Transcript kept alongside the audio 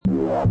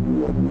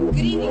Good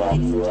evening,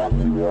 ladies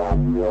and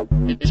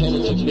gentlemen.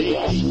 Intelligent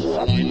Beats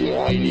on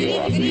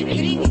Radio. Good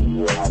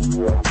evening.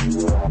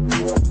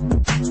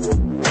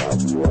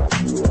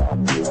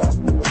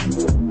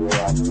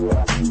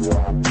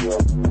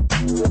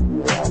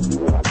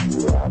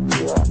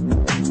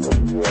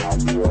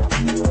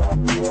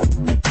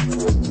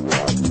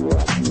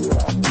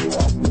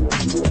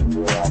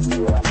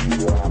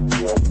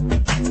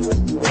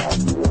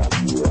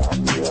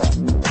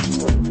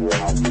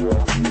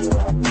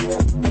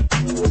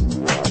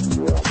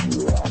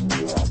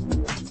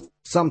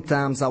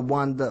 Sometimes I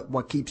wonder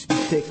what keeps me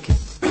ticking.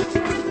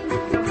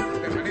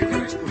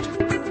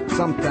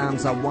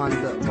 Sometimes I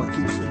wonder what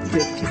keeps me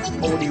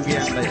ticking. Audio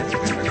hjärnväg.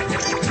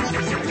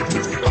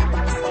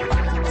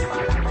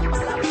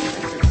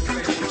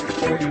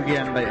 Audio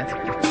hjärnväg.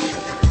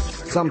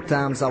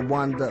 Sometimes I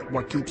wonder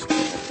what keeps me.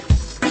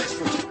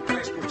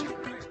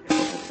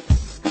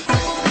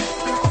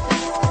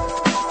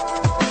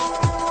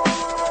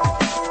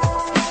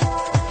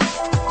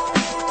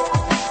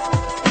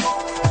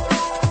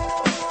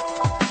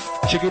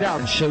 Check it out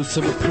and show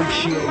some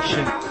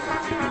appreciation.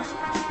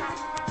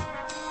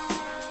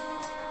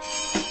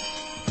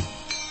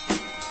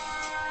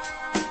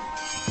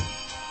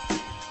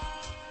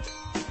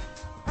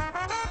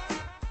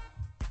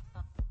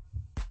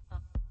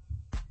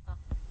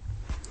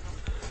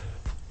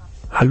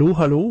 Hallo,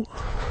 hallo.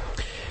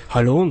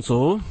 Hallo und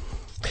so.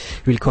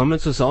 Willkommen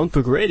zu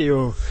Soundbook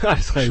Radio.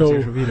 Das reimt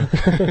sich schon wieder.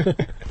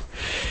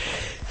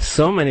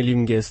 So, meine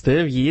lieben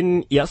Gäste,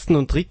 jeden ersten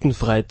und dritten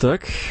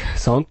Freitag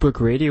Soundbook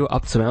Radio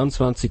ab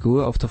 22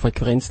 Uhr auf der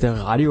Frequenz der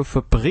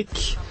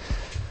Radiofabrik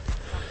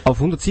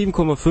auf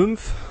 107,5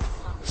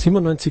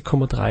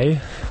 97,3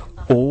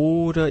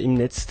 oder im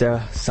Netz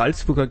der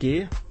Salzburg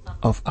AG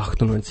auf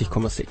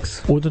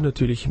 98,6. oder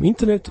natürlich im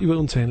Internet über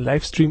unseren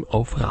Livestream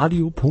auf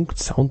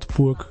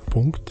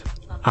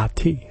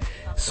radio.soundburg.at.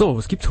 So,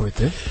 was gibt's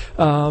heute?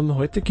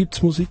 Heute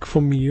gibt's Musik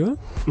von mir.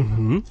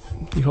 Mhm.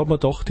 Ich habe mir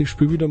gedacht, ich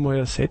spiele wieder mal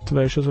ein Set,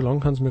 weil ich schon so lange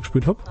keins mehr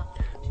gespielt habe.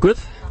 Gut,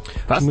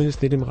 passt.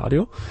 Zumindest nicht im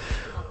Radio.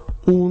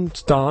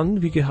 Und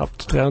dann, wie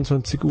gehabt,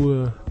 23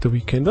 Uhr der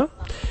Weekender.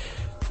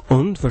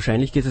 Und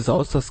wahrscheinlich geht es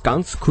aus, dass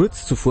ganz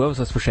kurz zuvor, was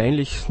heißt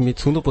wahrscheinlich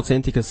mit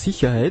hundertprozentiger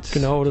Sicherheit,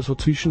 Genau, oder so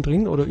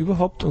zwischendrin oder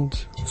überhaupt.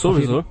 Und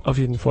Sowieso. Auf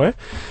jeden Fall.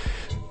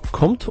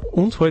 Kommt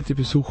uns heute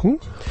besuchen.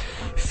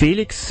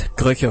 Felix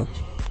Kröcher.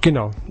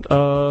 Genau.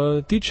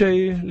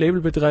 DJ,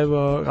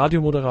 Labelbetreiber,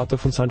 Radiomoderator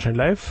von Sunshine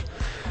Live.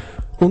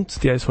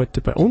 Und der ist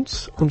heute bei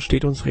uns und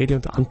steht uns Rede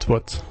und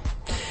Antwort.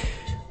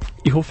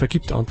 Ich hoffe, er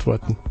gibt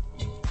Antworten.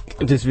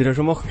 Das wird er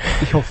schon machen.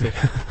 Ich hoffe.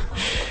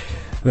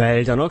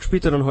 Weil danach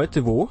spielt er dann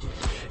heute wo?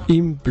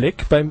 Im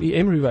Black beim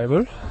EM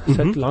Revival. Mhm.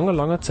 Seit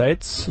langer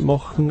Zeit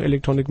machen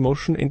Electronic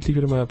Motion endlich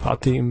wieder mal eine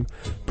Party im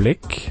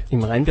Black.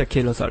 Im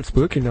Rheinbergkeller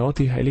Salzburg. Genau,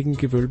 die heiligen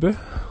Gewölbe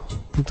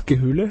und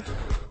Gehöhle.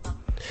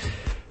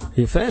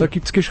 Ja, fein. Da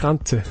gibt's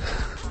Geschranze.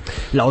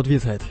 Laut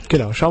wird halt.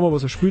 Genau, schauen wir,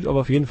 was er spielt, aber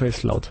auf jeden Fall ist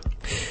es laut.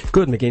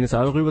 Gut, wir gehen jetzt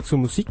auch rüber zur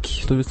Musik.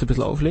 Du wirst ein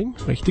bisschen auflegen.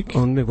 Richtig?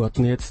 Und wir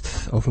warten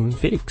jetzt auf den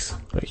Felix.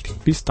 Richtig.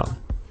 Bis dann.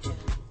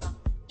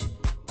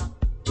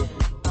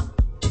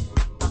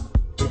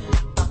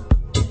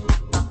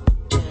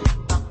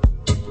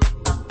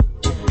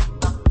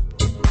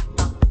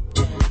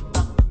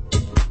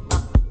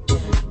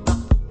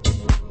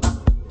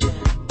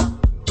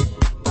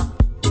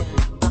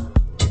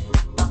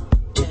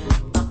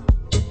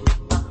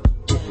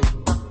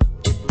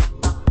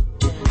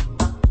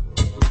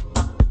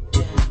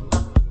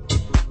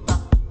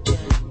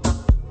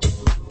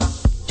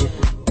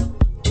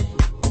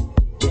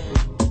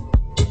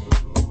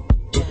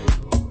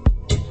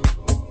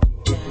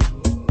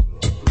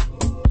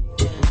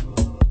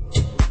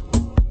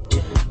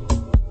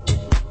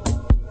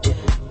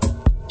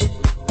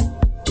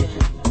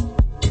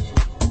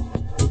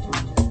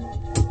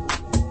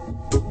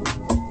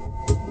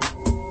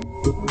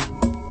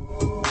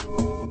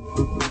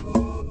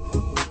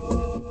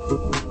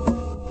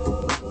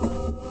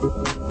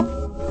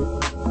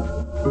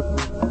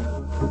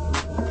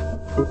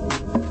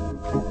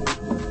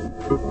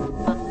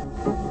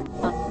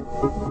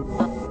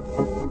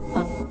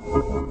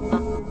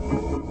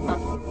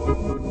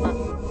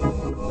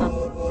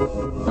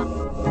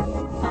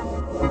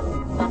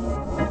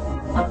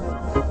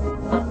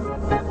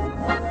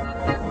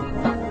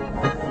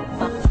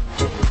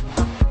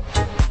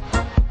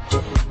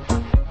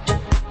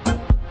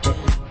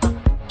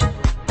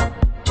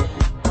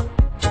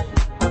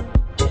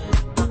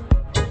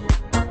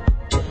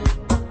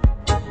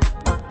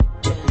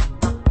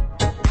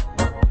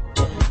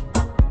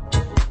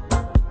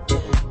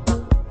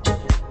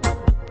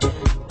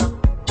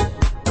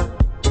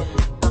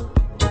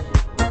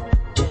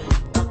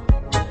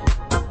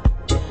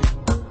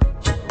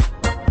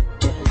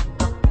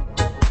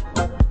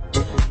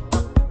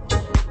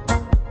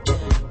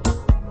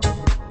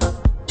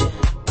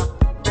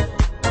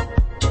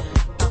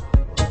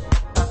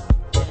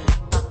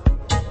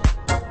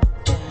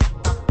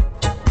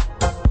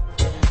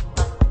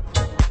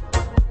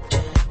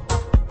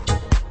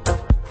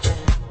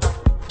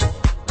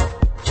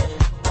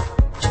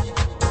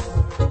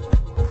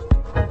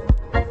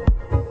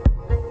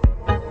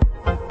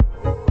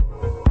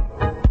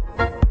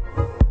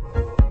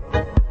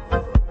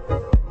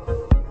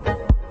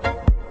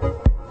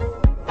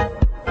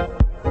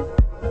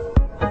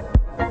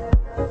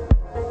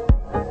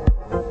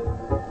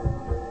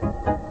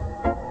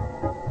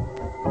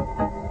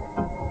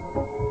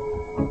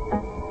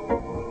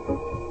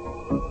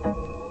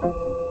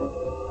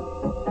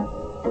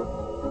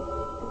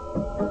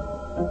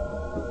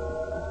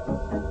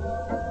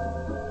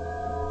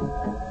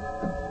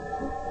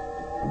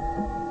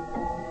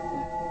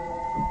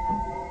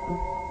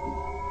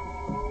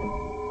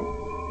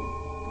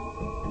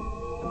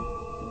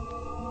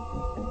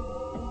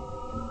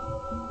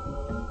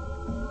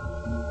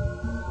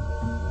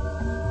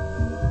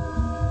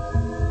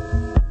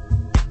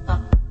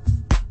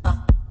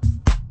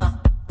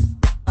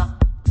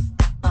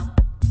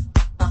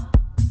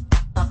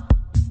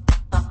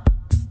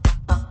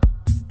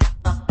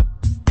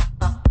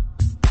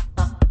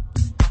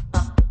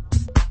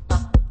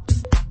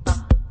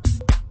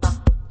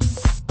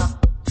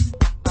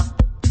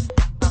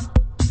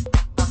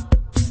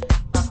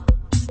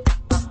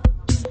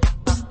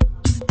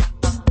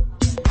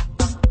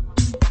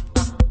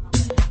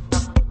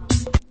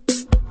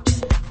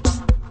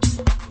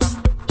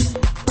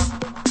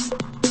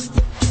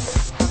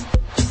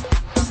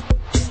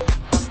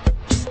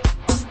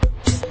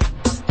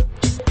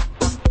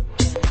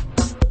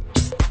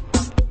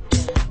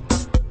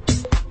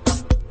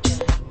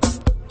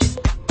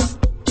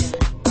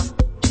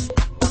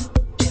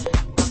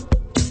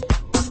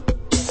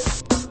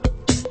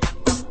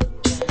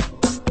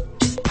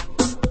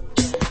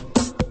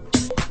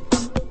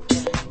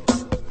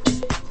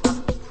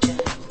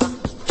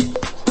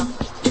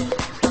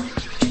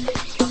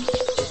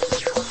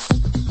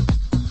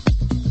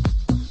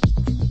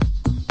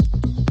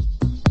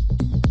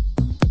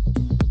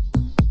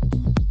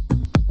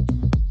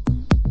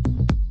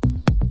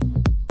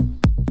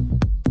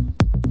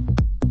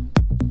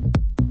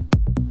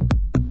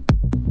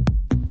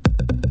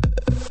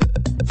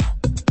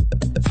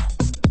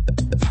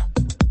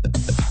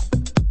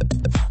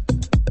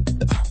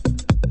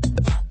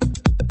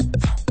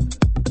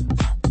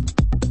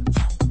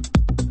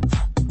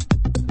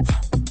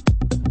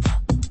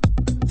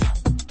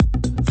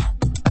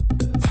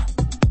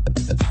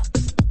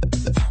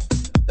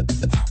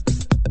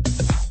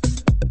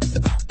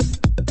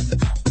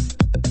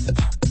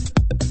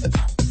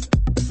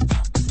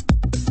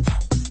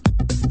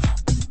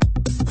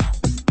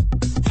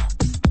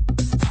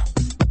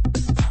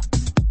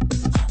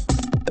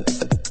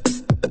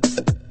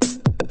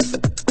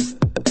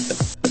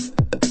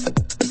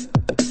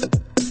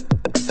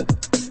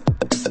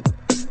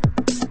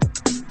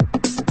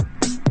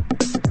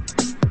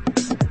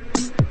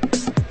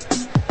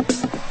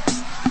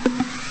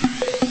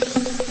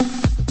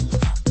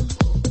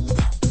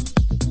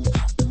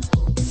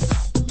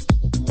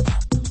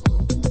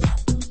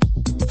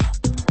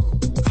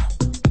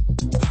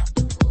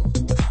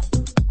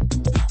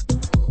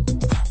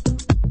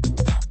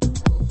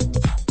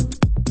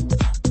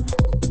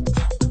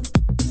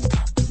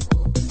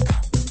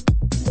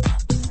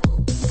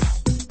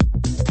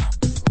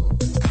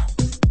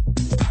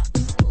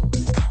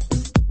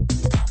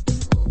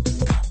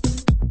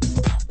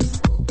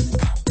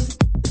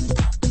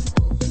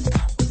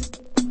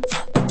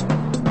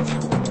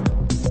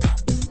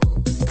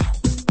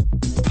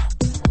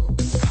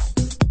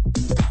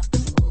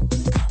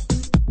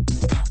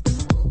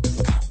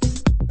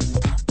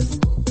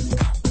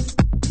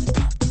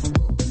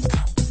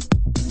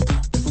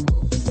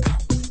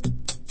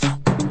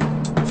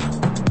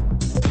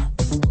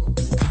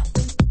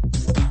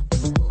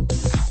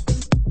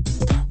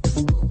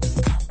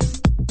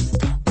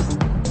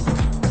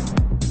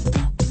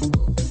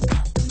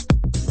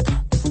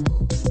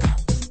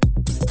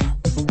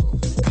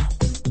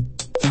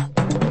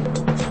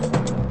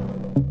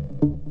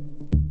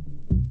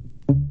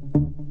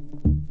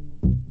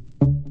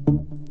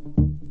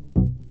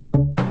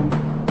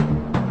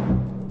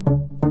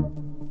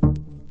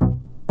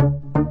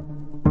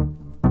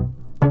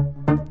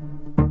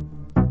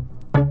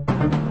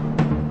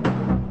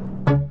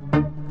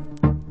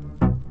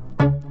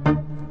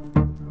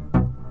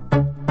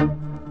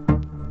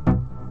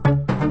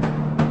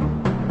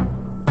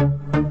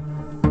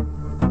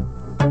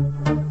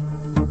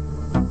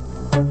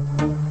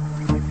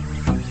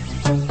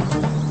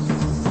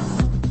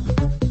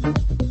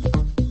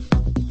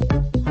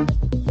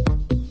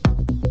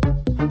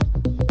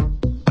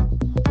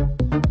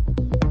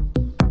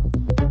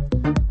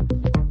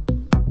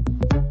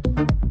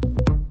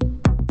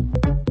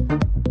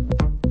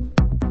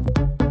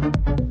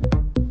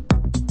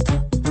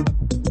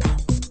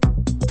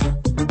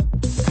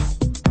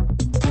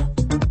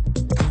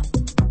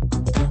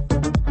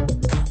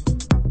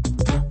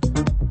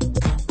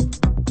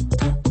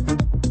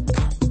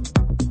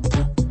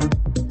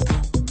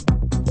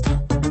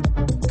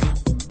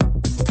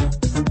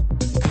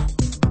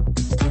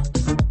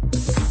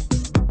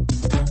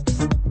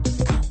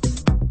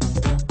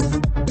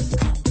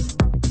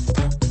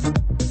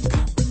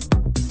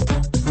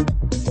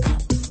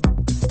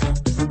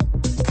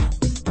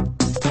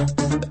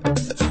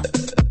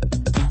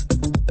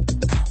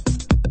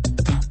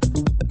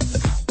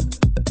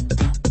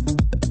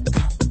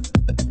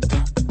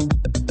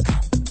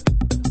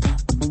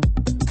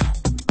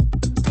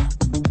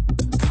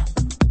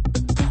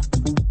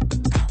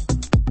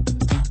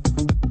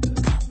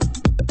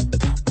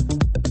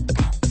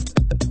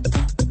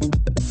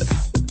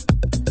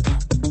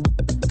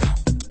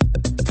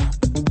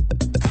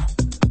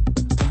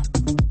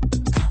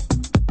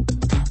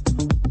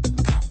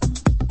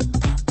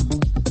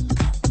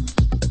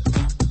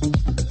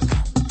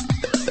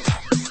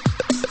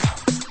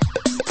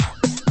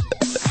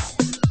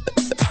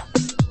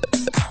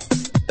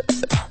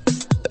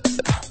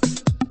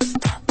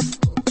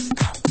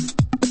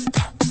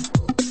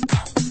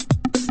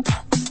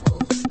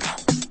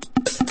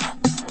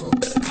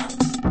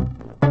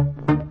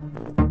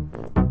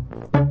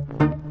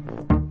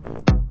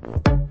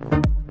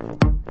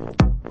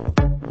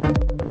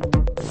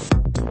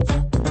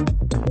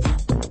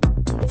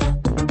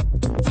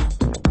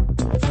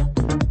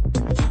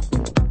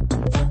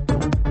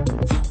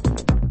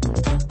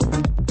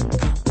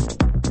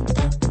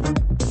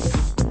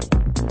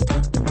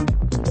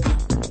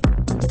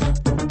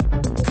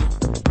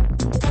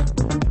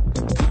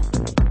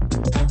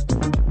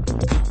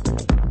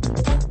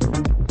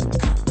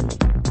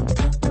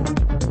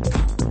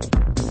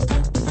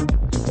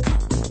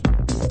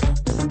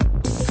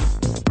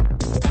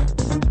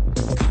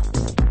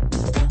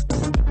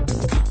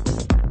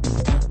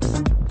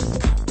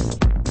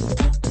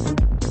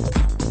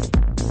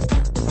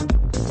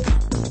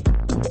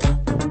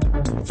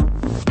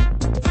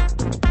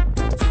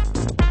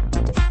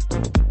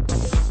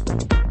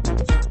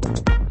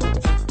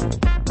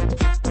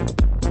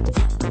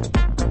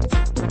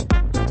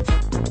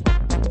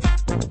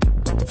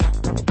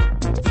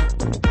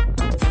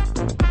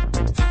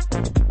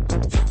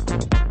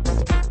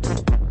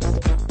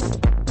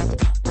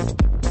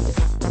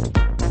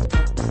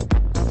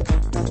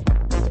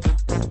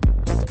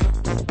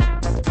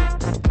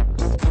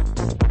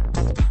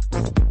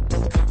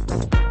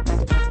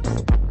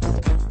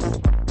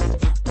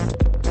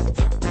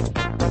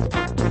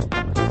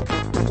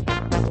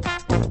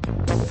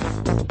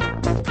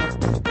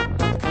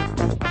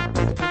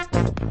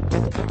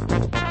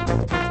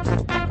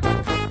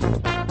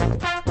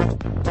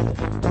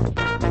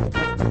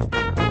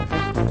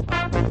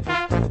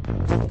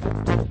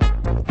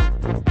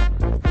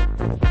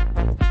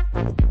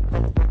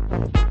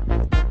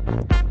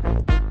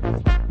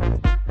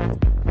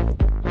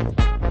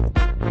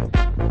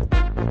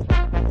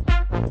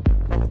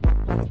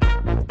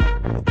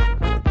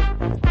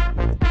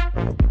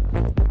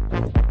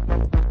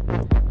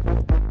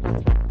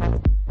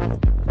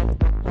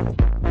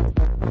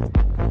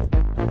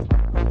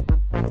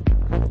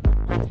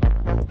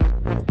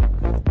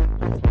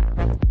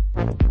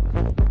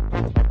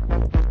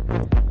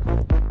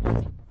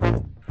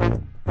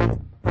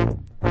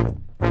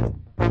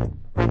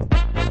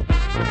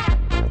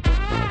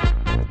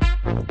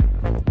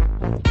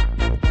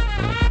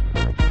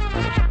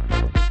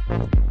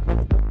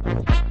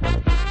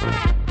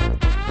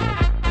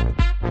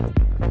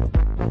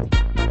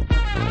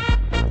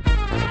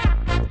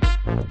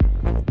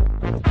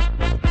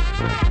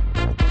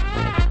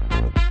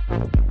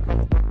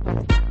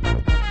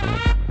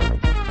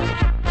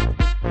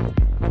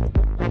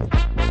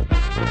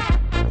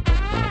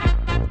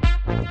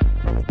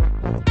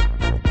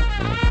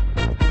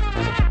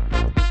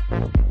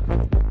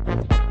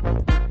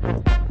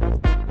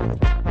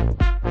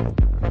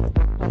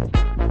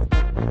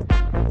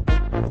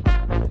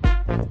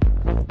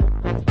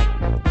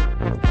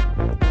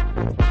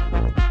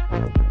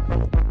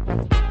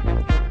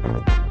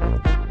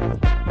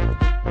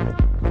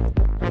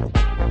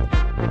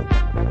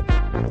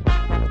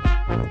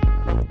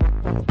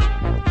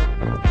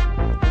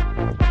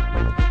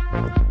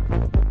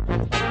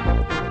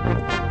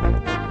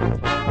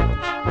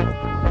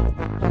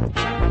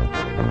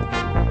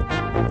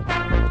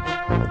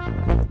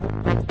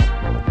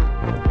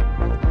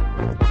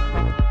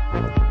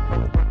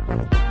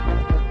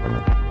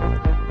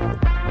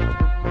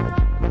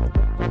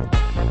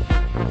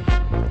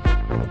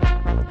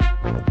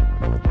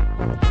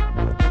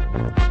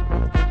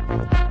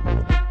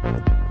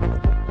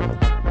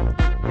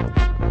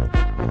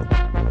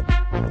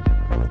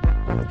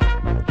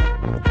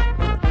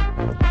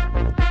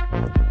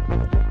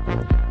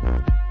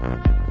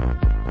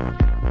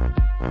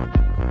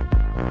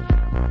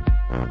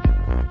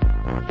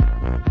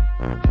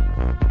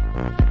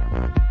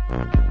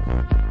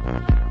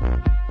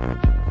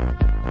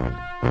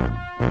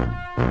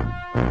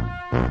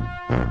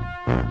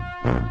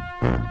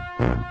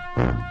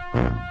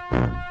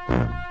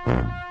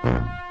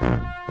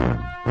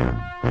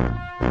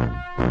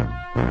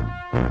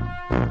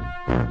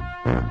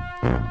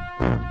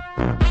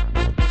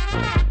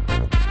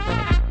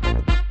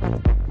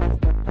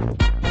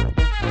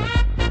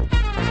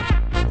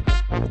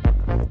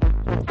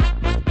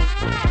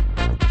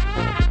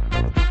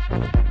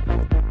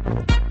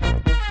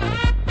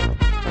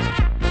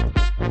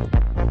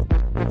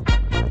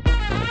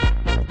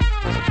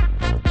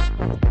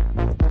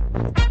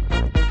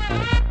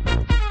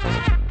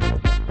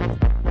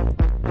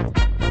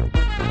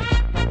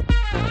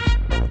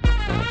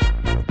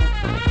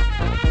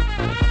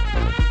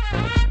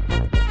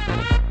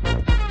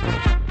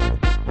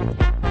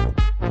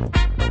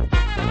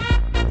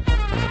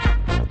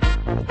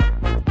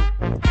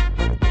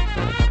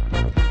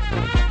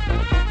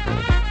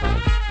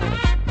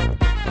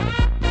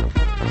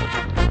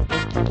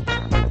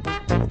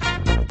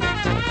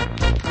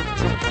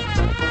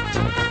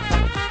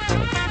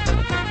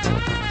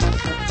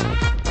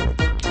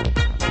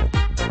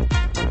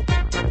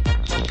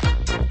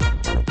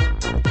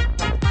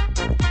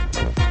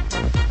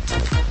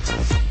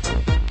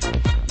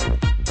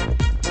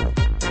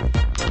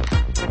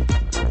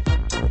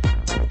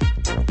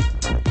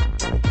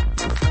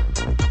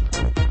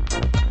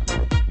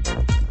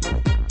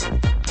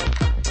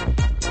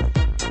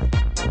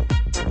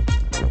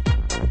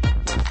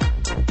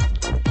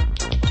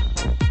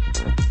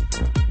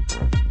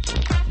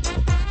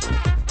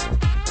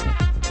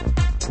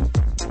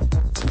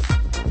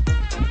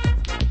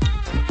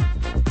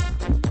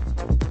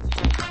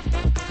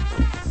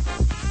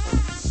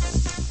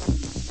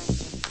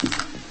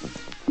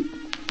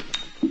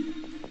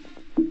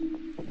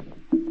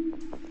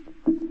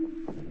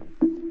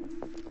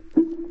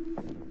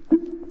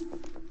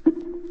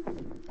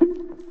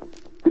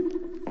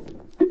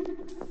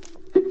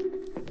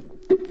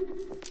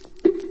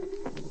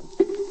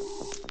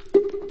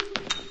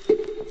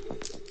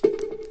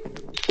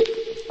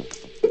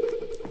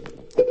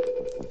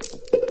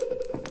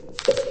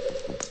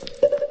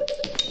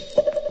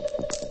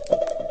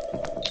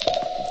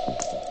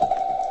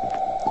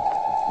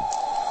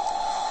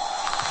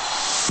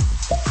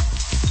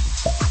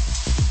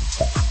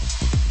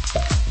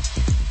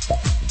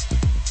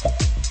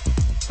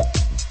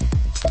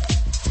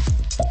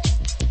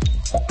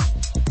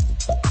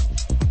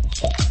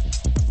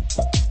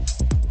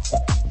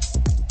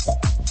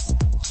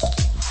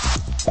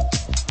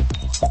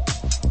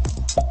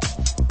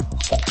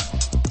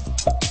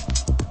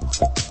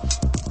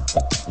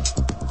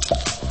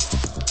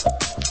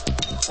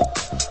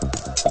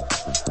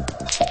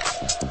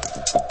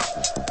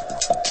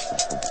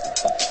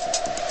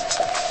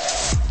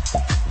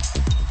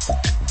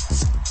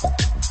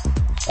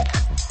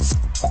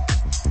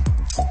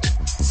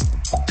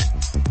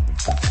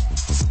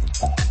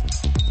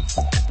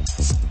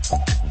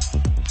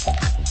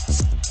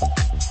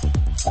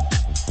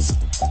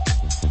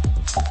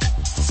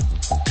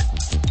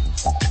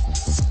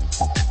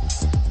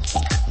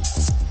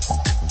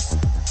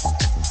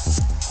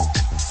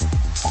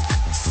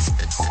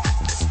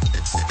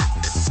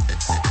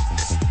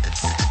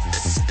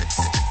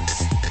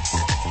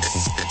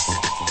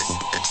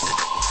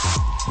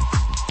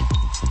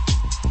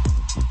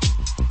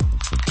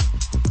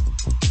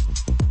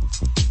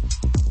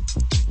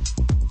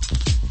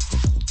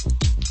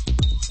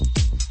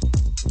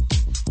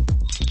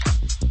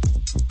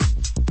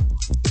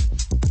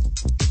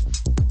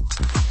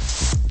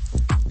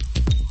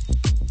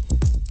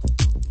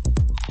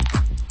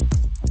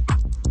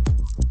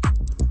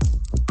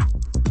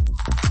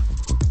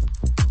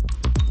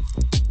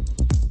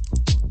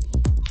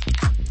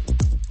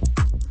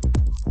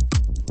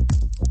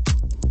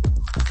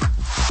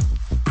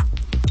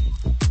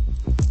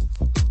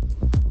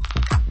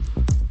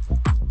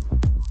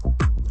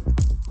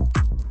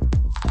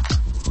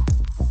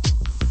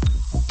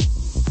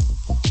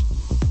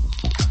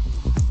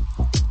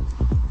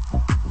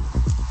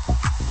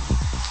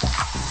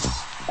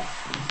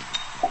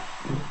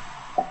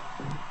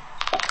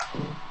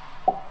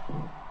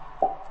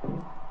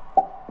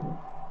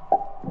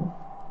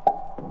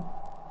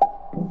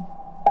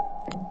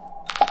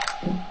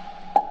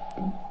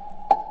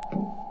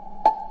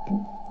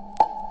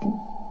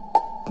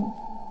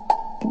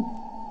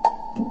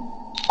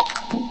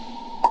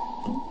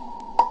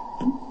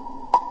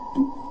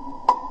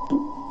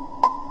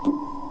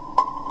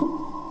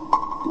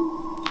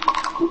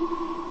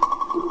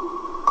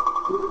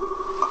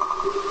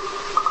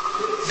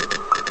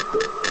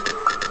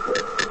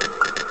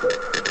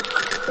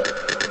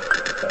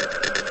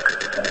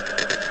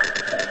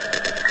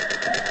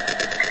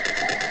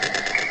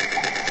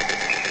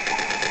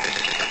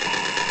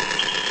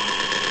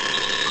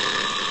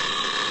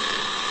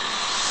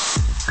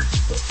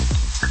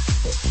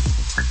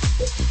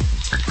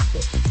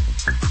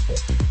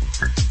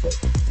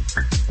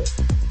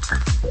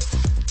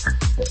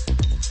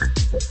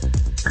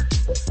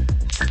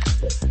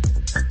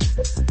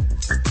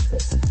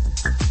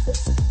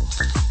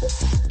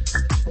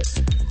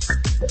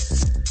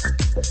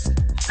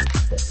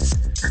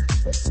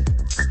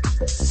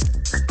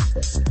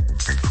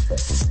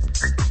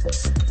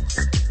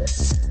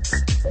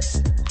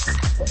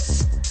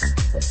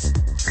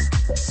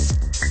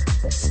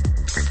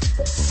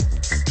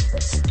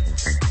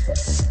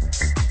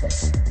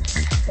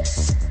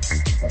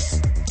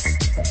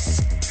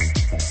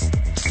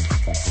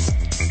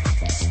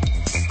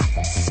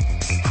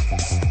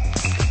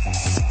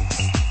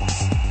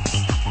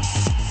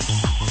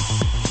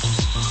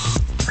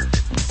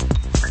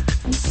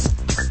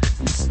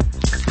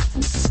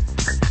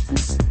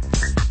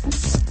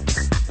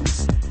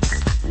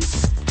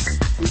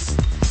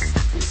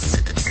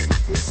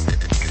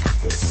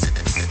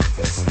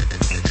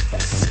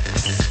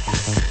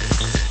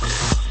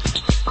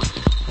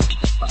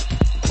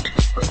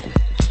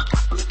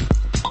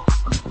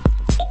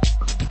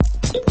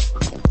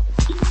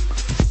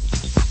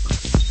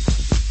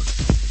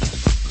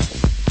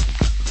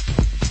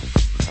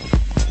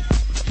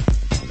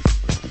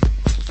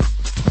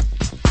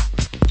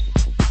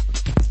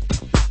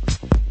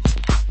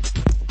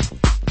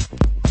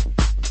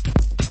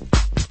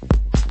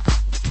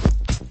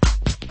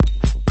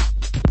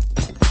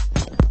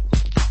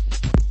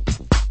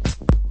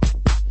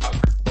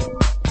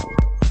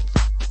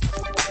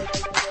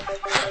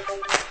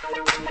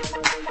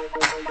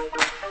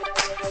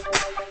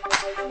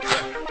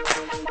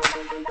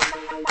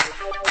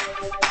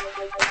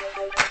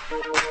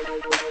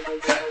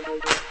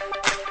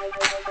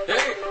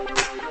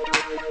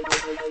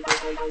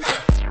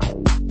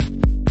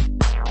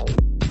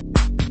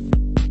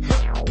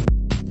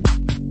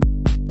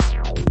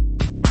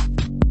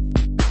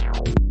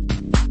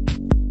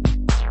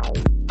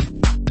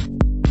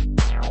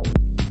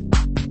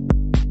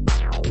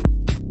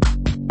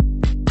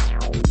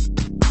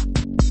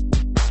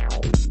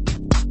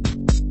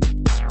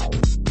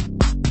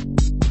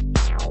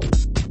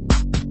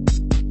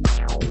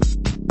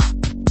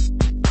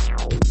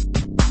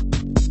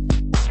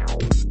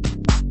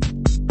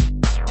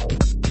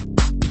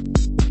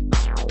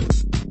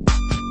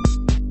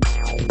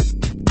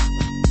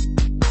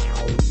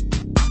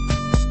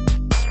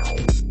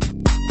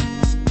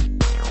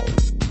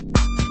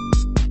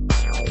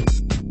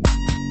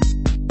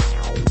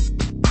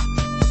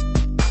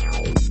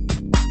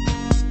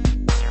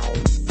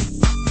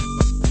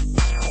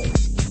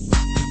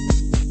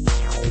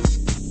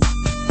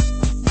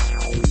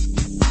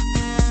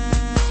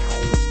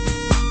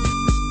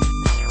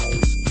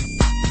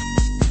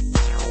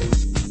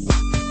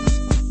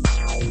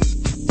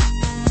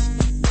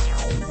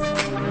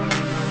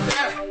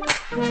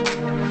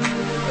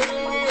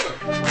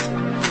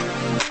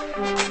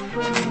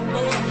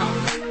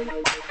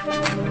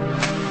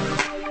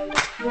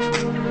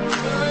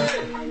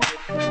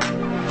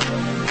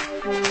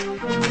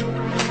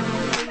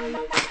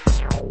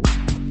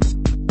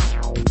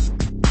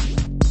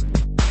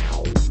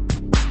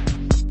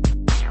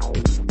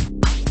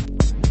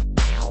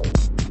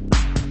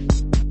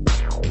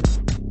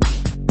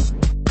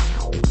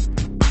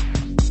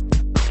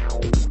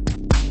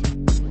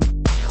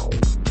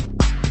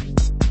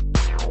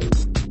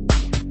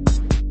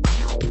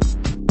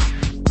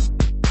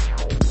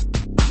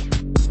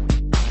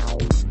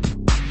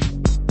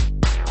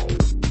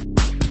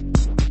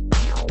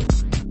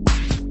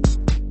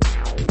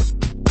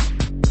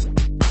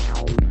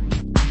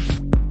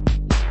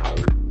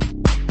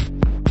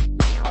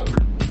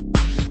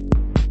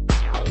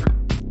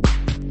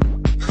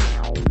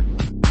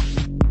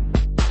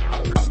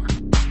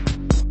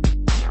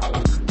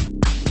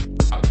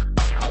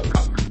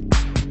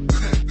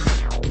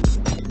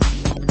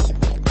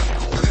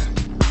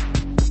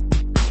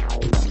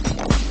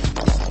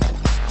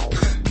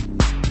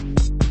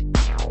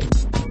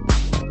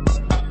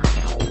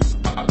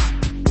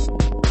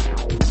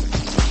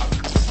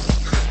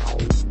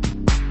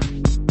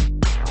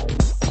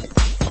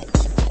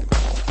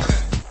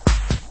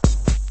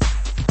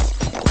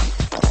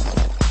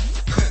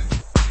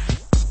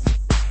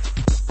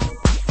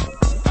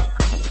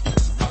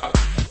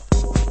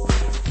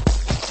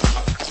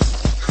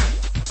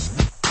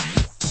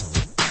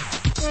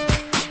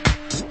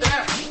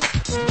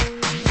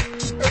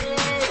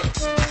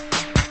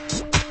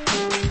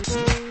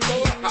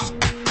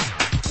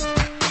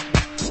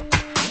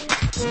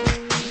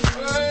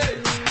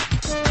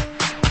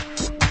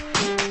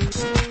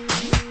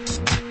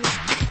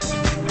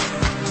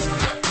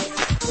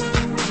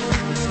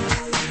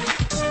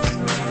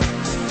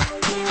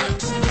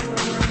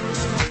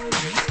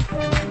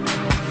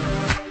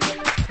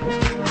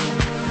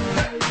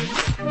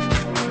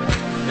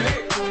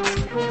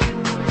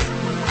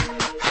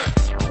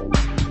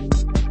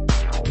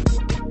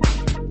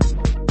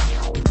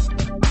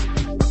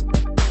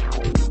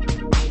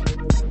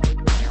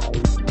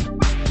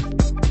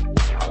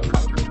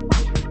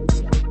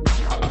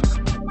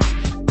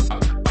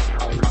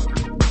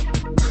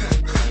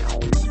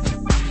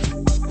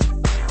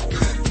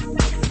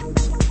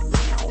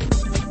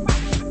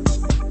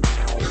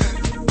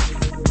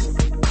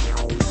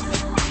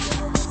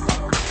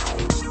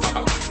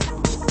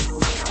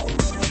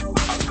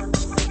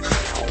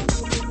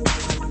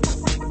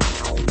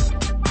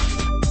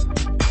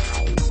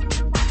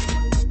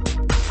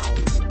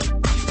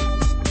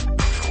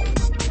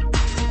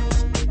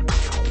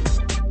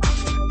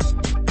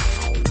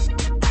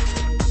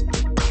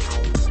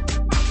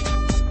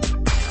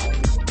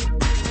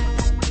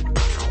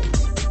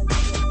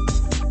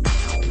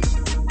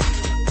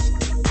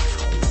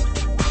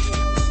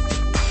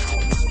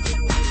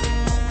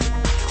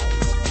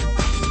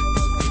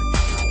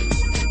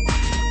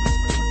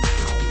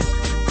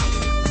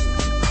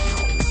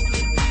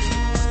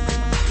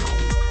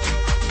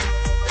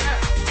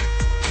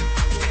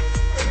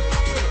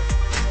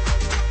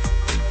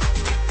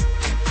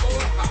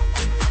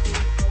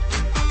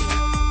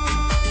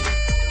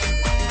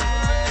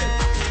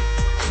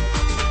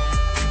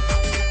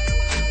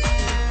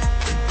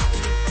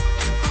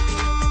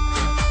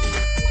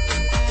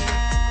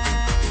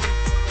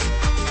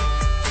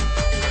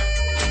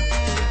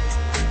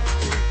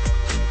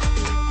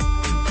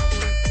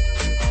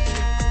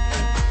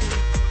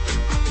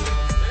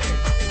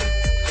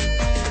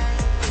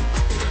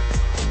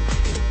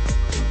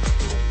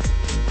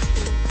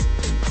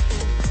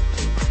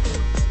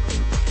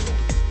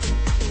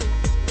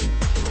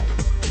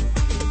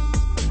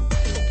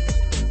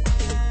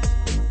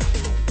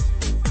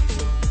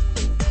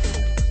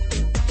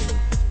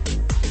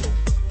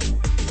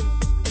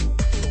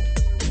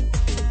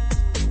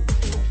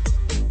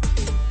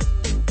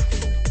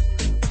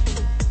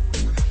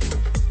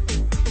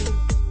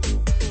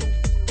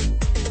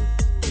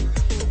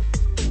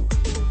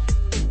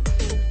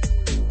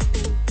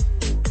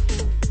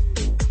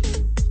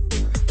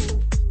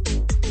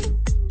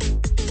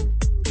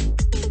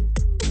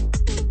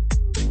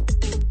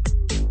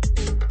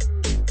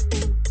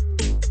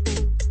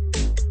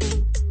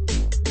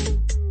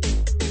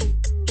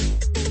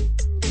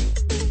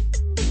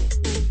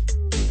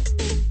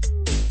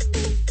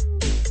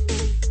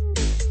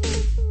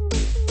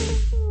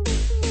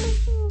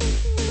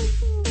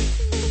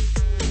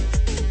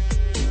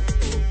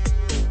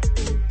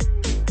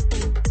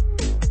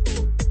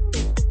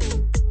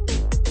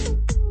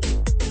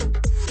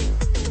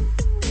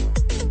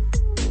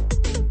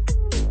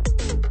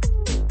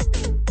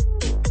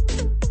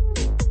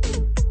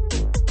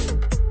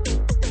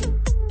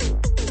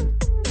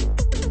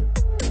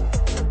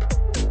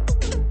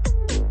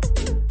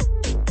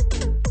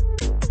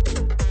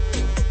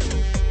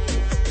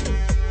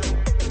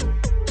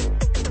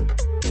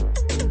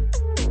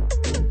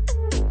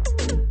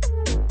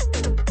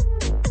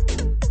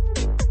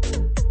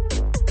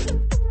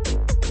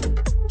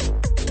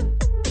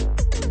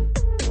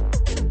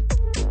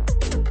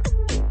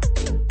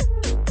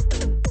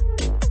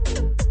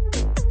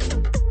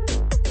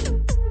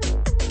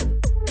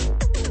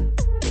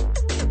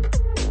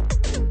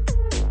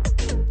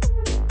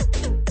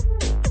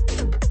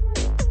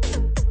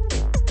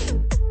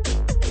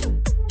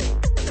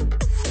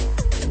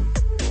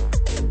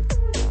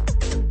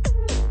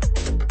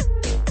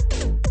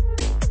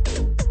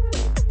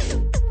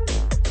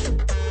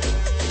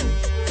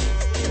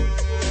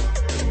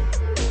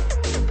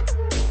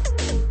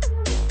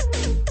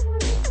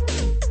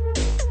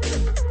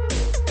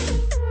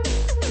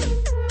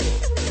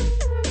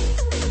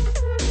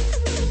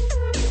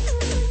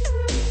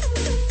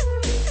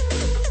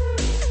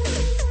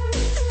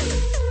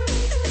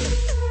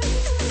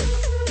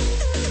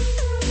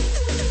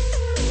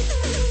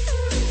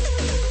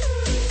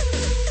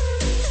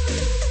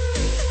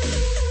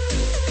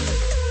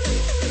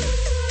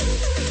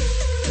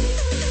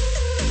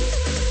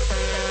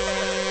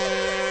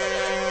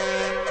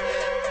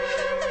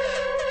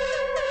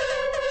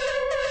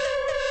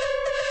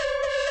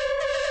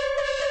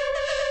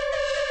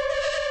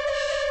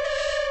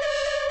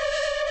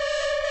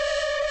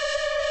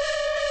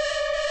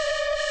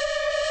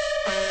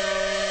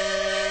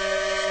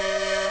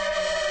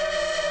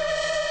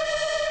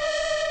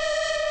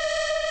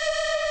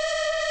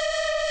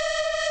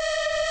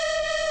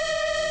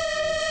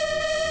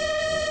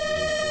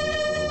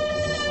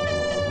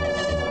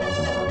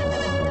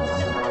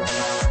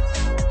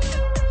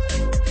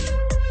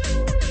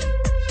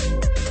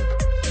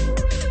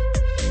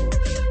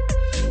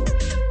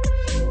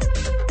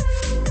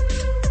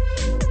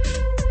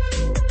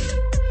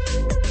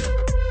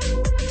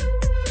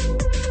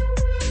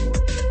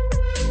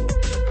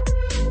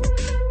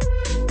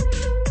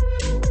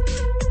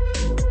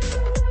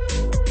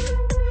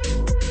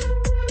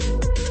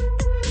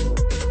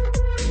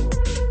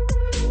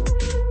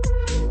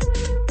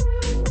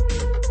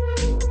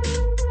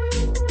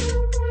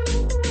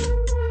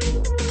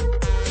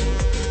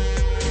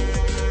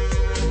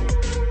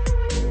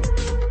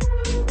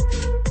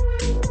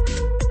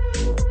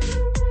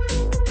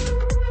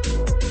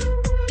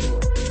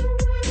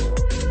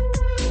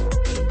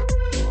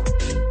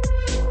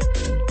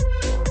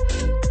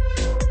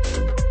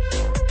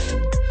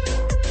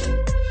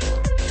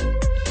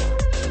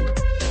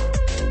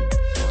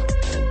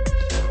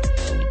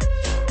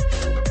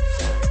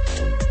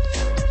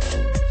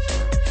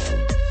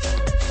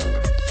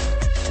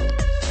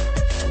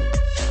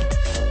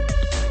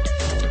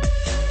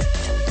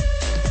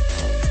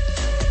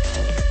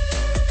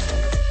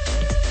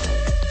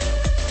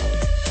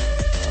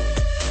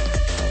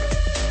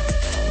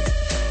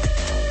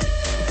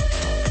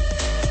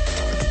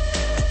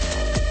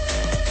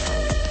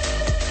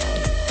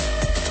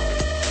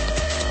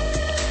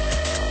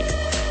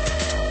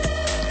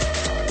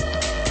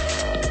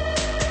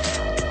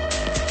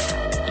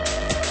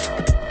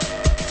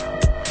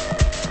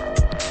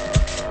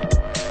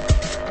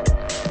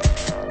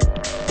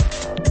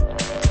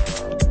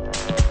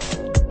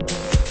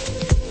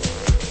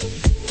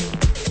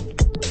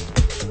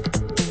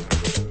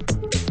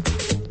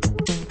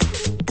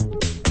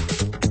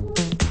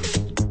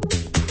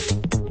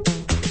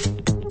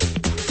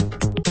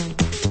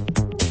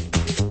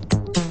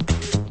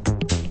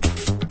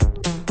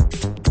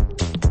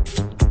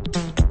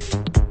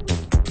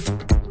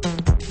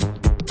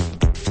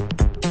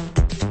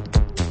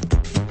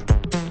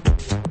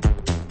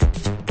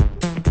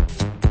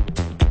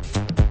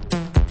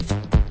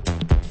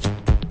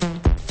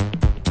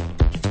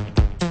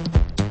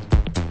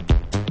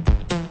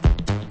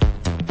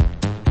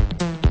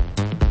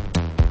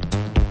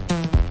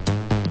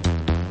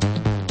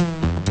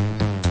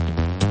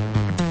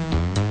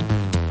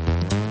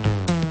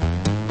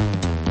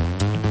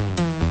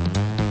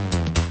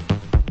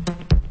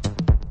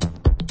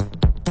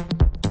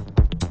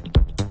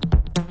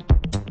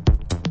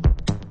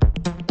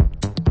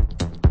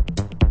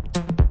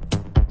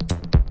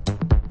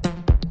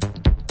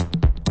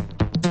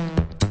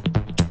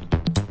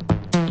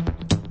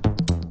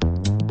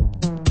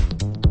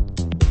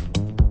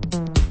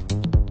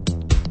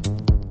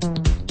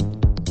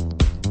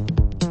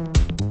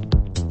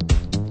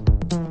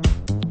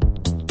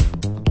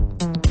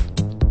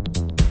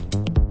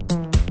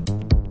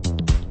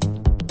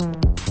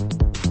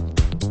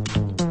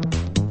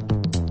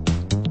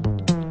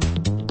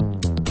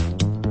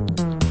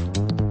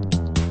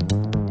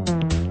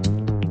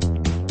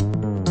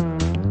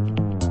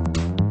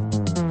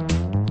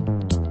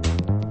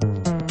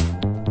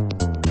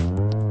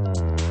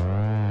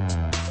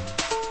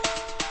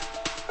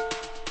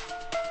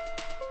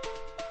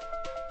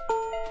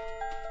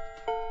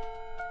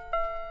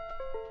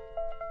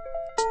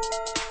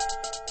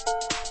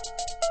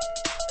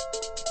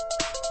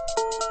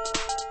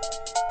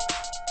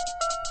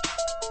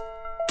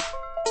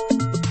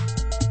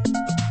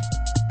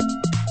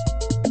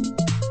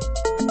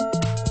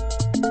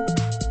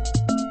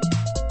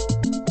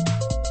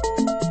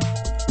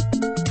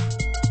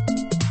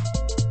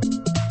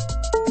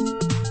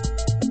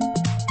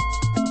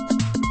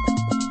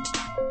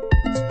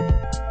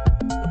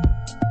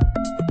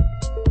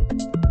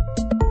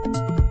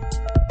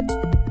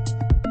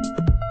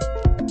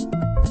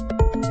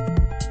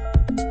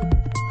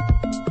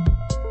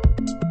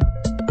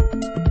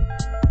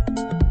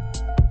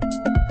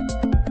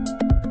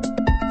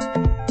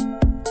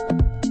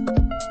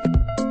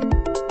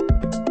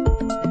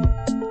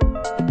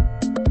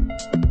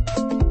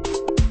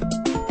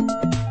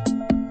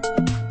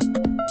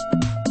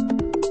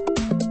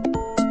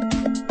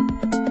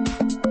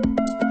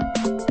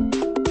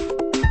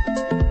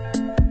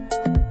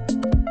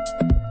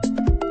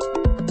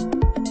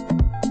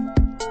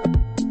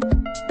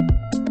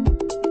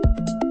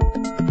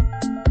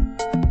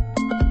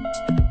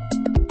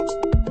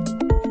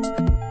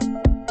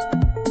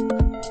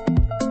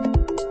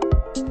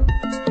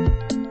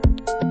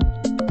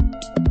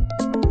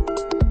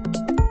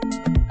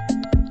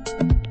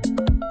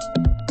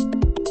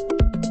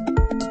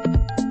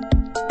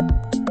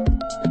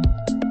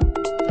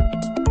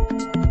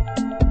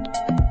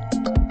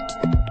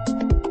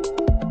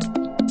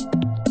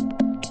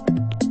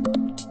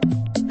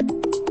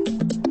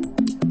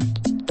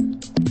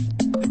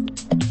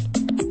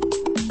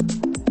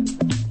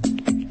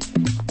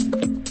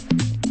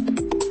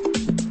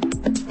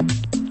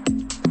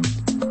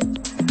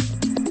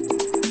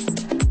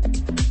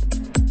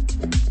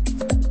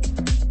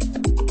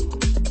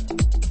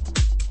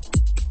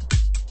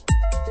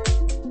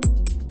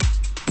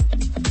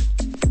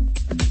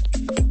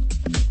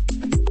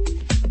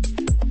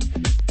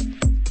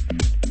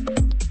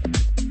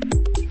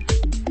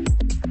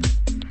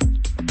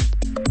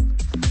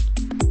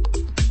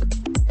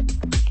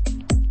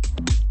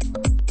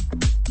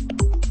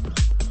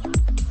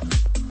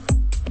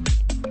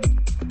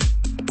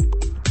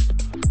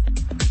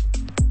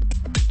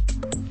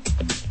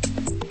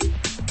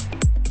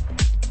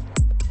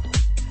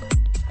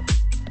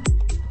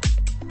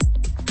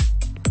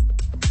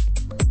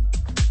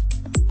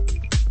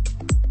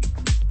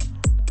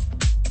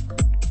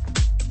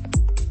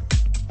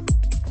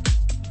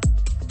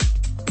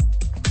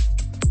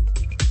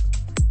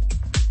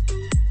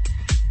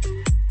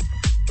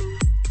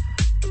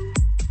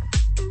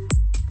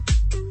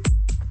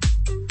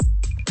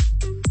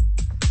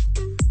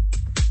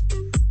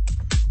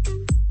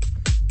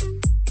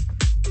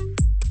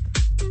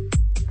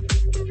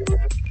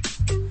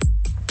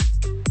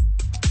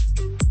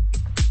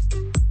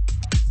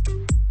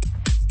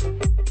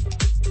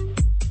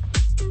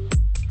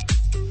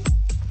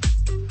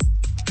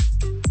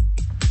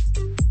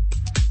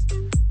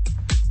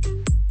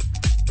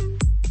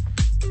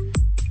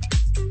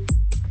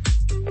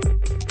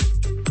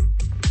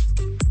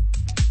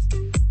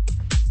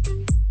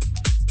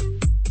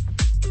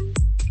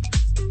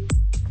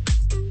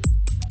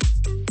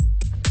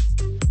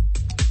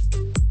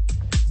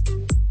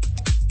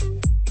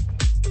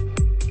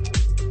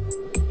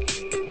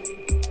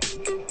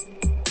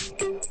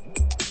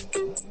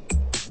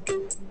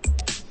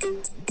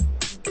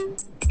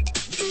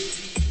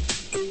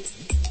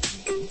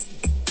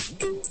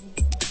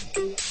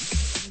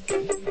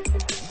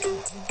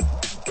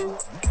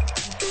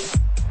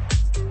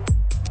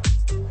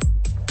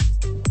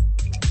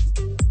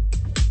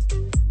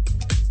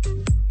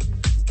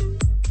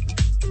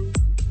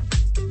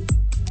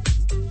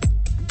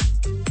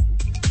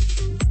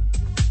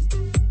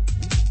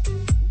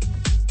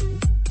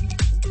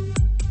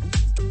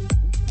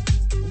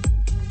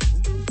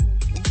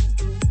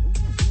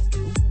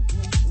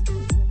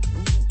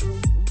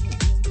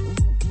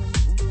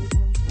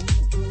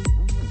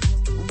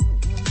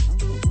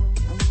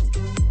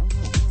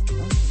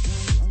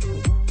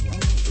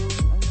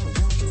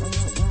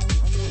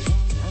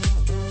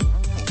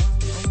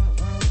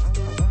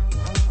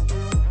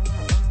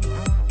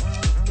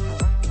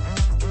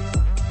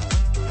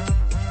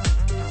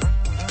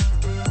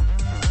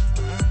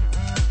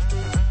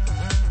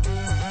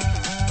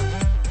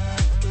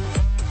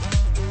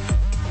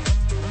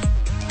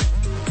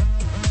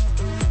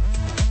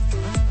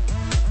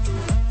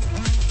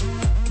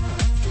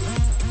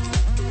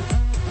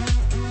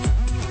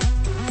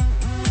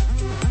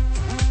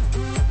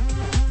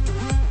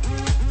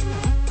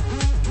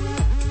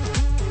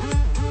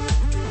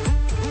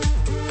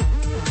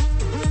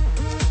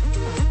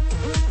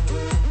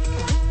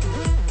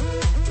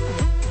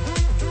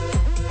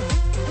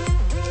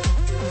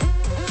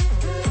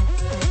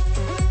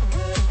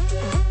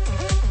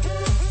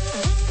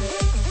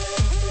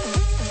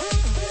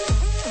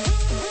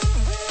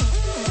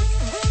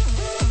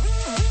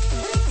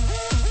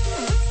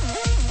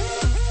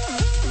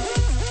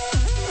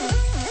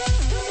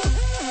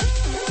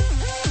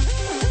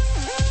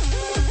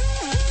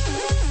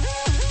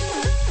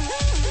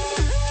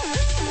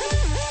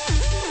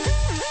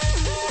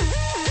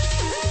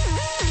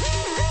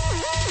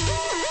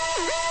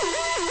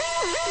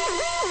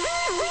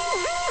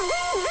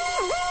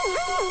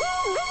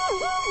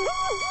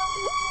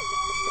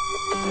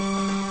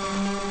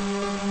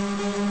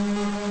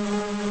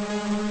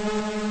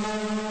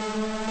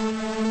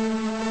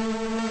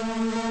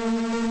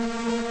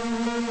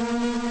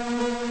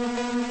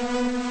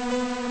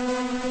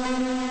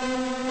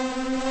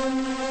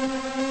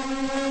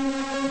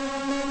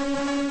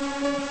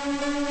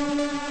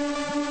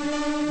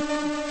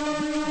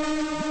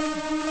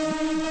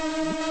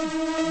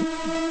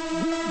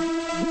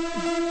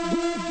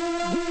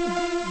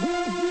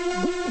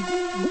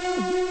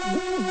 Thank you.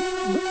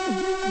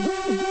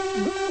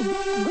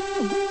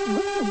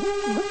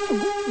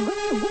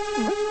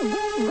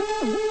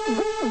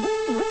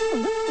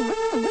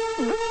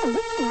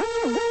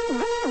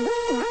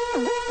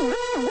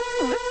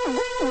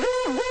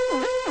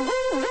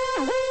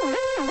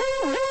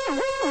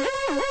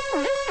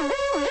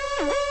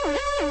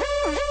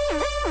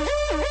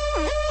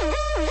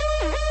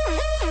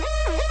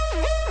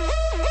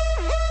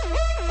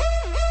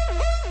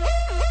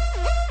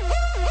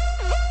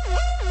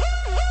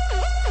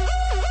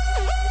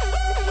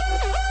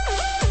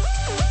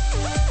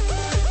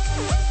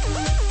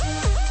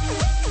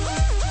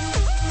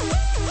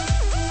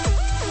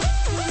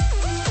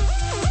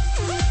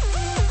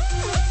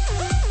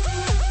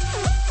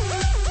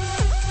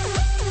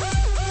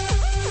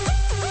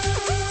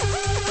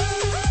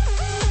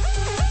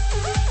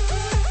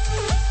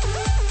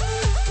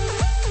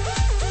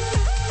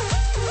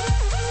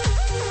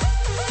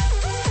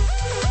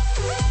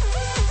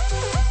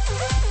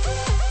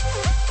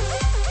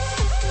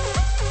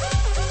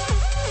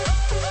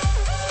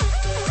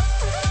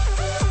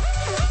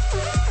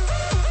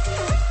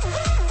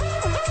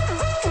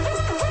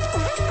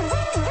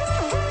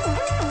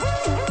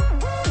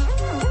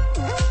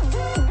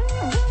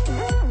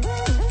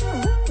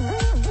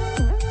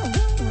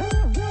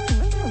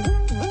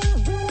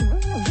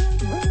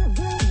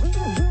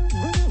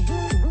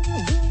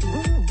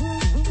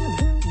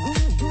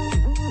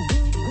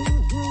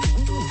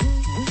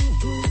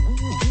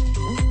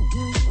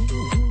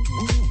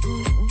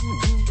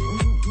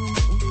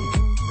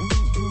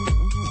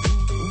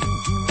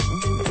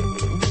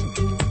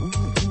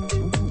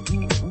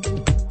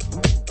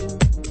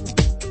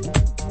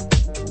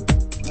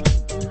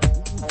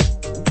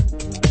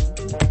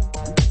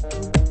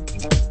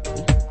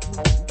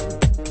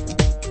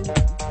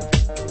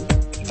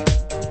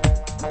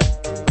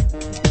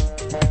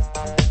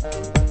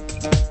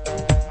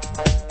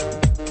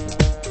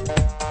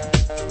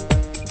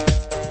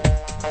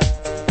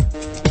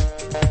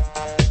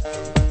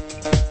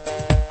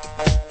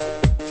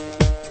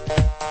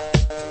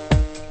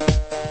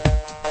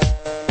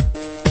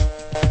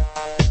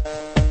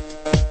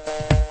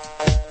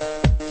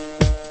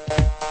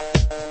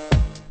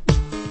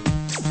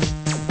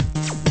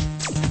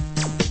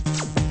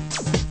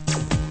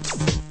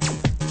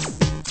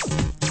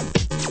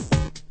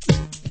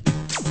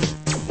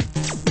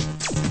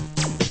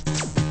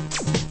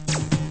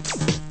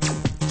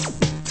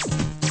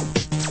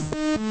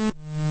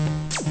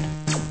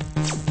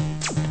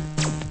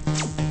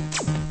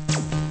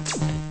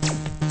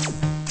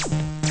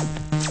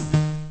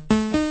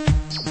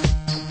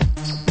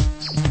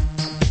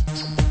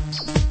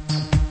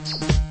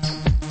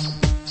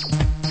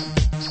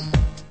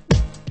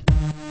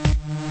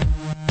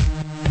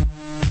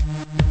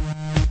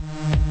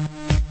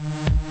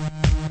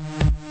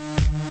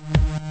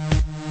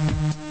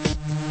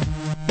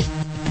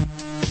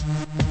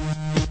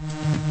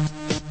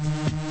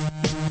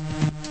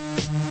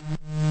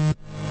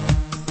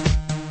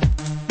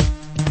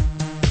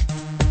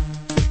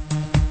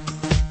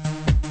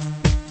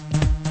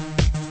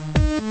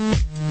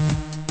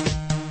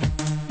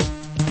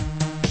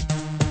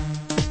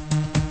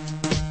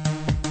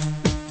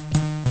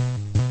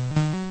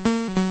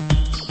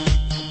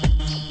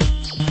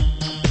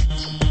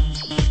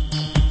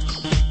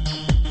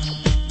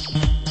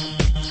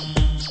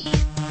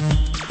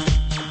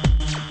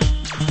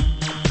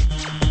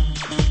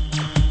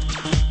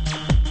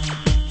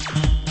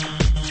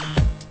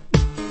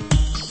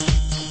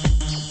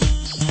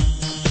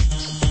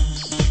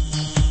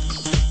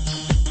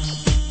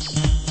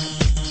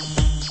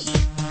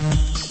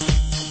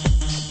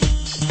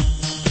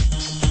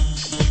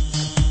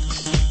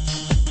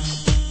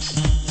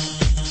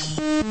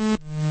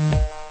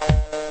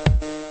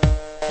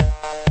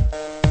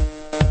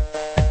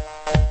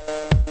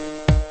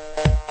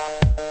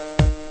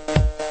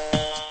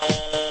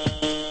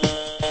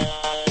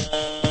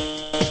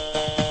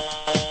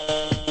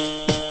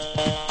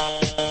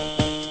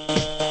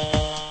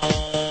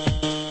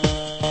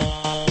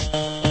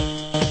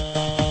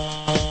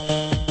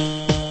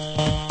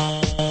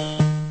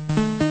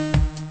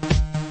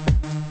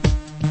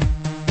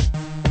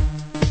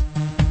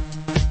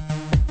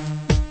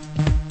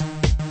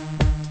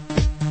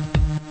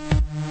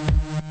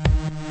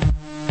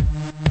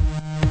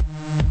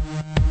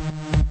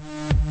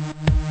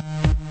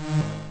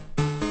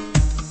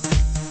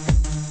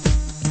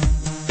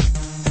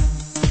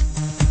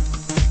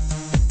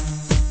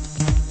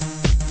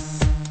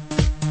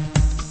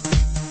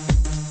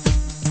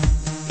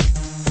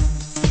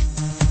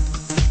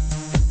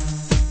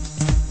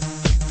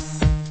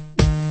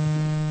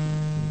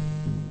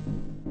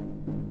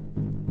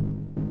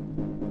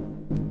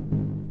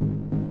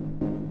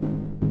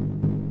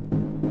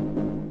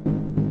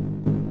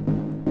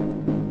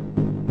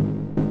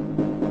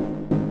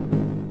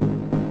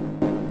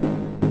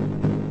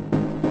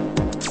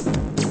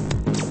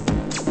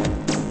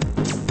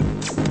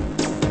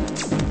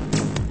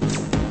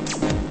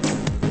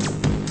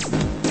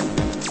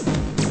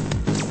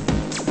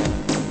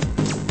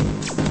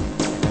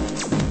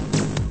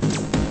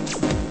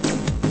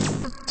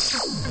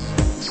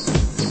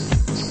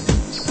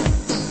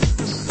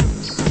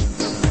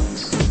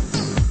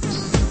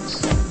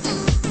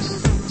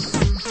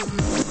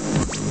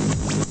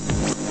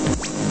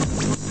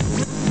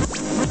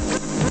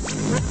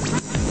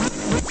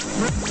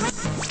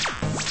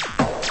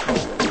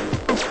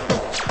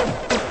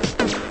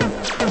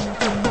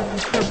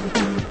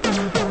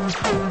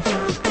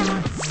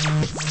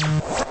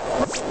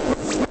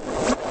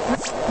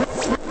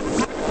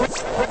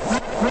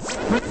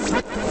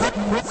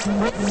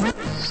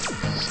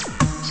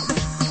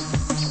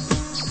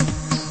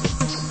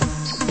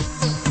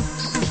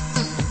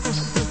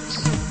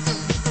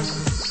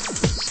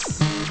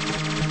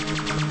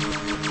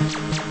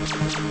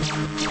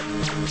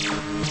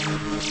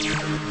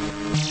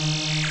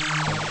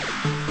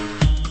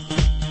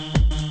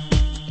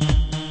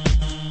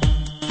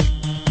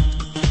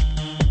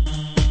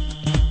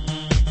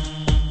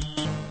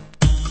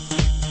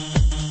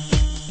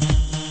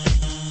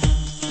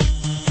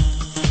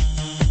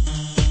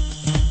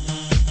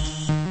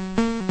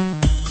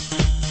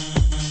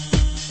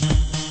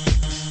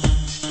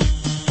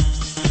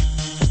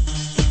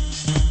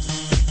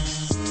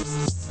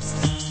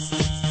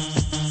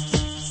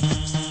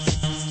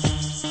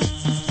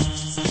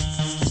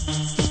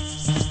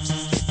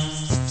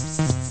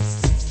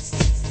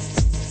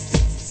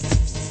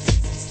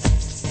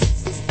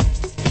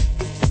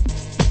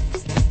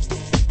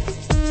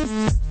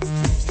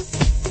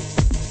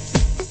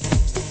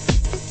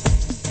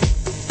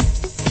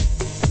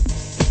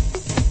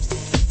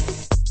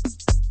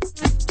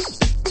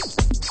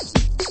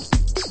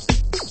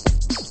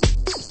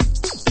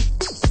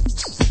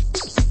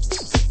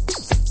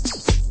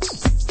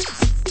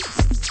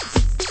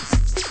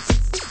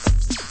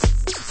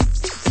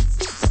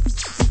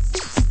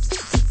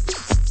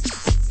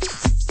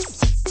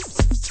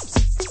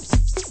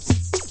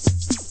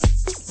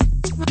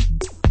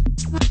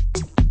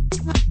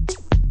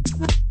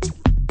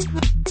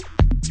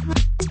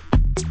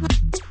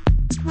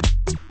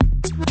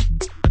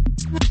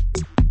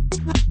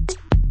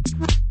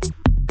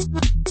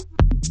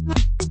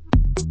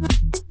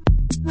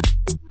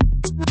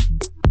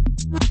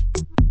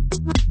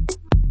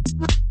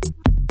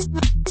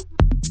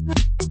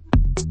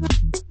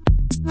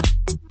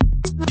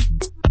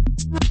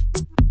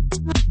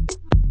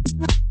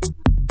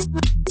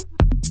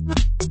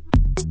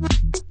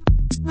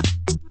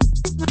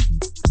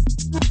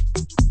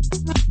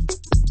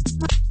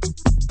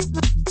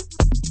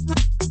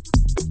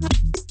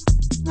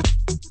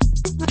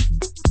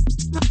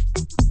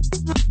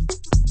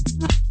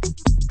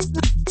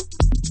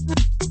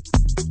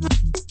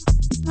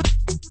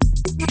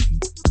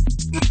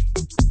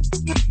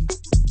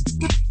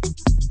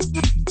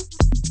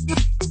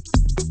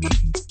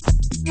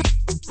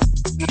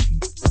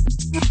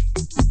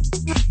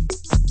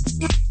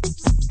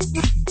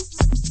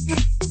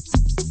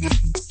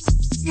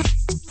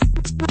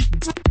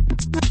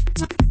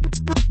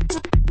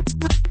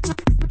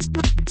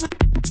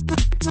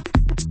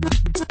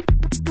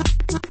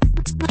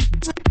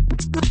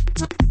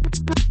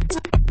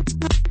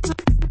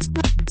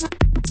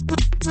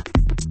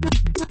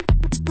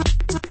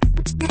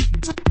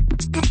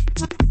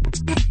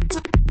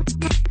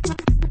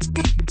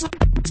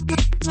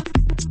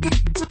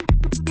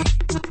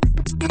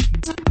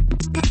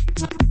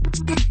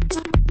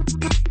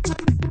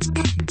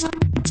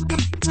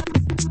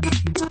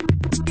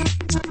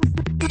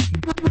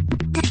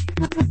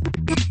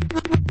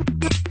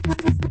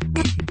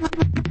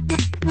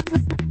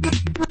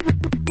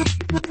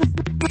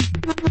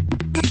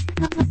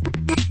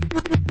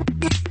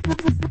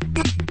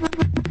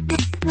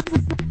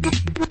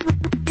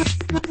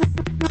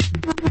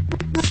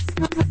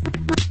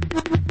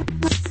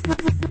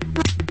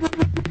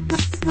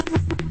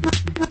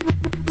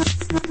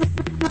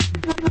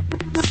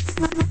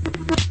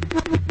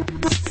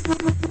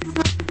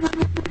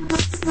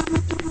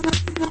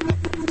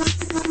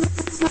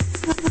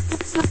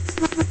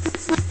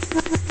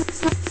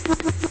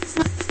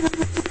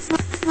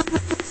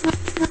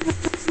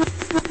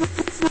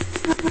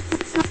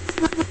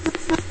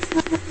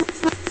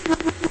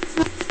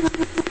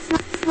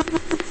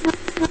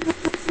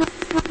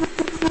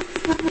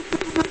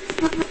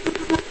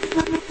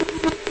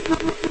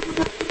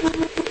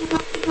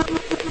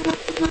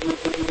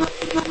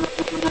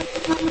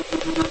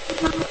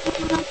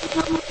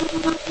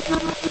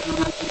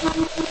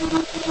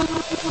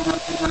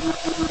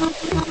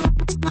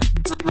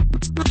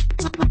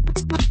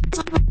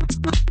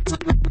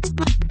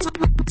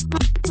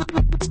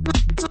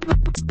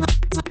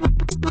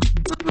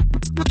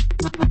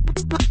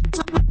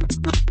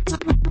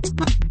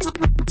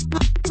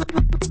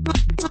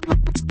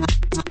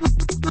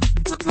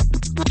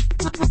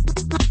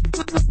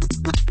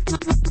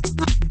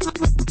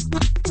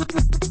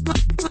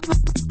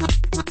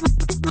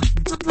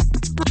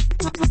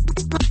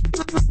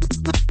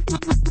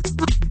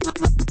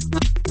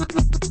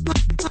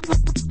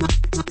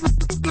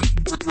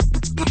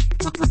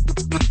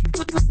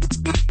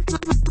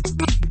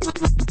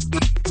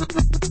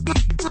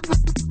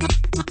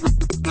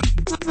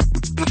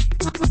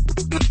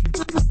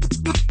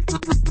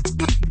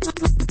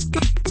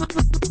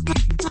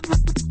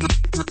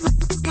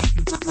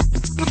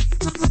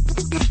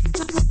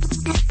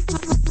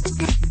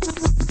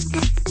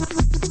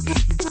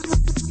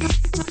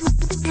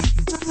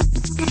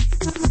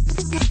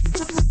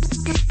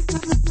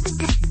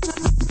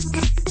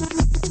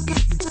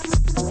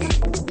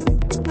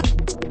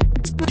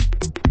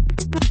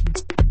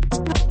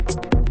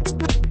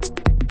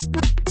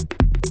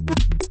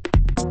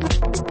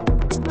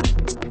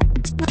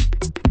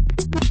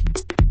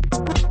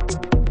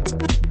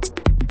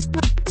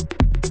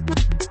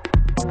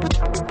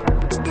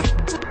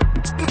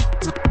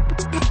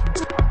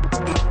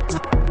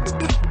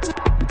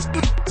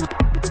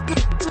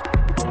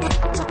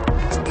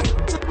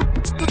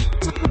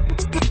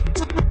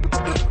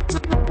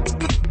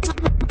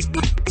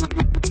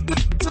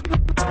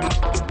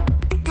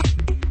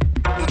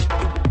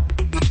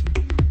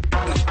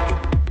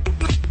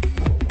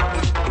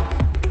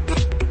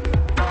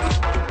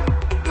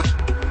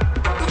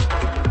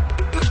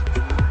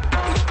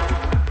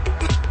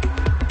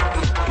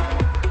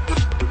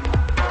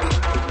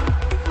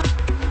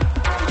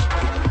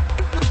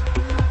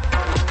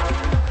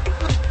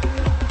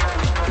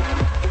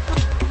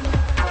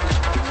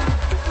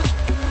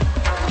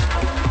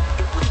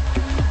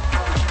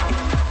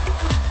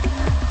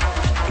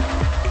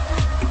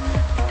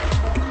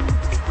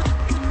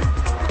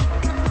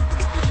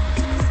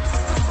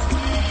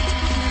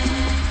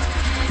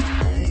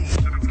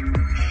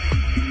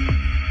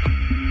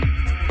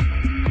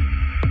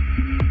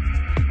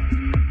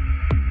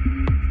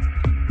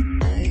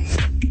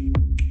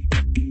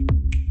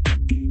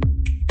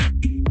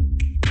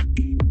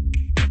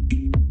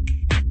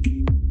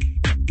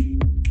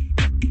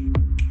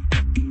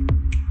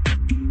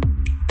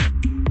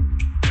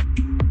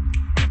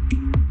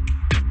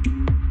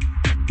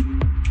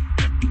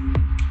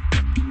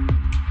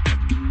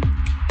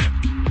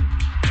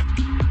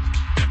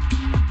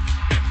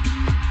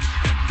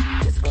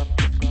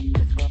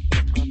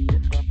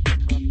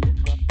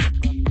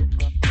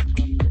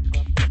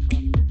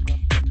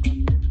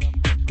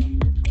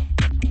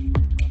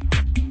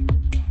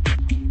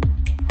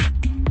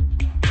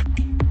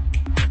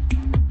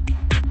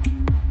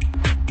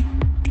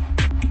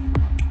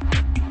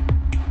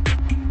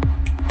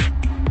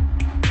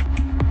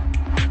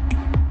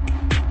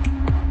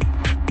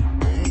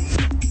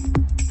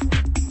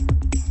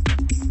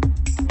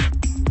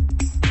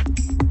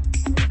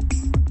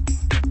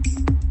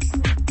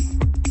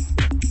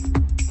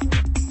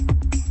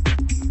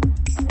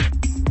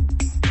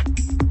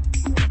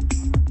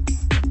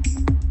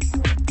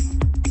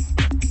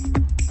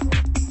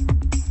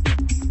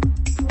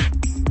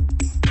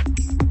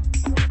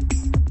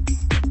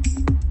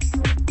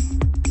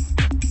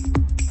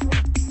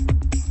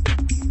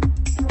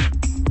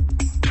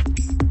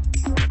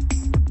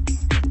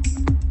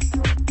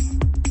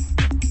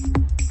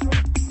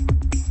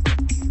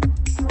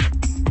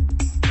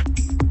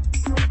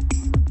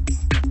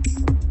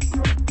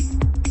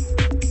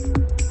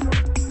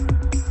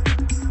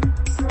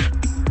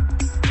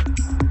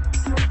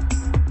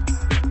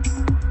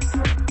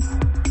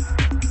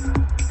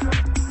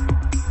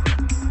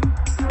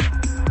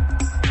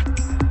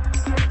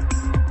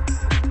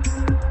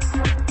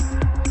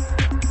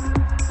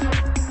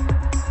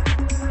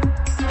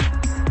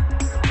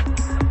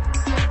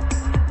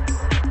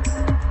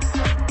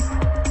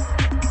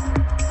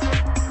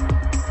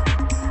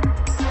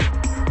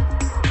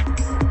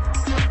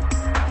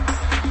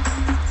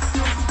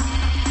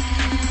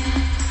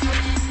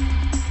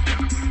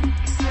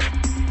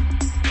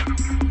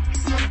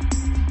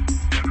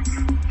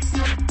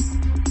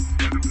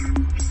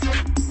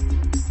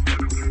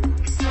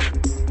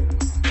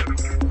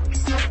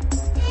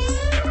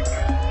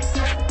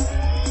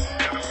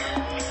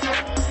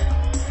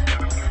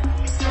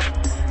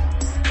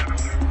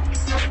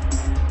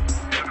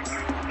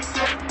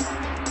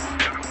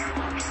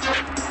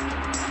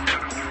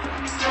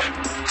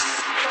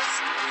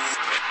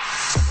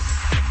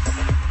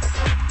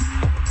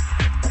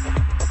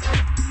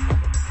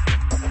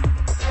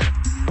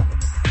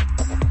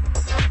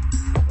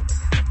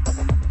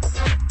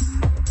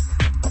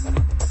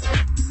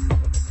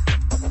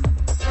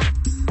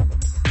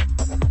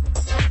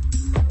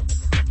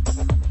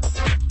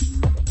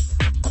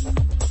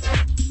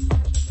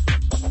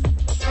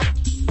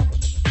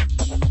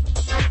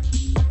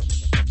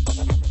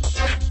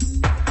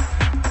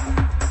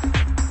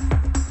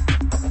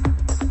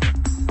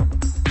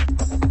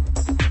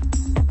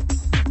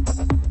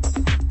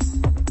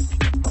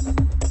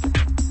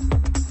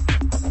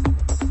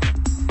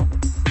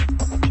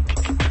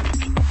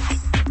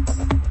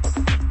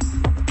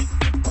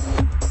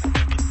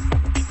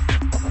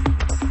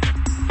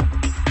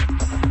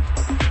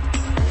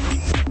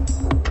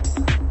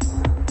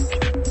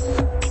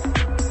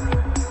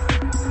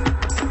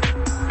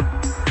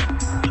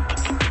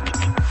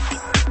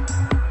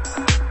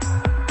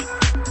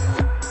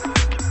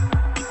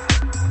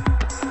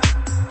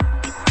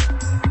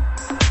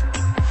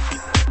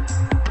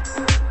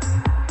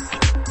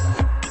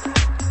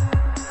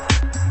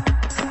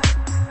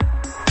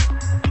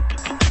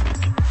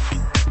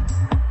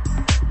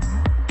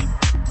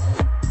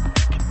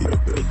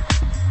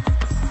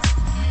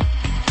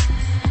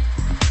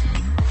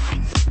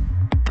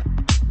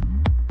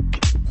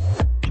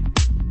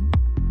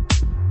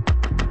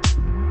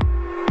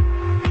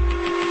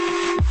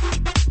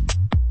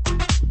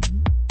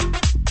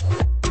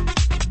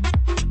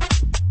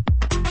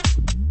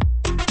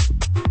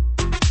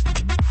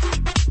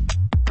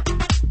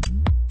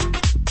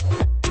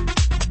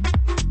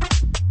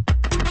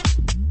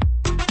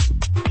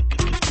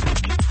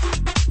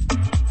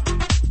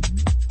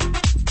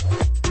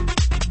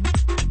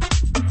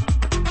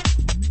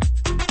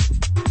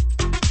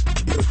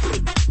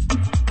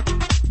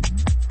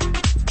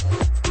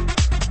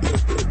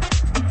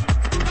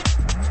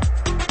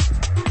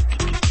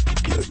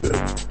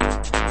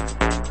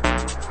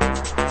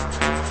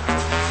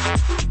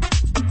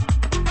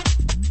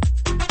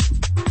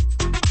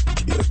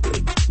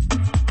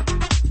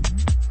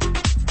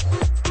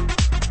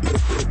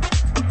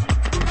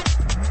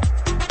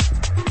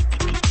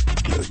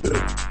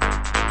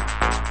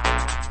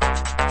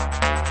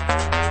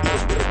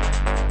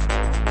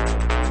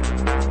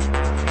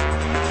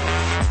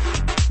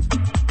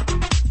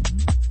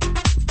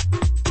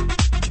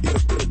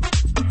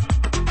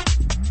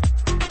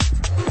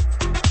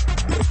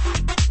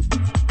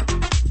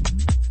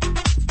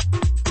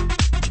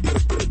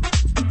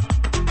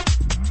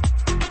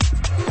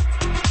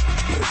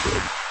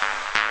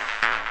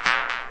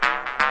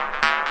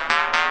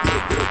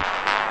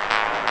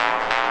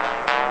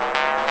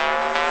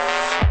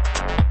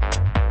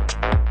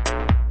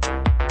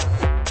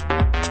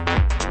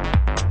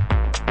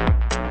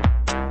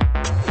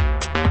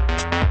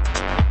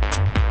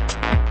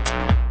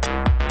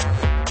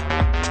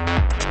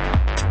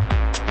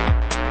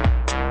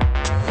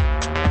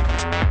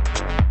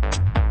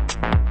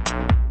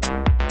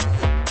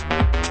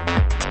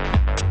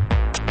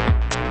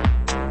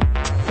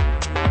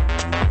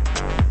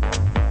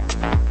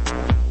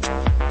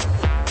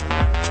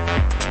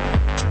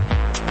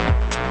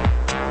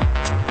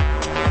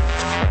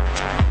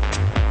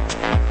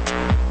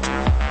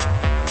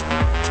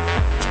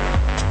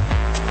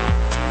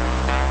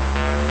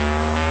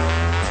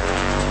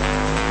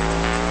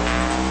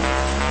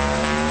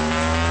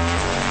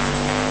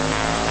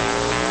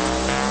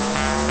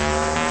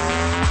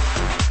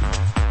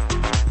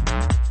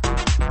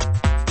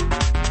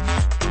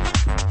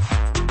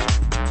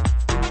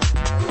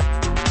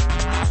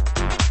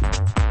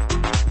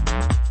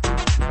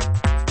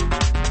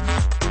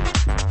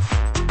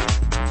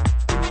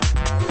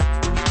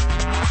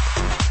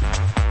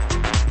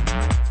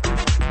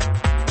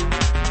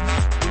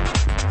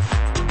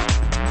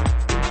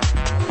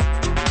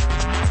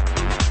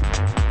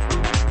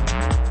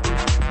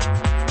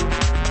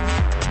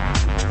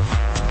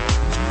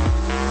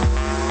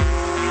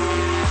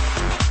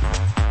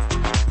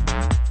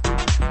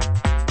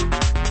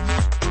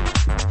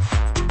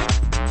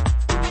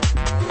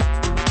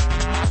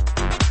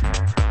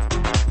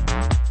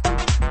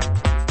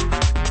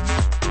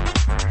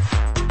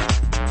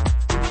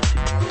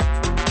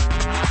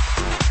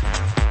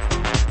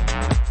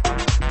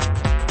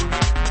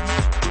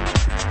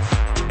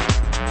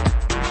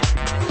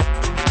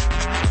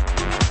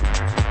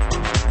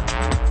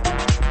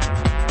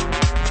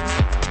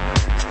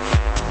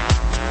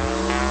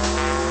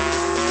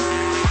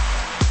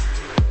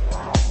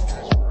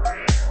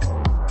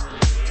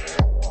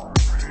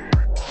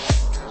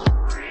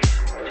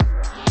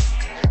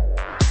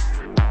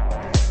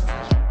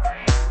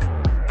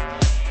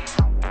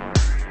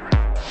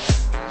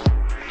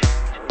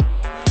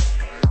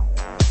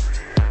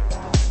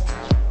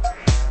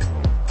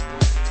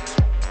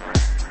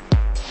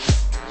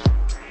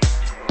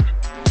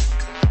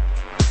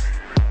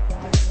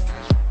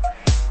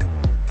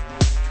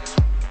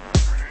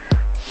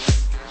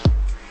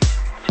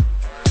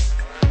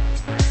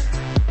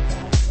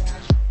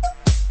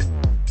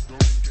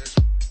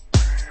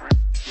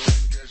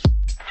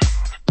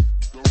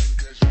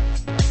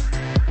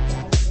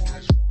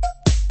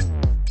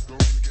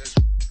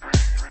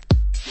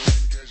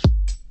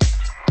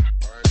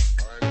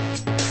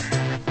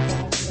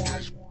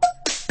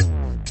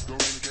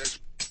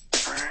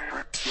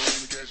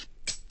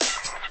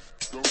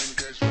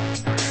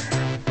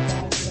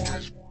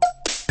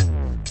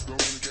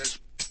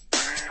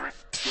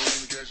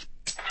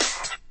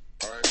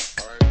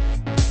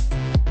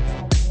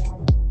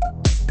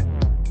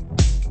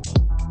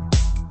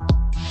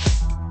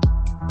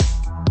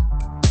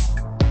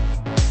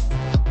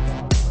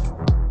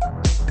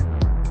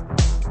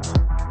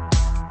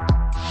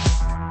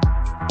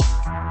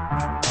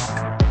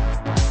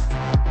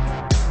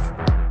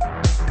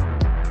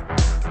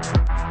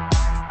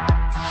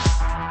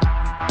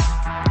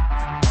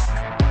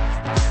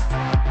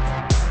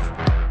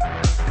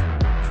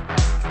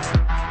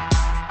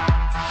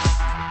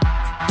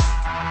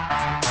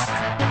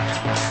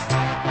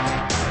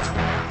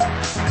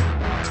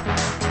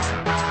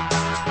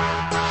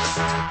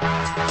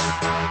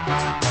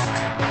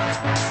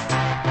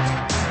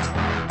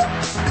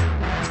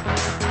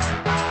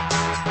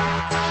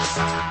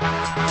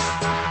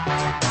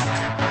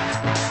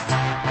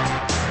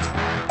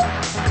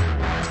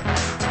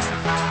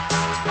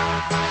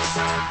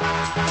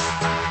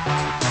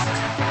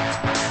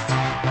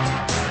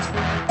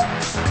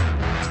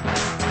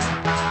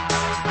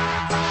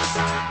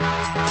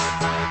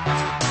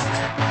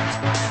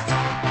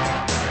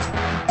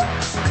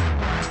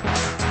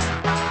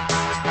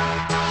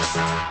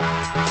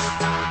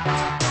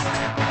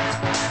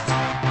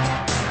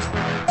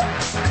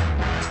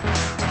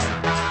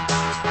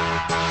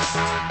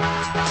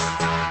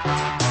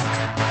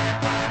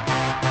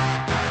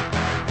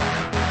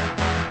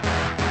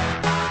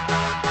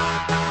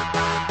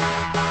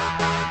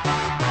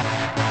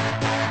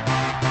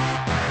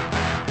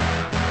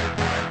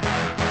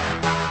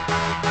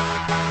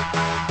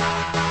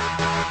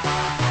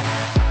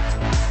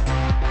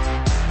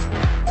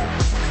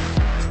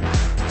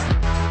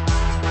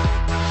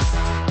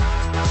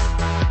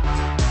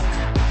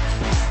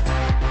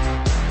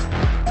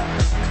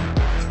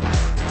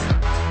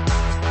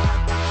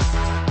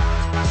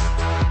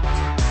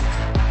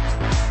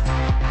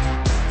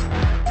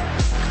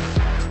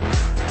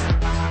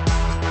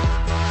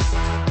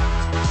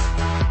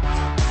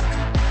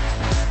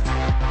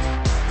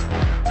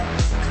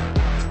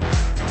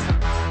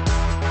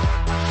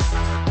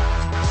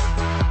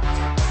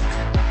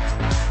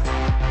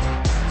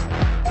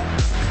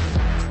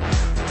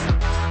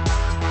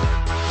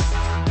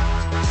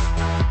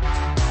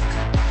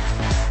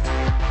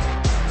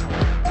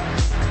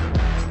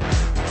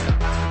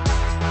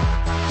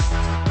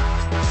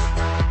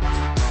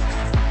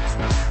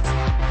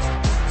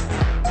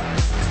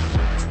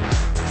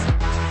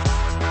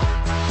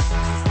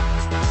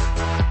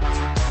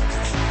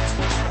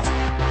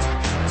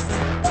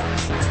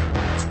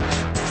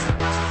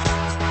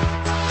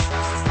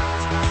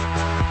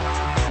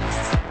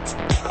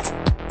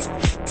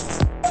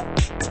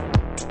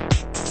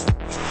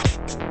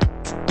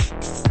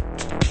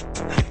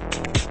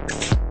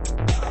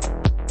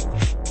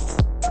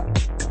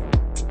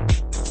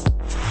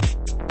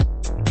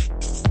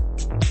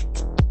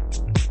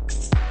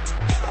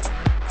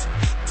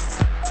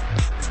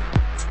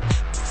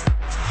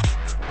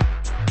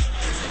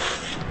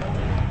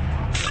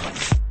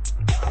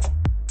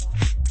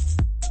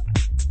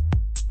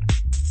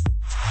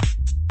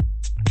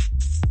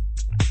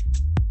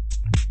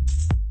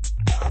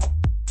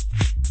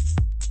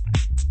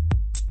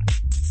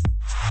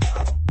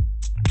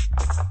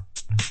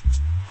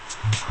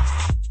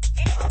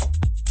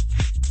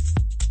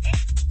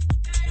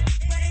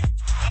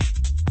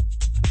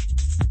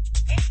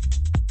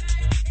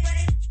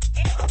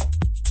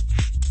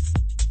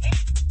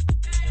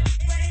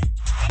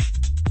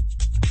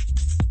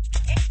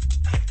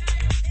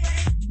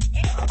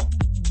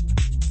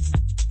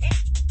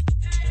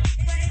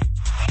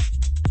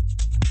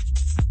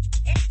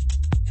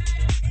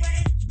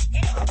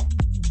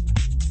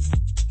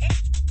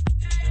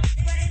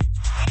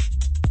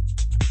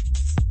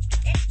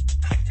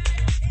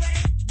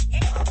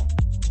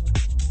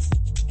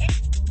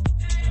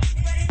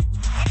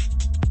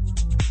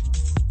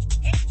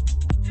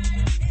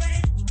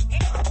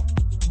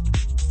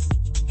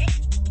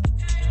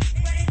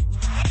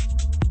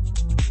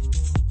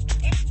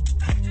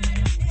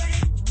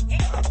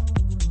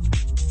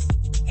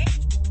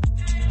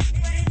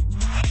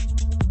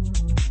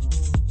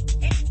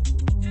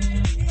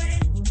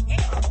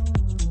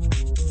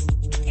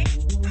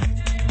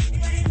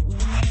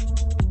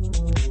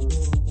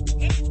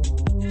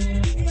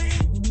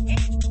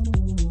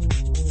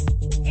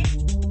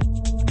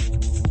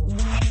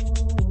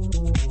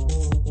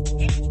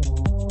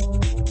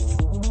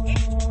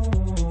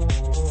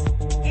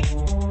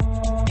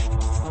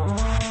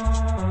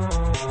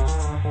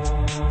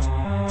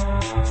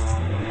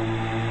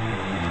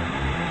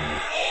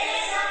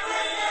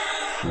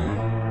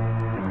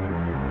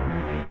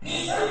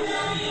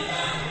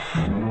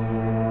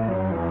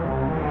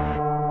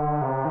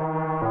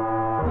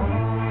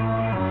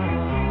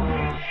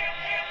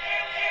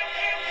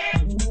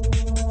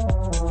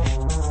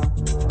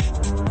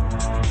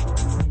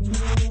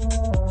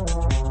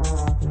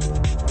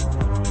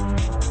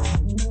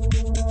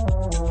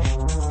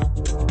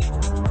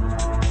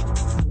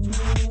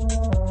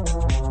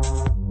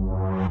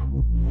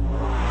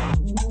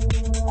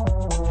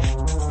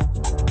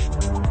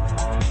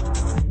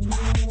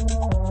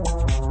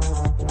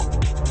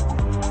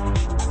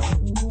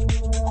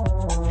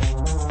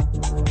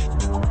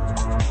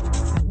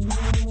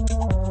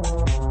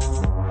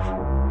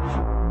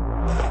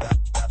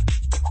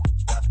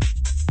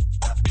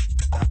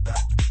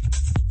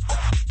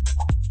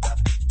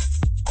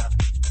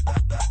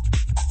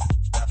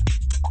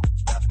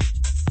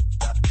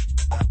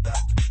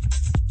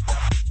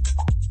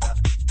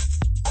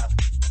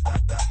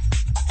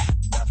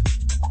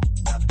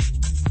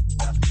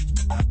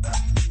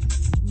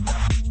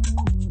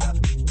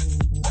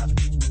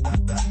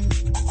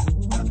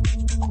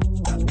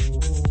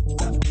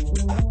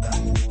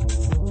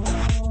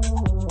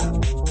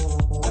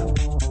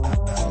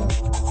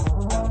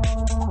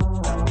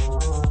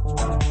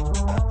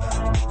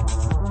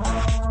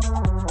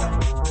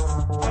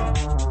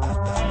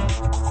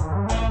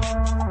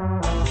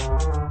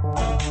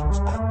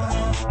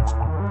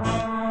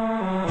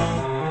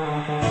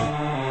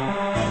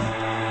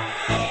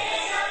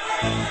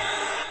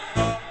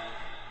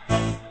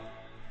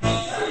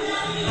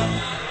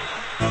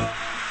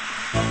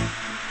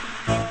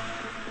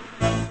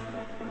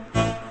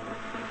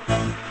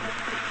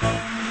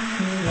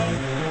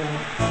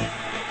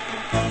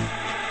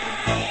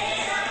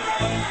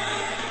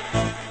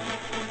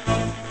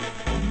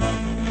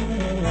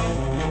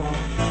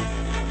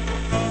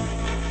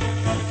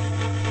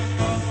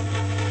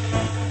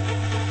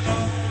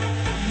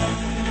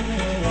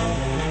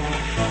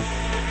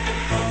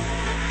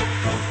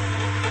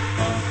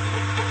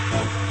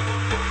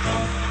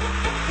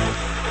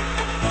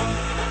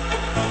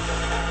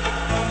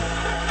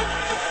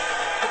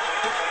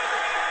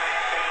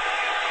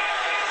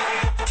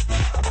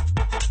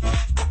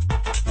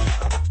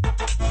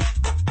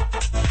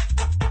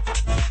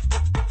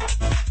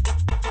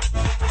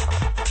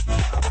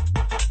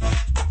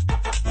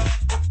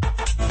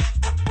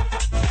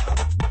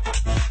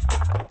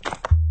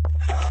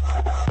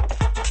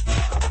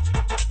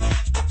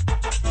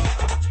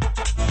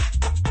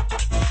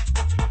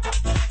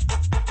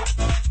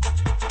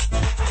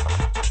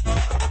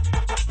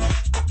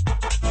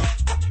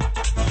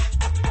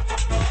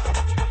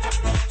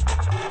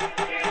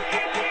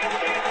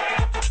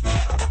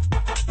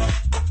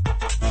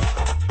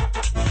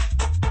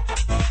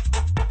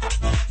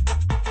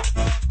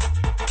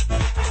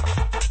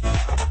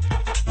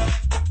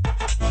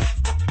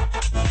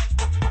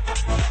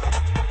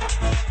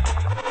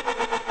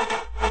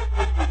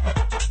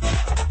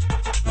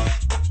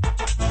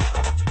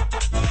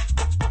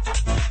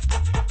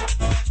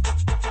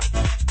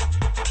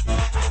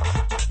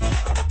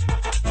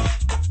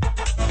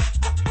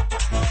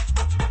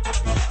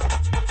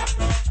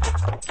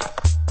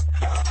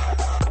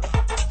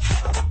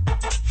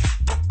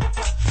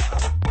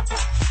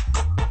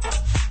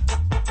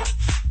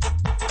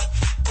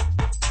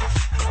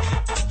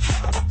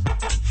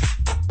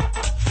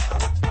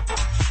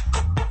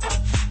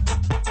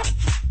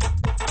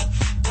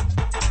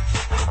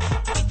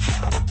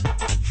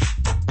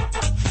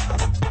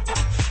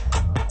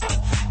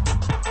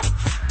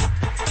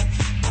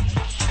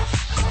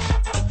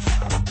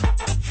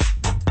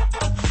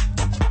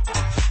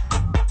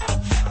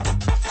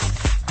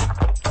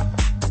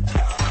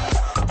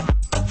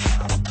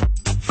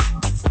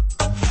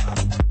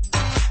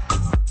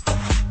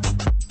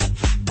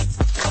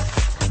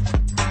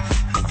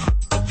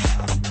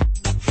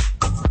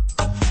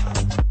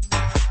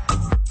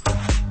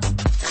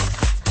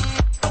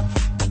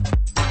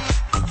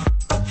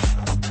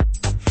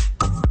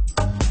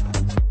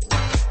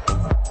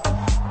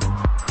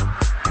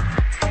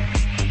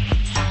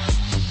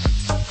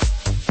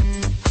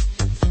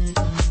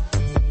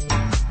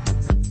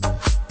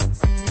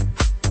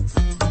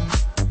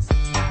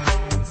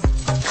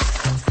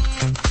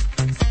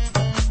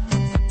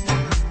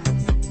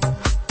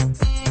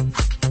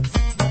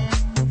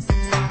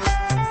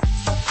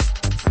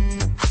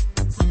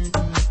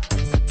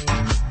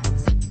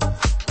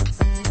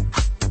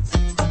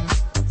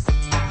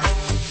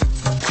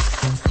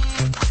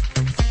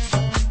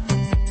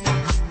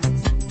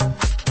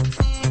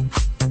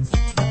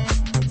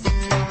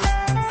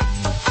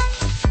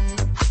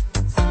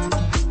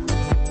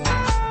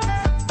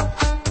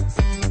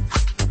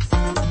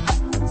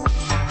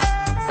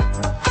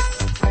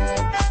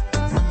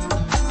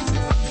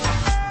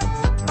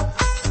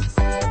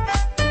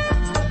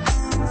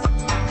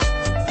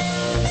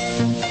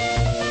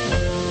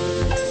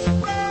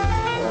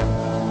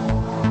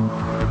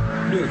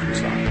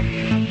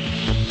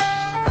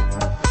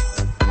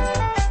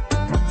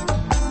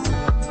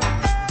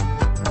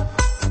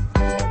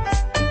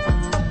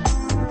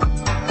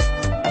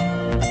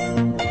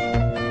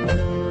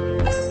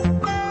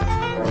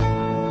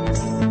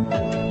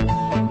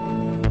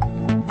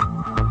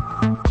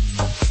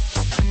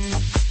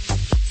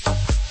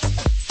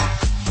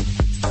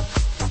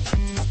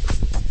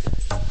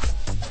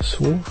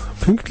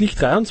 Pünktlich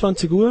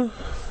 23 Uhr,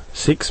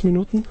 6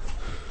 Minuten.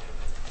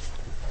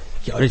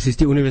 Ja, das ist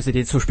die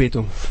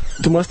Universitätsverspätung.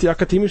 Du machst die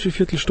akademische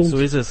Viertelstunde. So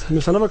ist es. Wir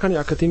sind aber keine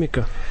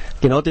Akademiker.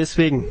 Genau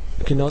deswegen.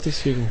 Genau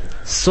deswegen.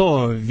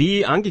 So,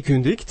 wie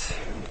angekündigt.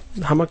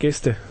 Haben wir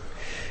Gäste.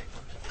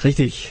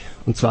 Richtig.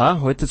 Und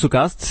zwar heute zu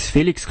Gast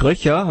Felix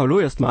Kröcher.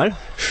 Hallo erstmal.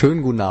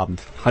 Schönen guten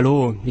Abend.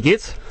 Hallo, wie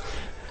geht's?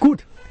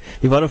 Gut.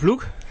 Wie war der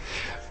Flug?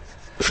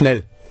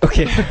 Schnell.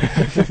 Okay.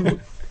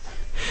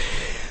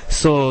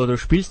 So, du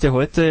spielst ja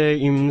heute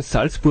im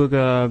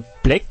Salzburger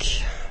Black.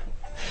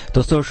 Da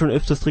hast du auch schon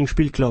öfters drin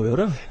gespielt, glaube ich,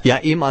 oder? Ja,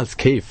 ehemals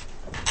Cave.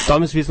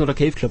 Damals, wie es noch der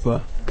Cave Club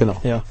war.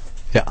 Genau. Ja.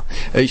 Ja.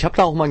 Ich habe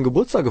da auch meinen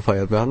Geburtstag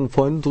gefeiert. Wir hatten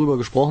vorhin drüber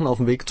gesprochen auf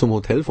dem Weg zum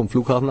Hotel vom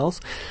Flughafen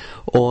aus.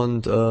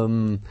 Und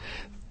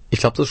ich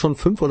glaube, das ist schon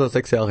 5 oder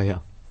 6 Jahre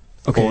her.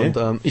 Okay.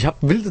 Und ich habe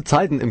wilde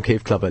Zeiten im Cave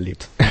Club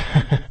erlebt.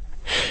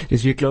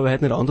 Das wird, glaube ich,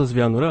 heute nicht anders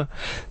werden, oder?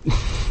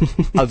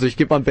 Also ich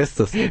gebe mein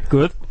Bestes.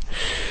 Gut.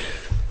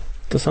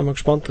 Da sind wir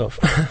gespannt drauf.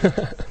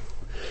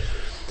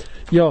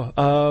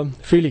 Ja,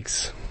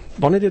 Felix,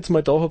 wenn ich dich jetzt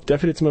mal da habe,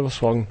 darf ich jetzt mal was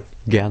fragen.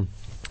 Gern.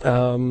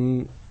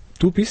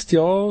 Du bist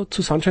ja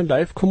zu Sunshine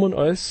Live gekommen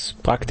als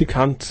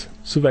Praktikant,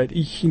 soweit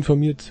ich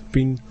informiert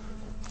bin.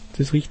 Das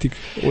ist richtig,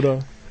 oder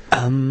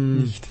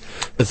nicht?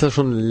 Das ist ja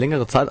schon eine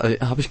längere Zeit. Also,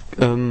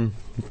 wann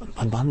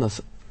war denn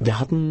das?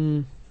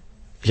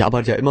 Ich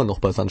arbeite ja immer noch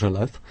bei Sunshine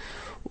Live.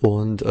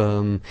 Und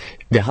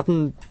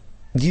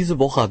diese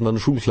Woche hatten wir eine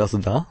Schulklasse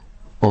da.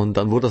 Und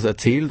dann wurde das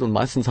erzählt und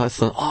meistens heißt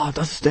es dann,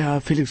 das ist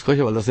der Felix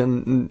Kröcher, weil das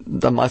sind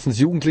dann meistens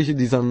Jugendliche,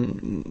 die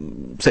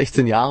sind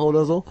 16 Jahre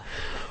oder so.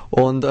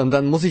 Und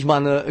dann muss ich mal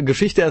eine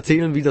Geschichte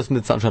erzählen, wie das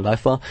mit Sunshine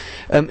Live war.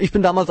 Ich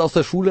bin damals aus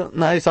der Schule,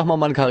 ich sag mal,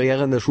 meine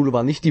Karriere in der Schule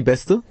war nicht die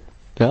beste.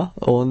 Ja,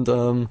 und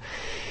den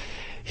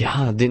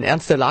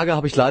Ernst der Lage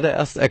habe ich leider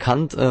erst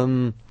erkannt,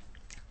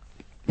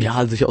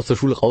 als ich aus der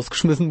Schule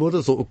rausgeschmissen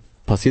wurde. So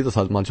passiert das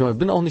halt manchmal. Ich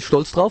bin auch nicht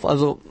stolz drauf,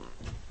 also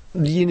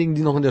diejenigen,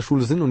 die noch in der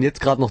Schule sind und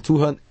jetzt gerade noch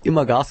zuhören,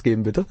 immer Gas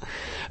geben, bitte.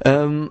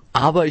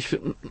 Aber ich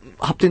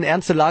habe den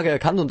Ernst der Lage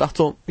erkannt und dachte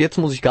so, jetzt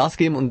muss ich Gas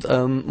geben und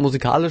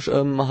musikalisch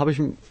habe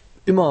ich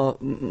immer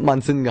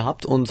meinen Sinn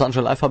gehabt und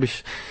Sunshine Live habe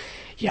ich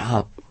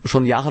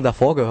schon Jahre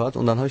davor gehört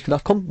und dann habe ich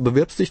gedacht, komm,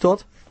 bewirbst dich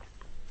dort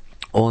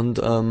und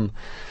habe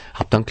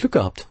dann Glück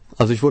gehabt.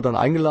 Also ich wurde dann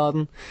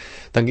eingeladen,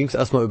 dann ging es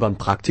erstmal über ein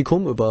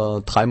Praktikum,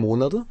 über 3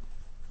 Monate.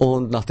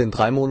 Und nach den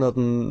 3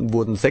 Monaten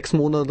wurden 6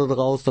 Monate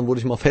daraus, dann wurde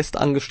ich mal fest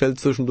angestellt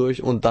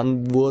zwischendurch und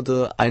dann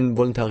wurde ein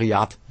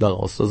Volontariat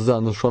daraus. Das ist ja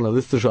eine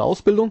journalistische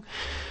Ausbildung.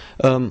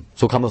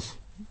 So kann man es,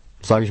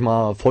 sage ich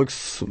mal,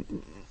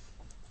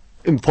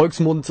 im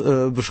Volksmund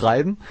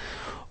beschreiben.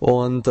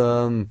 Und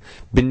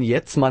bin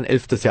jetzt mein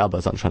 11. Jahr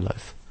bei Sunshine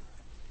Live.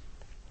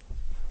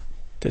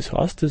 Das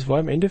heißt, das war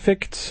im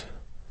Endeffekt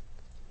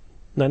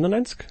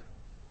 99?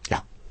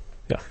 Ja.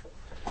 Ja.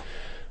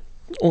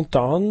 Und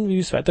dann, wie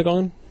ist es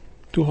weitergegangen?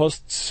 Du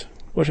hast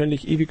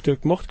wahrscheinlich ewig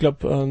dort gemacht, ich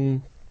glaube,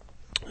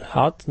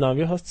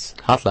 wie heißt's?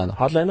 Hardliner.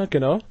 Hardliner,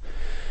 genau.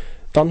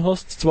 Dann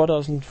hast du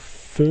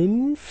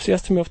 2005 das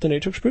erste Mal auf der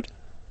Nature gespielt.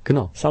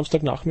 Genau.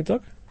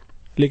 Samstagnachmittag.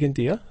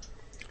 Legendär.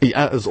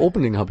 Ja, das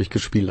Opening habe ich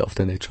gespielt auf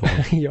der Nature.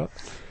 Ja.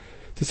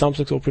 Das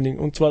Samstags-Opening.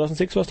 Und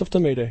 2006 warst du auf der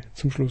Mayday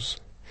zum Schluss.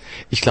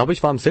 Ich glaube,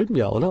 ich war im selben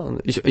Jahr, oder?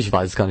 Ich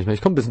weiß es gar nicht mehr.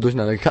 Ich komme ein bisschen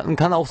durcheinander.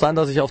 Kann auch sein,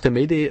 dass ich auf der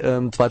Mayday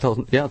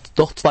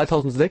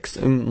 2006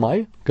 im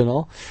Mai,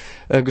 genau,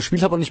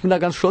 gespielt habe. Und ich bin da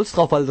ganz stolz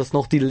drauf, weil das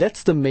noch die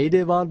letzte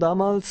Mayday war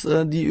damals,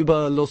 die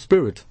über Low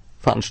Spirit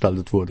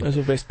veranstaltet wurde.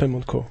 Also Westpam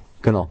und Co.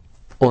 Genau.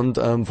 Und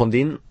von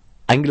denen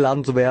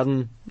eingeladen zu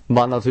werden,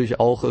 war natürlich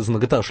auch ist ein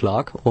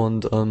Ritterschlag.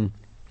 Und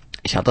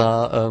ich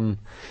hatte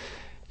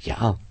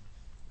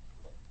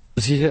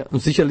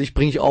sicherlich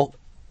bringe ich auch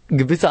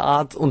gewisse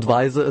Art und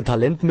Weise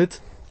Talent mit,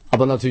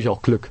 aber natürlich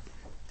auch Glück.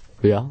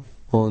 Ja.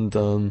 Und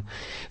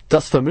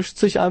das vermischt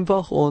sich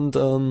einfach und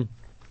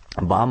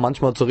war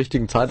manchmal zur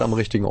richtigen Zeit am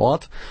richtigen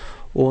Ort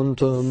und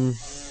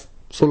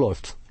so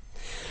läuft's.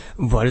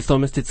 War das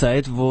damals die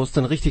Zeit, wo es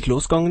dann richtig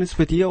losgegangen ist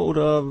bei dir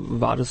oder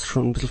war das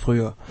schon ein bisschen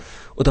früher?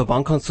 Oder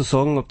wann kannst du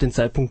sagen, ob den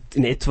Zeitpunkt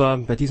in etwa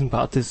bei diesen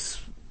Partys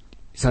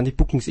sind die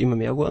Bookings immer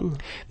mehr geworden?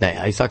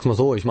 Naja, ich sag's mal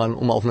so, ich meine,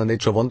 um auf einer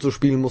Nature One zu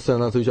spielen, musst du ja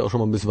natürlich auch schon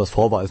mal ein bisschen was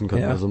vorweisen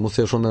können. Ja. Also musst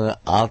ja schon eine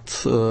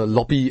Art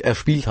Lobby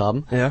erspielt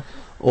haben. Ja.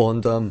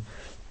 Und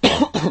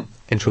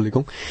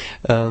Entschuldigung.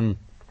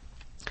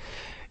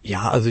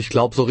 Also ich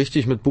glaube, so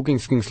richtig mit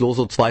Bookings ging's los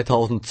so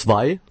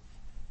 2002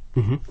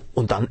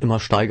 und dann immer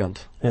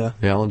steigernd. Ja.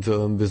 Ja, und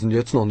wir sind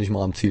jetzt noch nicht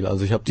mal am Ziel.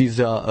 Also ich habe dieses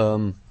Jahr,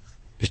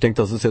 ich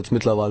denke, das ist jetzt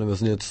mittlerweile,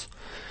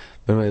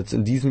 wenn wir jetzt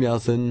in diesem Jahr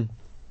sind,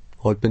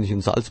 heute bin ich in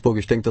Salzburg,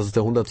 ich denke, das ist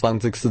der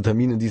 120.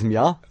 Termin in diesem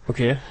Jahr.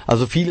 Okay.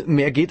 Also viel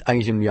mehr geht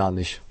eigentlich im Jahr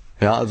nicht.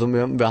 Ja, also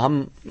wir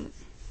haben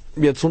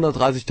jetzt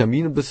 130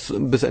 Termine bis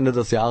Ende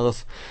des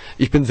Jahres.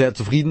 Ich bin sehr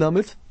zufrieden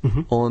damit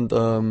und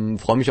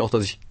freue mich auch,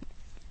 dass ich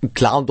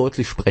klar und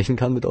deutlich sprechen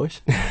kann mit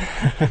euch.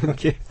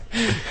 Okay.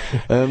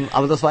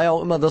 Aber das war ja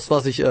auch immer das,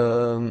 was ich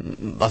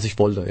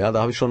wollte. Ja,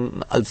 da habe ich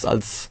schon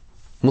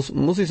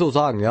muss ich so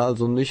sagen, ja,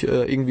 also nicht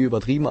irgendwie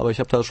übertrieben, aber ich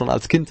habe da schon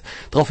als Kind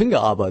drauf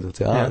hingearbeitet,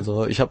 ja. Ja.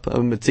 Also ich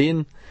habe mit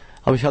 10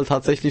 habe ich halt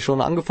tatsächlich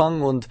schon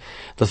angefangen und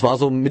das war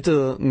so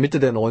Mitte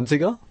der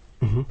 90er.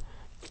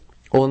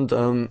 Und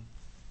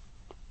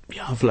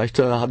ja, vielleicht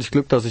hatte ich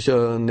Glück, dass ich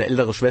eine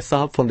ältere Schwester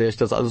habe, von der ich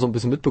das alles so ein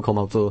bisschen mitbekommen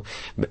habe. So,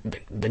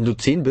 wenn du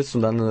 10 bist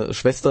und deine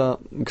Schwester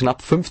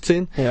knapp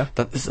 15, Ja.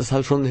 dann ist es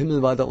halt schon ein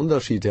himmelweiter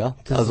Unterschied, ja.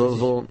 Das Also ist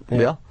so,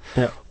 richtig. ja.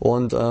 Ja.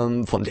 Und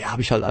von der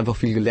habe ich halt einfach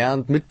viel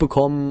gelernt,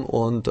 mitbekommen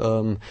und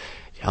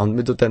ja, und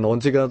Mitte der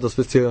 90er, das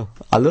wisst ihr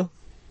alle,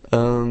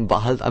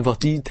 war halt einfach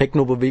die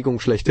Techno-Bewegung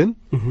schlechthin.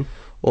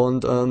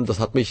 Und das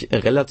hat mich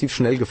relativ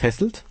schnell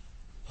gefesselt.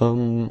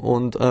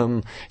 Und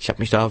ich habe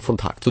mich da von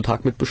Tag zu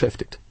Tag mit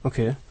beschäftigt.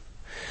 Okay.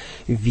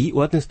 Wie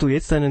ordnest du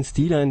jetzt deinen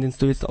Stil ein, den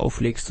du jetzt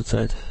auflegst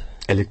zurzeit?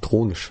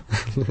 Elektronisch.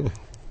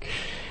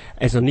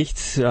 Also nicht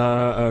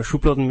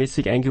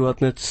schubladenmäßig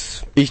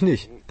eingeordnet. Ich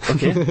nicht.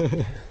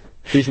 Okay.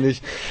 Ich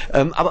nicht.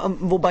 Aber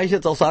wobei ich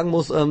jetzt auch sagen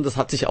muss, das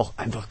hat sich auch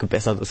einfach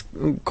gebessert. Es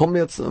kommen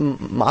jetzt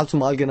mal zu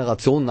mal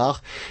Generationen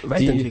nach,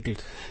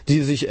 Weiterentwickelt.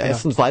 die sich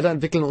erstens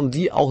weiterentwickeln und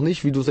die auch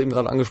nicht, wie du es eben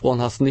gerade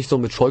angesprochen hast, nicht so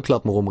mit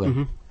Scheuklappen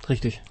rumrennen.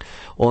 Richtig.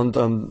 Und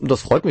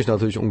das freut mich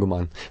natürlich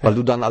ungemein, weil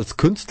du dann als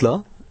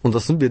Künstler, und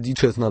das sind wir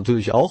DJs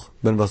natürlich auch,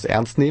 wenn wir es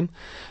ernst nehmen,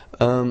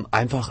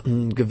 einfach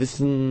einen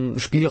gewissen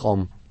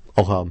Spielraum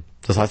auch haben.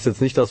 Das heißt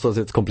jetzt nicht, dass wir es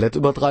jetzt komplett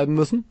übertreiben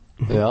müssen,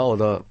 ja,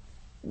 oder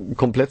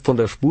komplett von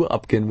der Spur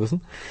abgehen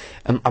müssen.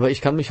 Aber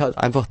ich kann mich halt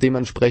einfach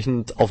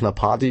dementsprechend auf einer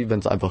Party, wenn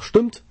es einfach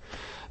stimmt,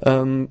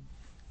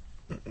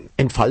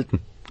 entfalten.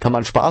 Kann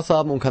man Spaß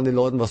haben und kann den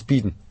Leuten was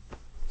bieten.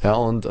 Ja,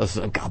 und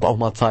es gab auch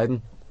mal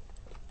Zeiten,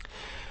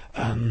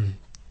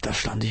 da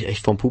stand ich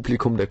echt vom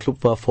Publikum, der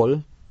Club war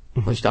voll.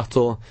 Und ich dachte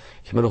so,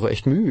 ich habe mir doch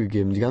echt Mühe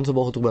gegeben, die ganze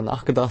Woche drüber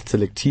nachgedacht,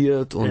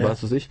 selektiert und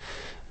weiß was ich.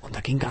 Und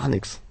da ging gar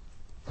nichts.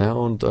 Ja,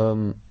 und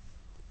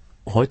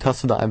heute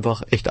hast du da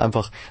einfach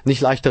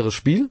nicht leichteres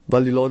Spiel,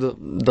 weil die Leute,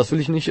 das will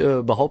ich nicht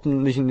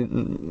behaupten, nicht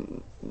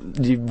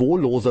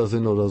niveauloser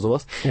sind oder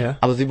sowas. Ja.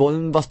 Aber sie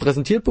wollen was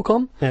präsentiert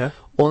bekommen Ja.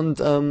 und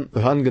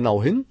hören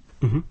genau hin.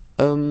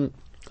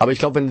 Aber ich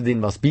glaube, wenn du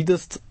denen was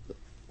bietest,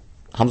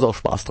 haben sie auch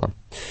Spaß dran.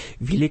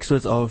 Wie legst du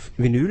jetzt auf?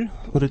 Vinyl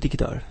oder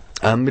digital?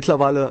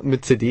 Mittlerweile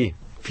mit CD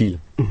viel.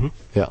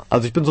 Ja,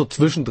 also ich bin so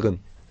zwischendrin.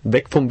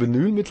 Weg vom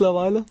Vinyl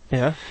mittlerweile.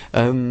 Ja.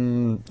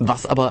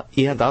 Was aber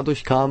eher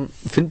dadurch kam,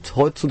 findet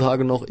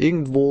heutzutage noch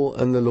irgendwo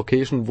eine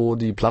Location, wo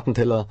die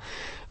Plattenteller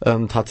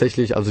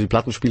tatsächlich, also die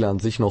Plattenspieler an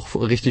sich noch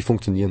richtig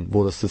funktionieren,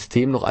 wo das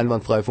System noch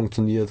einwandfrei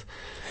funktioniert,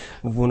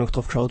 Wo noch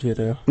drauf geschaut wird,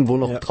 ja. wo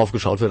noch Ja. drauf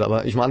geschaut wird.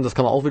 Aber ich meine, das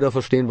kann man auch wieder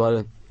verstehen,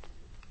 weil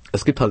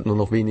es gibt halt nur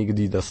noch wenige,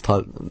 die das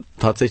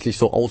tatsächlich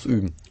so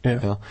ausüben.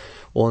 Ja.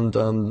 Und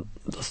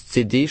das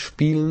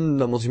CD-Spielen,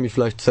 da muss ich mich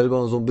vielleicht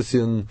selber so ein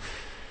bisschen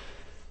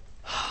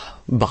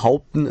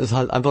behaupten, ist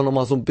halt einfach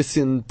nochmal so ein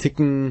bisschen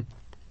Ticken,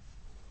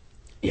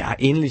 ja,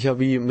 ähnlicher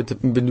wie mit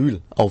dem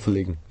Vinyl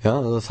auflegen. Ja,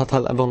 also das hat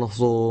halt einfach noch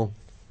so,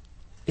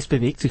 Es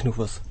bewegt sich noch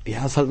was.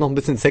 ja, ist halt noch ein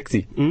bisschen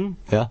sexy. Mhm.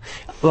 Ja,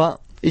 aber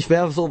ich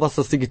wäre so, was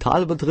das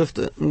Digitale betrifft,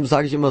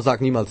 sage ich immer,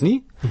 sag niemals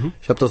nie.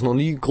 Ich habe das noch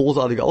nie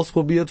großartig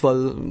ausprobiert,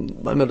 weil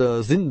mir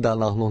der Sinn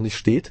danach noch nicht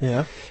steht.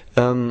 Ja.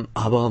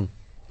 Aber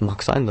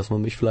mag sein, dass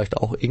man mich vielleicht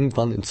auch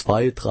irgendwann in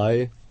 2,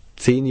 3,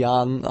 10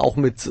 Jahren auch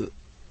mit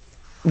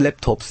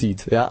Laptop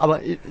sieht. Ja, aber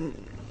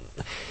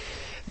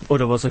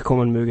Oder was euch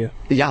kommen möge.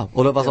 ja,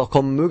 oder was auch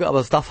kommen möge, aber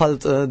es darf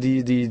halt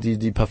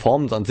die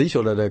Performance an sich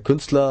oder der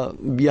Künstler,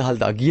 wie er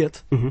halt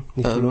agiert,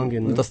 Nicht verloren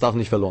gehen. Ne? das darf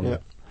nicht verloren Ja.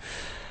 gehen.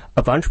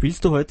 Ab wann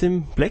spielst du heute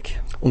im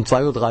Black? Um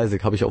 2:30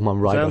 Uhr habe ich auch mal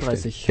im Rider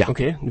 32. stehen. Ja.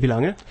 Okay, wie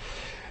lange?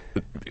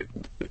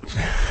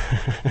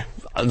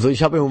 Also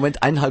ich habe im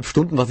Moment 1,5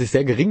 Stunden, was ich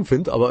sehr gering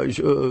finde, aber ich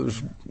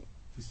 5.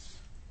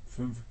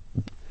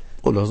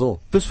 oder so.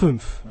 Bis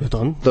 5. Ja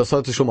dann. Das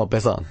hört sich schon mal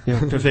besser an. Ja,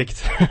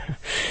 perfekt.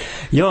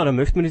 Ja, dann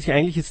möchten wir dich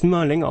eigentlich jetzt nicht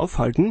mehr länger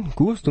aufhalten.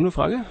 Gu, hast du eine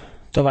Frage?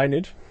 Da war ich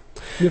nicht.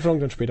 Wir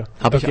fragen dann später.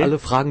 Habe ich Okay. alle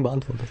Fragen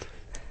beantwortet?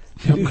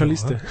 Wir haben keine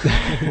Liste.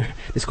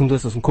 Das kommt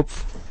alles aus dem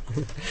Kopf.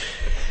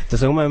 Da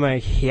sagen wir einmal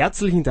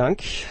herzlichen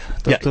Dank,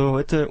 dass Ja. du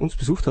heute uns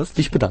besucht hast.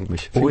 Ich bedanke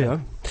mich. Oh ja.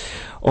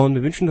 Und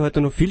wir wünschen dir heute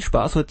noch viel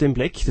Spaß heute im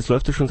Black. Das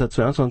läuft ja schon seit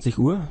 22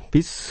 Uhr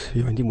bis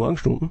in die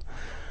Morgenstunden.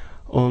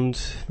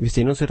 Und wir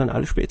sehen uns ja dann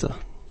alle später.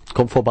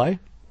 Kommt vorbei.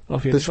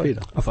 Auf jeden Bis Fall.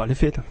 später. Auf alle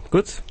Fälle.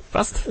 Gut,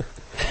 passt.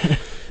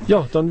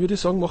 Ja, dann würde ich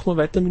sagen, machen wir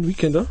weiter mit dem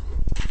Weekender.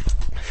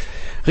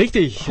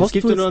 Richtig, es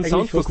gibt ja nur einen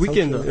Soundbook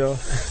Weekender. Ja.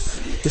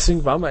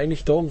 Deswegen waren wir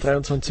eigentlich da um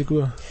 23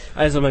 Uhr.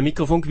 Also mein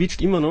Mikrofon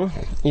quietscht immer noch.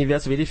 Ich werde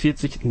es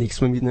WD40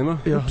 nächstes Mal mitnehmen.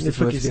 Ja, Ups, nicht das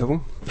war jetzt vergessen.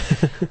 Werbung.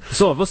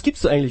 So, was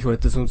gibt's da eigentlich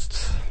heute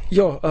sonst?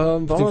 Ja,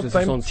 wollen wir Beziehungsweise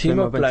beim sonst, Thema wenn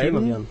wir beim bleiben.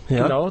 Thema wären.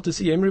 Ja. Genau, das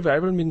EM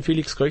Revival mit dem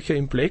Felix Kröcher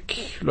im Black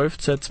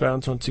läuft seit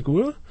 22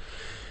 Uhr.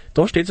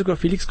 Da steht sogar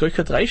Felix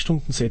Kröcher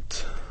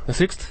 3-Stunden-Set. Na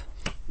siehst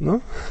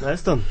Ne?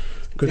 Nice dann.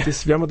 Gut,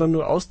 das werden wir dann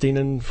nur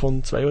ausdehnen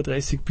von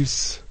 2:30 Uhr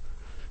bis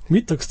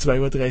mittags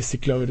 2:30 Uhr,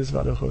 glaube ich, das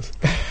war doch was.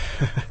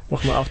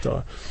 Machen wir auf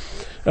Dauer.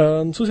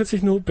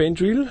 Zusätzlich noch Ben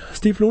Drill,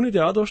 Steve Looney,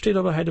 der auch da steht,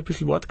 aber heute ein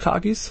bisschen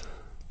wortkarg ist.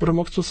 Oder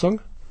magst du was sagen?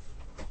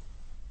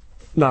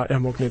 Nein, er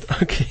mag nicht.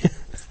 Okay.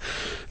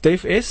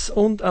 Dave S.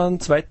 und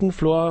einen zweiten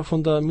Floor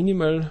von der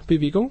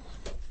Minimal-Bewegung.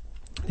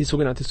 die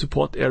sogenannte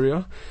Support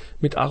Area,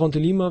 mit Aaron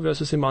de Lima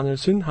versus Emanuel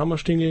Syn,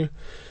 Hammerstingel,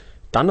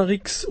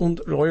 Danarix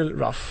und Royal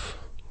Ruff.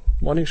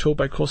 Morning Show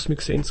bei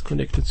Cosmic Sense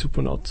Connected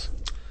Supernauts.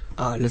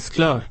 Alles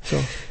klar. So,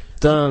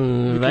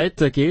 Dann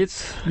weiter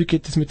geht's. wie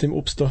geht es mit dem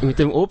Obst da? Mit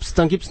dem Obst,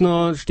 dann gibt's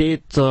noch,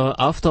 steht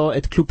After Hour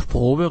at Club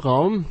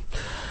Proberaum.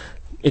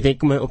 Ich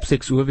denke mal ab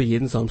 6 Uhr wie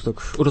jeden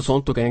Samstag. Oder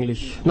Sonntag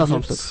eigentlich. Na,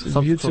 Samstag.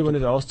 Wird es aber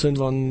nicht auszahlen,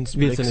 wann es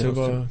Wird's ja nicht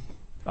selber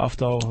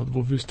After,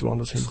 wo willst du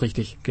woanders Das hin? ist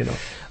richtig. Genau.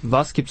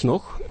 Was gibt's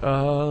noch?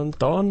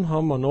 Dann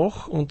haben wir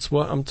noch, und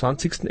zwar am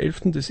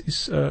 20.11., das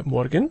ist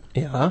morgen,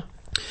 Ja.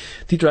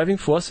 die Driving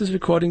Forces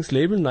Recordings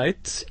Label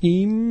Night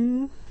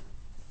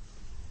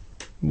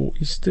wo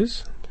ist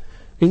das?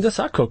 In der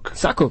Sakok,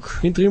 Sakok.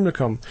 in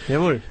Trimlerkamm.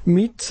 Jawohl.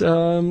 Mit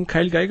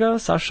Kyle Geiger,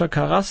 Sascha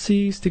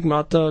Karassi,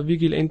 Stigmata,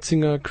 Vigil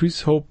Enzinger,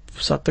 Chris Hope,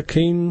 Sutter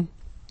Kane,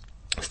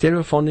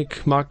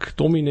 Stereophonic, Mark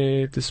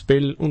Domine, The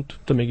Spell und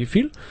der Maggie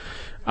Phil.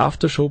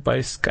 Aftershow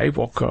bei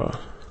Skywalker.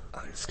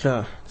 Alles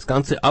klar. Das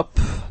Ganze ab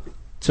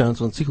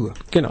 22 Uhr.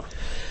 Genau.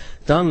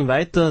 Dann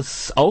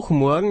weiters auch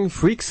morgen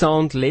Freak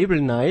Sound Label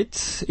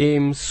Night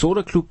im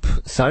Soda Club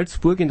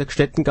Salzburg in der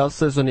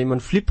Gstettengasse, also neben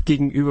Flip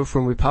gegenüber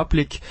From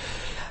Republic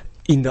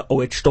in der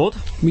Altstadt.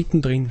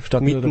 Mittendrin,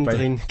 statt nur dabei.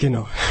 Mittendrin,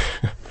 genau.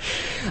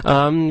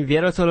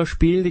 Wer da soll er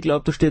spielen? Ich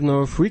glaube, da steht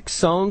noch Freak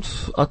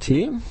Sound AT.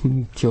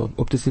 Tja,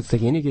 ob das jetzt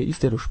derjenige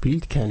ist, der da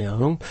spielt, keine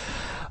Ahnung.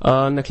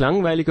 Eine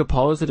klangweilige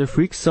Pause der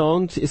Freak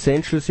Sound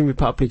Essentials in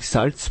Republic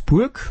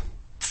Salzburg.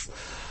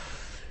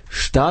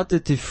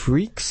 Startete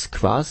Freaks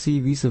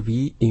quasi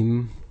vis-à-vis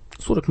im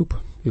Soda Club.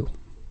 Jo.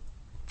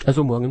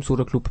 Also morgen im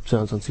Soda Club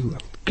 22 Uhr.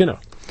 Genau.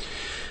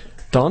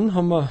 Dann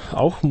haben wir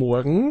auch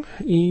morgen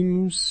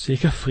im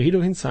Segafredo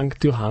in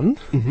St. Johann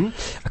Eine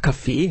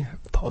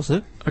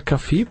Kaffeepause. eine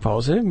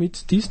Kaffeepause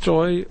mit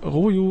Destroy,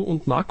 Roju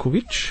und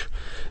Markovic.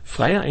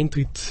 Freier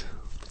Eintritt.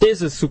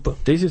 Das ist super.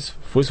 Das ist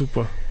voll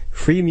super.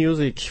 Free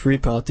Music, Free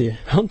Party.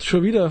 Und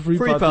schon wieder eine Free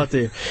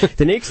Party.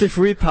 Die nächste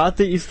Free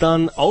Party ist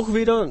dann auch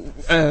wieder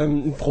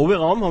im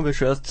Proberaum, haben wir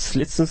schon erst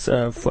letztens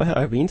vorher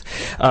erwähnt,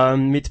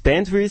 mit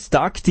Bandwidth,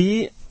 Dark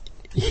D,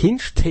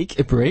 Hinge Take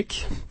a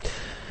Break,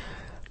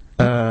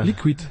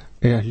 Liquid.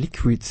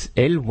 Liquid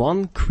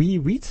L1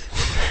 Quiweed,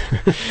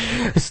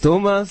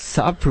 Stoma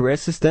Sub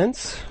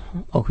Resistance,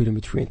 auch wieder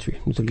mit Free Entry.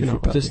 Mit der Genau. Free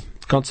Party. Das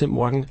Ganze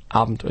morgen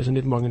Abend. Also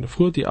nicht morgen in der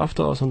Früh, die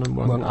After, sondern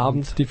morgen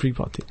Abend die Free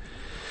Party.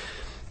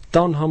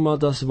 Dann haben wir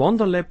das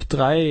Wanderlab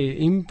 3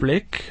 im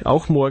Black,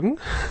 auch morgen.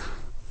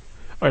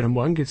 Alter,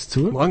 morgen geht's zu.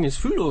 Morgen ist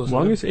viel los.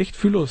 Morgen oder? ist echt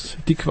viel los.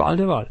 Die Qual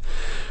der Wahl.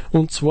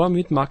 Und zwar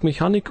mit Mark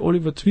Mechanik,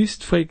 Oliver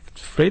Twist, Fred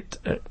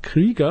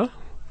Krieger,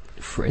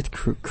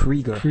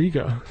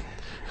 Krieger.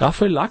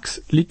 Raphael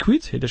Lachs,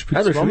 Liquid, hey, der spielt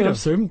Ah, das schon zweimal wieder. am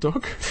selben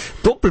Tag.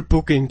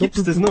 Doppelbooking,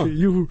 gibt's das noch?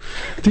 Juhu.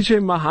 DJ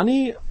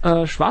Mahani,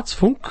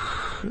 Schwarzfunk,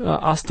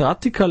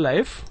 Astratica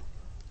Live,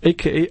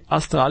 a.k.a.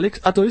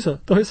 Astralex. Da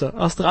ist er.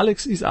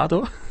 Astralex ist auch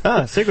da.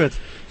 Ah, sehr gut.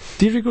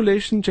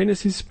 Deregulation,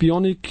 Genesis,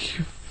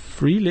 Bionic,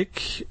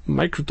 Freelec,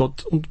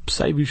 Microdot und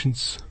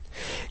Psyvisions.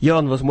 Ja,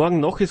 und was morgen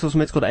noch ist, was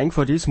mir jetzt gerade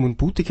eingefallen ist,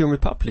 Moonboutique im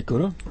Republic,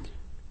 oder?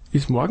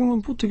 Ist morgen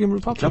ein Boutique im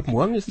Republic? Ich glaube,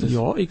 morgen ist das.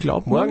 Ja, ich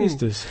glaube, morgen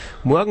ist das.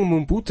 Morgen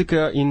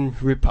Moonboutique in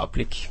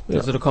Republic. Ja.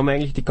 Also da kann man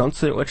eigentlich die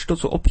ganze Altstadt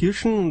so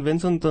abhirschen und wenn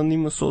es dann nicht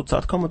mehr so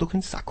Zeit kann man doch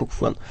in Sakok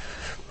fahren.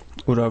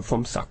 Oder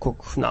vom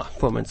Sakok, fahren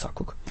wir in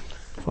Sakok.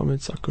 Fahren wir in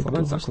Sakok. Fahren wir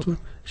in Da hast Sakok. du-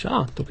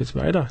 Schau, da geht's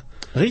weiter.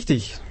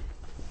 Richtig.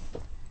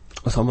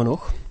 Was haben wir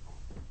noch?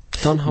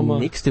 Dann haben wir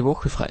Nächste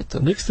Woche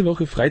Freitag. nächste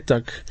Woche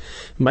Freitag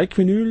Mike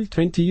Vinyl,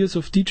 20 Years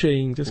of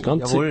DJing. Das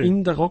Ganze Jawohl.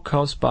 in der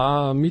Rockhouse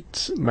Bar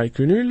mit Mike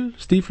Vinyl,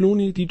 Steve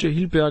Looney, DJ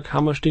Hilberg,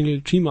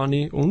 Hammerstingel,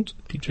 G-Money und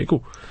DJ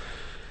Go.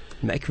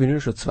 Mike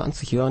Vinyl schon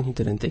 20 Jahre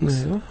hinter den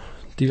Decks. Naja,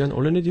 die werden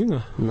alle nicht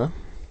jünger. Na?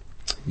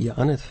 Ja,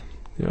 auch nicht.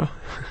 Ja.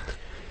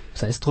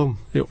 Sei's drum.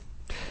 Ja.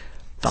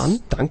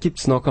 Dann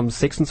gibt's noch am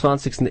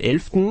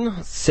 26.11.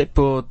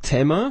 Seppo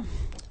Tammer.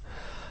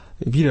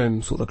 Wieder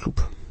im Soda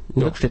Club.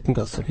 In Ja. der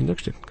Gstettengasse. In der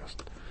Gstettengasse.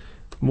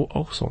 Wo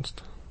auch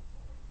sonst.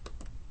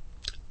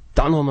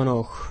 Dann haben wir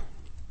noch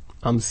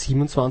am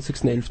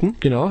 27.11.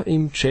 Genau,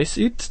 im Jazz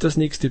It das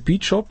nächste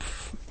Beat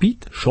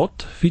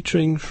Shot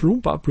featuring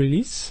Shroom-Bub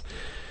Release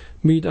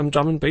mit am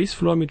Drum and Bass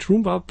Floor mit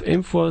Shroom-Bub,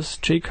 M-Force,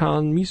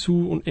 J-Khan,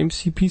 Misu und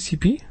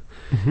MCPCP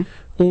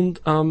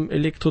und am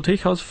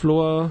Elektro-Tech House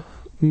Floor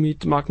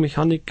mit Mark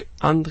Mechanik,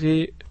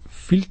 André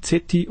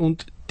Filzetti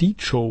und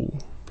D-Joe.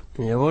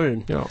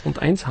 Jawohl. Ja, und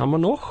eins haben wir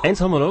noch.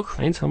 Eins haben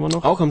wir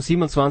noch. Auch am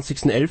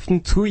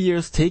 27.11. 2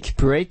 Years Take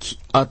Break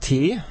AT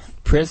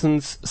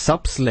Presence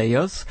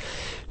Subslayers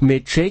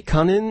mit Jay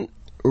Cunnin,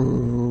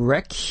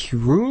 Rack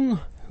Rune,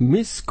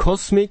 Miss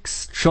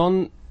Cosmics,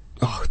 John,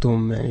 ach du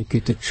meine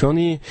Güte,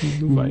 Johnny,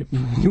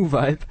 New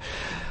Vibe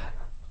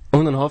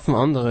und ein Haufen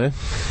andere.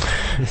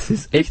 Es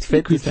ist echt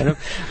fett. Liquid.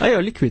 Ah ja,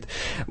 Liquid.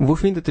 Wo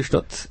findet das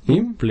statt?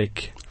 Im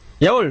Black.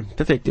 Jawohl,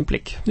 perfekt, im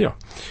Blick. Ja,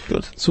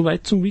 Gut.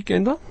 soweit zum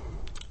Weekender.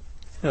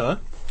 Ja.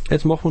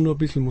 Jetzt machen wir nur ein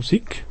bisschen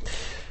Musik.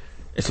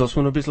 Jetzt lassen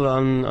wir noch ein bisschen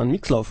an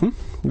Mix laufen,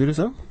 würde ich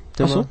sagen.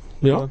 Der Ach so, war-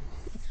 ja.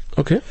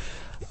 Okay,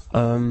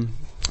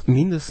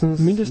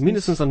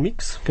 Mindestens an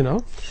Mix.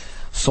 genau.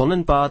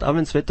 Sonnenbad, auch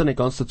wenn das Wetter nicht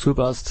ganz dazu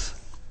passt.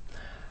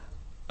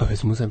 Aber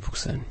es muss einfach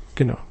sein.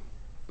 Genau.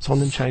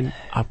 Sonnenschein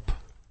ab.